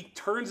dives where he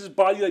turns his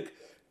body,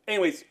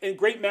 anyways, a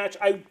great match.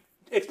 I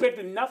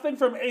expected nothing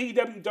from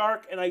AEW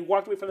Dark, and I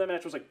walked away from that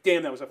match. I was like,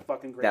 damn, that was a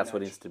fucking great That's match.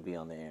 what needs to be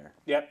on the air.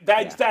 Yeah,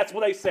 that's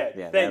what I said.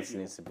 Yeah, Thank that you.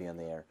 needs to be on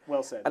the air.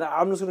 Well said. And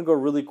I'm just going to go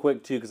really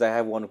quick, too, because I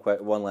have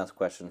one last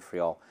question for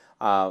y'all.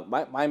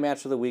 My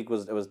match of the week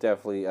was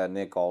definitely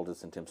Nick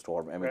Aldis and Tim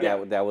Storm. I mean,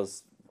 Yeah. that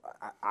was...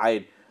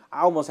 I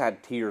almost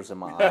had tears in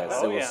my eyes.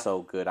 Oh, It was yeah.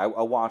 so good. I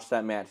watched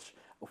that match.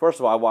 First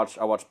of all, I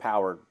watched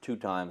Power 2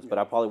 times, but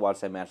I probably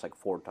watched that match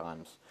 4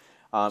 times.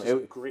 Just a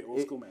great old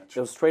school match. It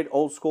was a straight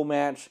old school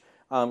match.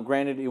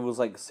 Granted, it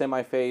was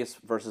semi-face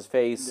versus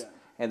face. Yeah.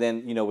 And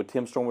then, with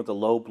Tim Storm with the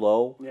low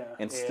blow Yeah.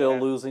 and still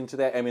Yeah. losing to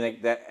that. I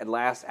mean, that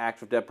last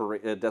act of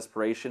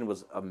desperation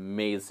was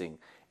amazing.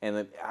 And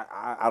then,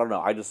 I don't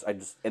know. I just,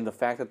 and the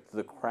fact that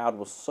the crowd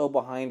was so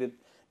behind it,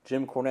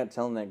 Jim Cornette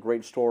telling that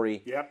great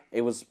story. Yep.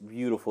 It was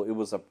beautiful. It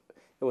was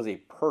a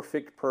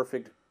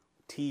perfect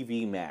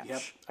TV match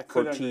Yep. I for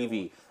couldn't agree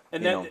TV.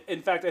 And you then, know.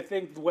 in fact, I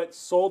think what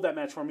sold that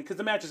match for me, because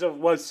the match itself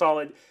was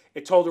solid,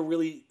 it told a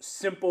really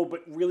simple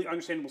but really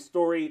understandable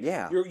story.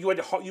 Yeah.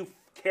 You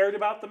cared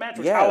about the match,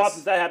 which Yes. how often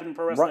does that happen in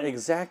pro wrestling? Right,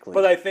 exactly.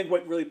 But I think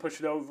what really pushed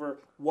it over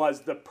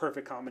was the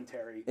perfect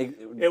commentary.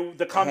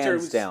 The commentary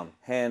hands was, down.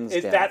 Hands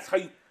is down. that's how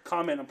you.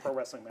 comment on pro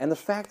wrestling match. And the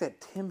fact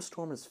that Tim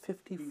Storm is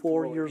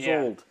 54 years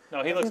Yeah. old.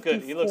 No, he looks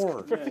good. He looks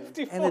 54. good for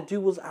 54. And the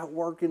dude was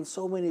outworking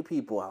so many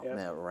people out Yeah.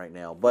 there right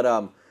now. But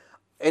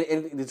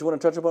and did you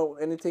want to touch about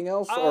anything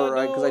else, or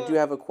because I do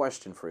have a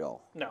question for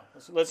y'all. No,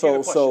 let's hear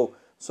the question.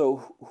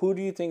 So who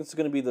do you think is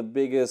going to be the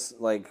biggest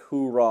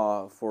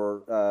hoorah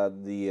for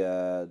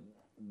the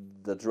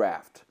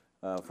draft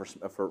for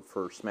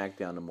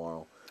SmackDown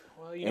tomorrow?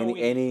 Well, you know,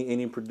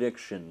 Any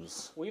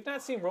predictions? we've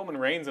not seen Roman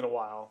Reigns in a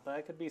while.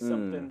 That could be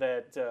something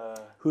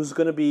that. Who's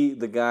going to be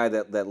the guy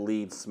that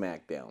leads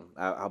SmackDown?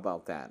 How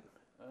about that?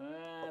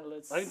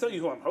 Let's. I can tell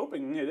you who I'm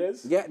hoping it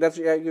is. Yeah, that's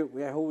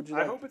Who would you? I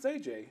Like? hope it's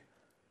AJ.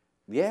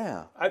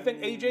 Yeah. I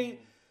think AJ,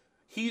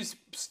 he's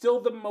still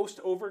the most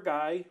over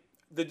guy.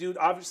 The dude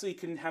obviously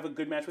can have a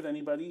good match with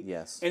anybody.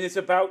 Yes. And it's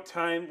about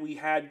time we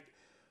had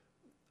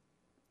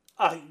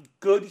a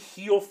good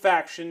heel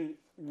faction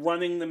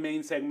running the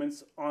main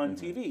segments on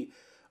TV.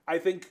 I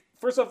think,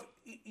 first off,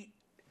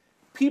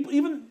 people,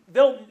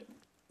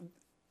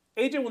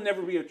 AJ will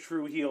never be a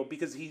true heel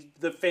because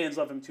the fans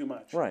love him too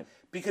much. Right.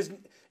 Because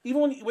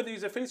even whether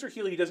he's a face or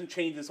heel, he doesn't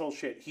change this whole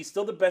shit. He's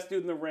still the best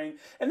dude in the ring.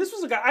 And this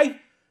was a guy,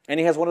 And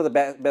he has one of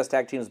the best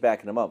tag teams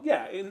backing him up.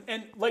 yeah, and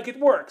it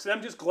works. And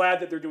I'm just glad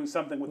that they're doing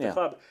something with Yeah. the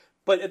club.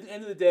 But at the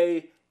end of the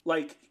day,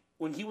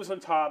 when he was on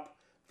top,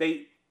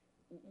 they,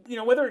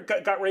 whether it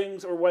got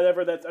ratings or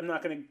whatever, I'm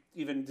not going to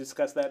even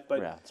discuss that.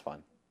 But Yeah, it's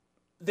fine.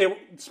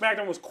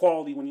 SmackDown was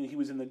quality when he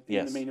was in the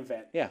main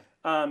event. Yeah.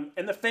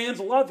 And the fans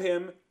love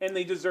him, and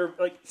they deserve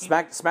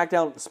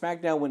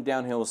SmackDown went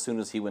downhill as soon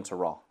as he went to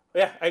Raw.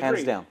 Yeah, I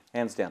agree.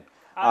 Hands down.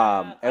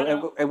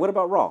 And what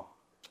about Raw?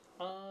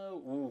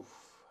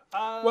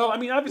 Well, I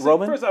mean, obviously,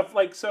 Roman? first off,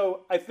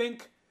 so I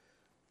think,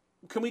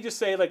 can we just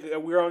say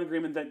we're all in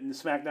agreement that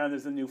SmackDown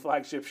is the new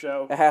flagship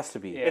show? It has to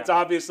be. Yeah. It's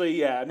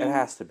obviously, I mean, It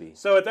has to be.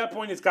 So at that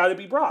point, it's got to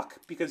be Brock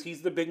because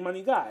he's the big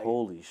money guy.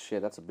 Holy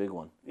shit, that's a big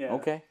one. Yeah.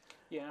 Okay.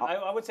 Yeah,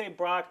 I would say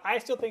Brock. I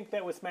still think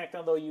that with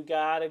SmackDown though, you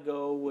gotta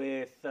go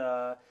with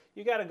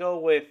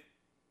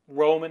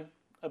Roman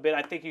a bit.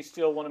 I think you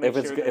still want to make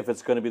sure If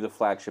it's going to be the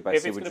flagship, I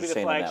if see it's what going to you're be the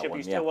saying on that flagship, one.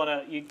 you still want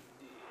to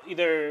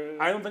either.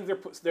 I don't think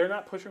they're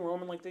not pushing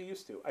Roman like they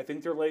used to. I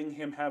think they're letting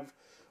him have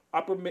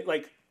I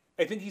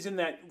think he's in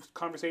that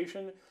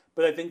conversation,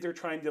 but I think they're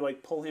trying to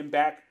pull him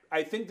back.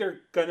 I think they're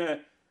gonna.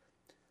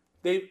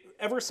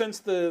 Ever since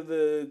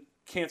the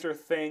cancer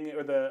thing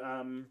or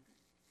the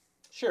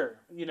Sure.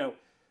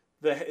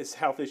 his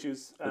health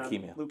issues.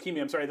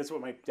 Leukemia. I'm sorry, that's what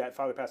my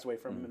father passed away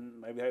from,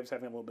 and I was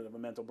having a little bit of a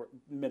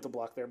mental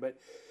block there. But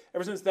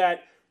ever since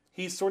that,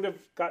 he's sort of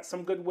got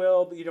some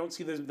goodwill, but you don't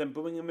see them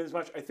booing him as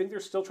much. I think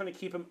they're still trying to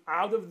keep him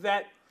out of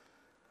that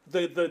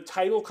the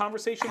title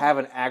conversation. Have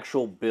an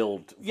actual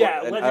build.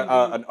 Yeah,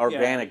 an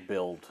organic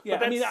build. Yeah,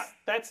 But I mean,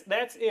 that's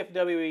if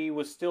WWE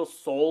was still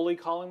solely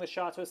calling the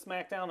shots with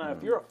SmackDown. Now,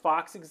 if you're a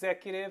Fox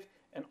executive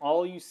and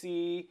all you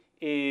see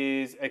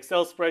is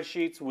Excel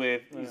spreadsheets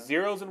with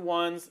zeros and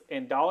ones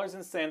and dollars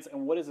and cents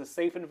and what is a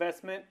safe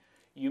investment,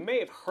 you may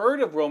have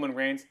heard of Roman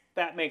Reigns.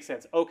 That makes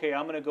sense. Okay,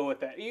 I'm going to go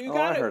with that.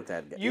 I heard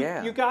that.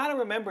 Yeah. You got to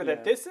remember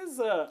that this is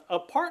a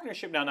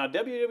partnership now. Now,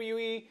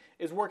 WWE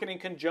is working in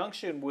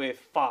conjunction with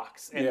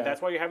Fox, and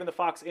that's why you're having the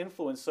Fox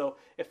influence. So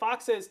if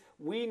Fox says,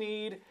 we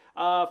need,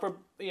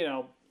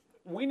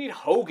 we need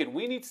Hogan.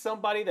 We need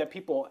somebody that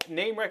people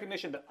name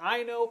recognition that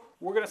I know.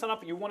 We're going to sign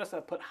up. You want us to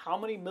put how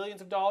many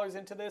millions of dollars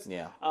into this?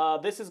 Yeah.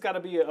 This has got to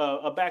be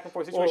a back and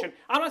forth situation.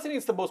 I'm not saying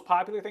it's the most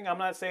popular thing. I'm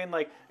not saying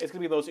it's going to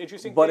be the most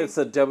interesting But thing. it's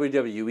a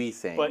WWE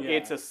thing. But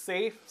it's a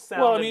safe,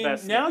 sound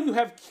investment. now you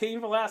have Cain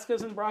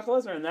Velasquez and Brock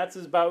Lesnar, and that's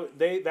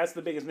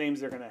the biggest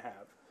names they're going to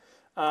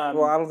have.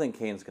 Well, I don't think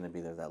Kane's going to be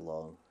there that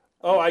long.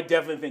 Oh, I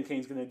definitely think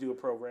Kane's going to do a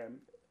program.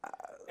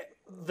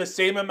 The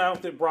same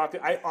amount that Brock.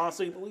 I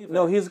honestly believe that.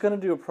 No, he's going to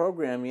do a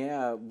program,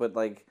 yeah, but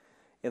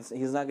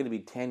he's not going to be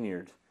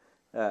tenured.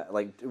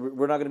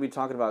 We're not going to be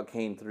talking about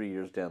Kane 3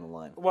 years down the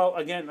line. Well,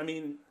 again, I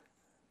mean,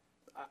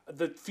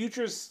 the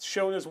future's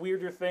showing us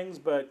weirder things,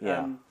 but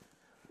Yeah.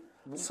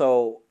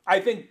 So I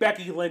think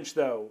Becky Lynch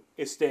though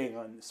is staying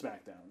on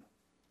SmackDown.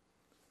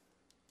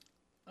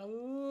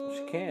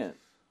 she can't.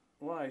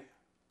 Why?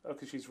 Oh,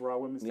 because she's Raw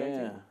Women's Tag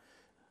Yeah. Team.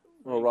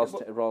 Well, Raw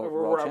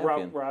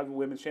champion. Raw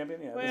Women's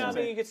Champion. Yeah. Well, I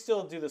mean, you could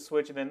still do the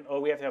switch, and then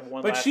we have to have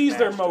one. But last she's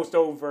their match. most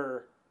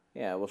over.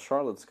 Yeah, well,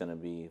 Charlotte's going to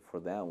be for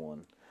that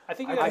one. I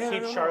think you got to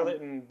keep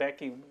Charlotte and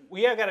Becky.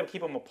 We have got to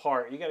keep them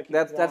apart. You got to keep.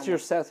 That's your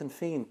Seth and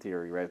Fiend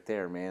theory right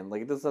there, man.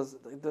 It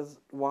does.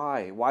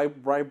 Why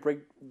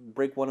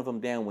break one of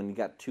them down when you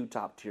got two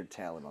top tier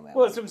talent on that?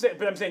 Well, one? that's what I'm saying.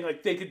 But I'm saying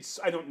they could.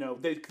 I don't know.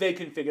 They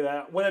can figure that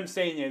out. What I'm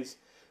saying is,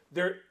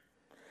 they're.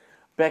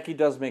 Becky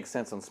does make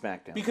sense on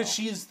SmackDown Because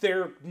though. she's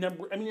their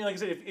number. I mean, like I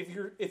said,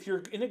 if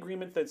you're in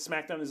agreement that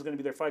SmackDown is going to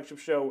be their flagship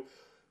show,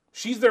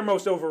 she's their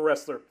most over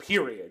wrestler.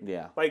 Period.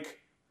 Yeah.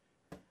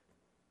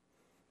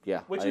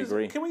 Yeah, Which I is,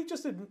 agree. Can we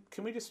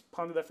just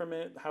ponder that for a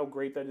minute? How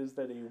great that is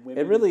that a woman.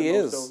 It really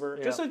is. The is. most over.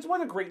 Yeah. Just it's what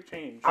a great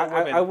change.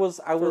 I was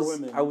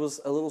women. a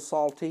little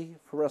salty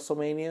for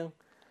WrestleMania,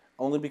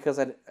 only because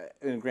and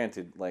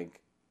granted,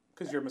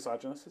 Because you're a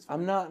misogynist. It's fine.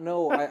 I'm not.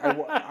 No,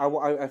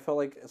 I felt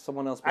like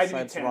someone else I had to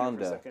be besides Tanner for a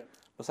Ronda.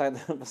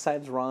 second.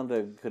 Besides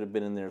Ronda could have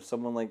been in there.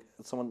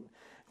 Someone.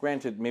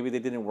 Granted, maybe they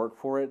didn't work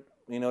for it.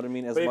 You know what I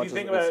mean? As But if much you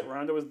think as, about it,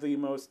 Ronda was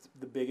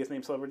the biggest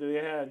name celebrity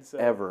they had. So.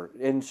 ever.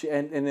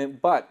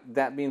 But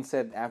that being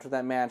said, after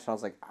that match, I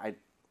was like, I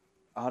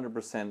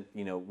 100%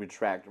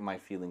 retract my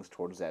feelings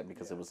towards that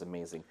because it was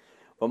amazing.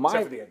 But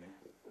Except for the ending.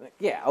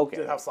 yeah, okay.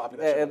 Just how sloppy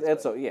that shit was,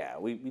 It's but- yeah,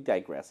 we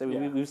digress. I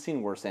mean, we've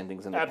seen worse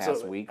endings in the past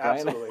Absolutely. week, right?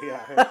 Absolutely.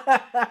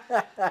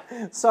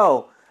 Yeah.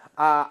 So,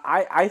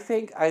 I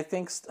think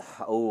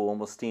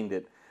almost steamed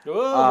it. Oh,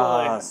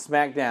 boy.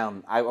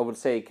 SmackDown. I would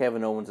say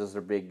Kevin Owens is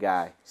their big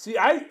guy See,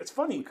 it's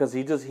funny. because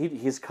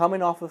he's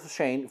coming off of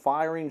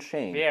firing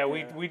Shane. Yeah,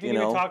 we didn't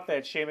even talk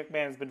that Shane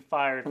McMahon's been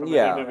fired from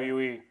Yeah. the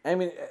WWE. I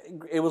mean,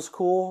 it was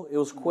cool. It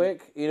was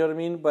quick. You know what I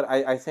mean? But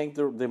I think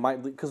they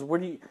might because where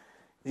do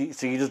you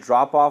so you just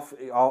drop off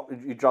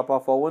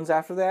Owens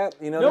after that?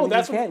 You know what I No, mean?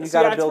 that's You can't. what, You see,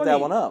 got to that's build that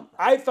funny. one up.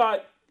 I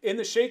thought in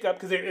the shakeup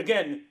because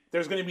again,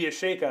 there's going to be a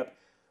shakeup.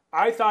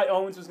 I thought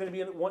Owens was going to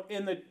be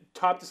in the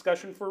top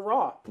discussion for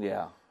Raw.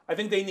 Yeah. I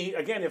think they need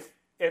again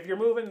if you're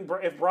moving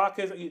if Brock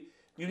is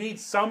you need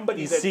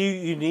somebody that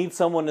You need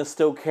someone to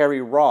still carry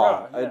Raw.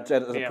 Raw, yeah. That's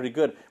Yeah. pretty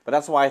good. But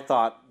that's why I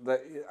thought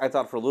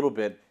for a little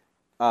bit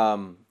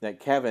that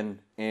Kevin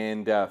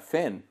and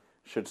Finn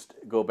should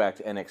go back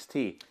to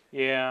NXT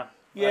Yeah.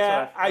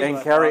 Yeah,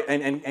 and carry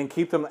and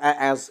keep them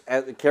as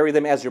carry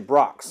them as your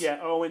Brocks. yeah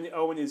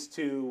Owen is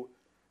too.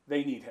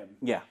 They need him.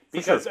 Yeah, for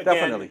Because, sure. again,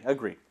 Definitely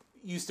agree.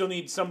 You still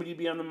need somebody to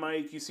be on the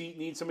mic. You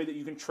need somebody that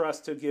you can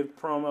trust to give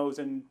promos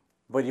and.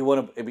 But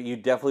you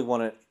definitely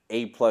want an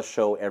A+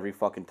 show every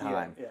fucking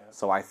time. Yeah.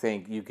 So I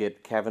think you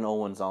get Kevin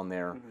Owens on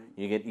there.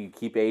 Mm-hmm. You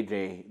keep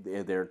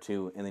AJ there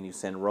too, and then you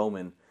send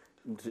Roman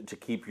to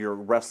keep your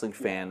wrestling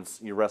fans,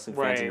 and your wrestling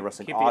Keep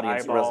the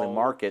audience, your wrestling eyeball.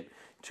 market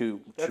to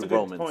That's a good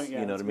Romans. point. Yeah,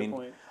 you know that's what I a good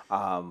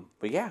mean? point.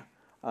 But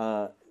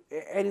yeah.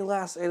 Any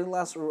last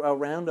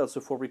roundouts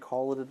before we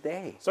call it a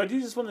day? So I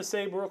do just want to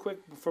say real quick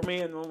for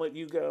me, and I'll let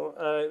you go.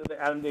 The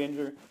Adam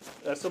Danger.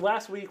 So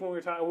last week when we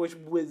were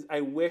talking,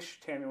 I wish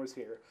Tanner was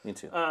here. Me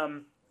too.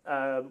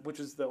 Which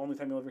is the only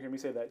time you'll ever hear me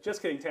say that.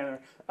 Just kidding, Tanner.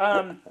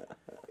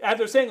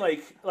 After saying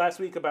last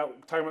week talking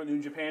about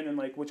New Japan and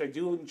which I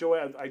do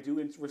enjoy, I do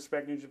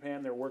respect New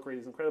Japan. Their work rate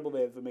is incredible.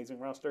 They have an amazing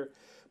roster.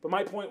 But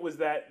my point was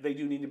that they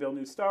do need to build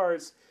new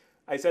stars.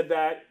 I said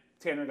that.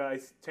 Tanner got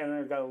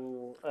a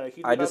little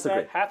heated I about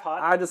disagree. that. Half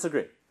hot. I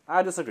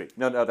disagree.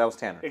 No, that was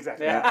Tanner.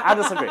 Exactly. Yeah. I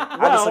disagree.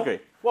 I disagree.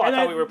 Well, I And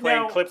thought we were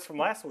playing now- clips from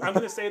last week. I'm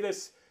going to say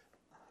this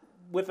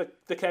with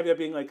the caveat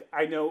being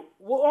I know,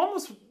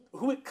 almost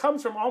who it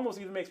comes from almost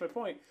even makes my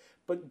point.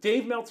 But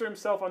Dave Meltzer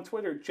himself on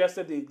Twitter just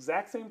said the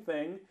exact same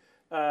thing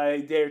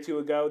a day or two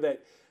ago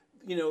that,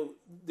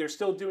 they're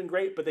still doing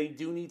great, but they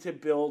do need to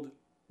build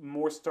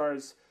more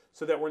stars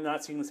so that we're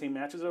not seeing the same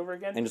matches over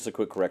again. And just a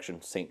quick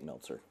correction, Saint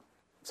Meltzer.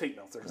 St.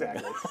 Meltzer,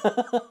 exactly.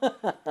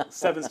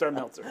 7-star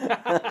Meltzer.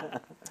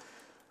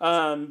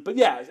 But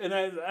yeah, and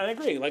I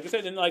agree. Like I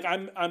said, and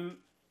I'm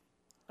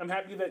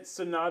happy that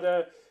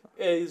Sonata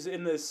is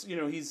in this.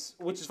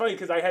 Which is funny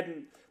because I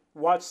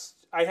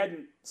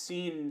hadn't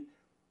seen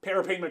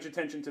or paid much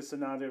attention to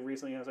Sonata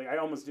recently. I was I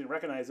almost didn't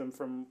recognize him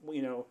from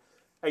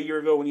a year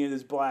ago when he had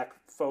his black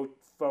faux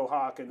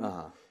hawk and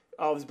all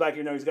of his black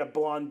hair. Now he's got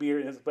blonde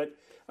beard. But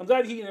I'm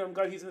glad he's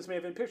in this main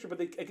event picture. But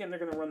they're going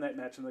to run that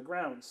match on the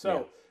ground. So.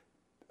 Yeah.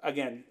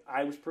 Again,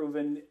 I was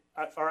proven,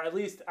 or at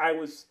least I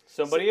was.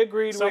 Somebody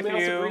agreed with Somebody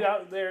else you. agreed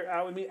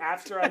out with me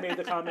after I made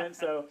the comment.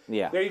 So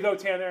Yeah. there you go,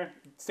 Tanner.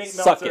 St.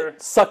 Suck Meltzer.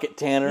 it. Suck it,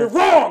 Tanner. You're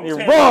wrong. You're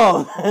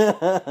Tanner.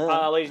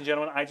 wrong. Ladies and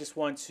gentlemen, I just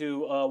want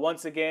to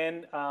once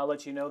again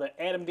let you know that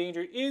Adam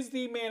Danger is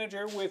the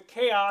manager with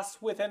Chaos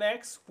with an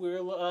X.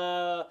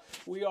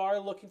 We are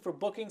looking for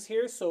bookings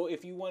here, so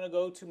if you want to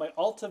go to my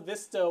Alta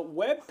Vista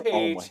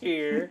webpage my-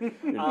 here.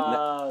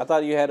 I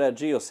thought you had a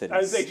GeoCities. I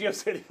would say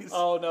GeoCities.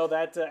 Oh no,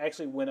 that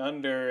actually went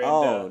under. And,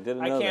 Oh,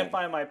 didn't I know can't that.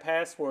 find my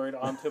password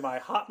onto my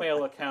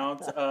Hotmail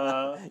account.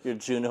 Your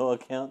Juno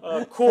account.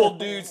 Cool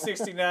dude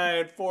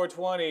 69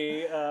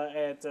 420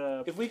 at.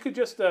 If we could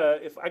just,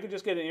 if I could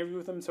just get an interview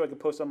with them so I could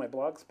post on my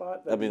blog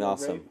spot, That'd be great.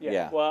 awesome.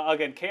 Yeah. Well,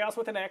 again, Chaos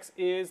with an X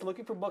is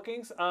looking for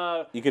bookings.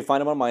 You can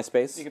find them on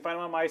MySpace. You can find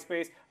them on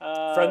MySpace.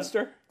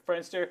 Friendster.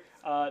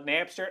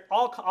 Napster,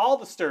 all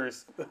the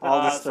stirs.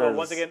 All the So stirs.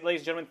 once again,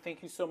 ladies and gentlemen,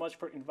 thank you so much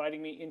for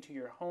inviting me into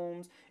your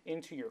homes,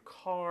 into your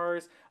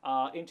cars,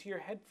 into your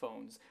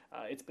headphones.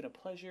 It's been a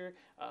pleasure.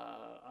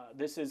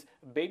 This is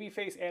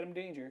Babyface Adam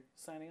Danger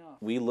signing off.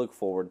 We look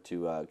forward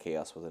to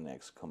Chaos with an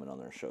X coming on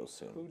their show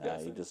soon.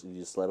 doesn't? You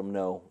just let him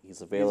know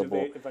he's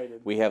available.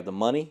 invited. We have the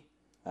money.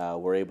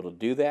 We're able to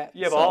do that.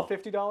 You have so all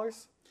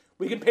 $50?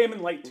 We can pay him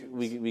in light tubes.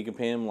 we can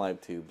pay him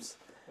live tubes.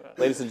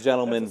 Ladies and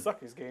gentlemen, That's a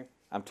suckers game.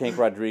 I'm Tank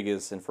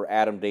Rodriguez, and for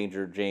Adam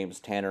Danger, James,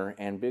 Tanner,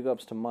 and big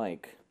ups to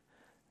Mike,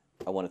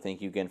 I want to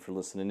thank you again for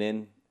listening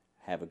in.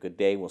 Have a good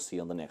day. We'll see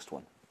you on the next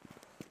one.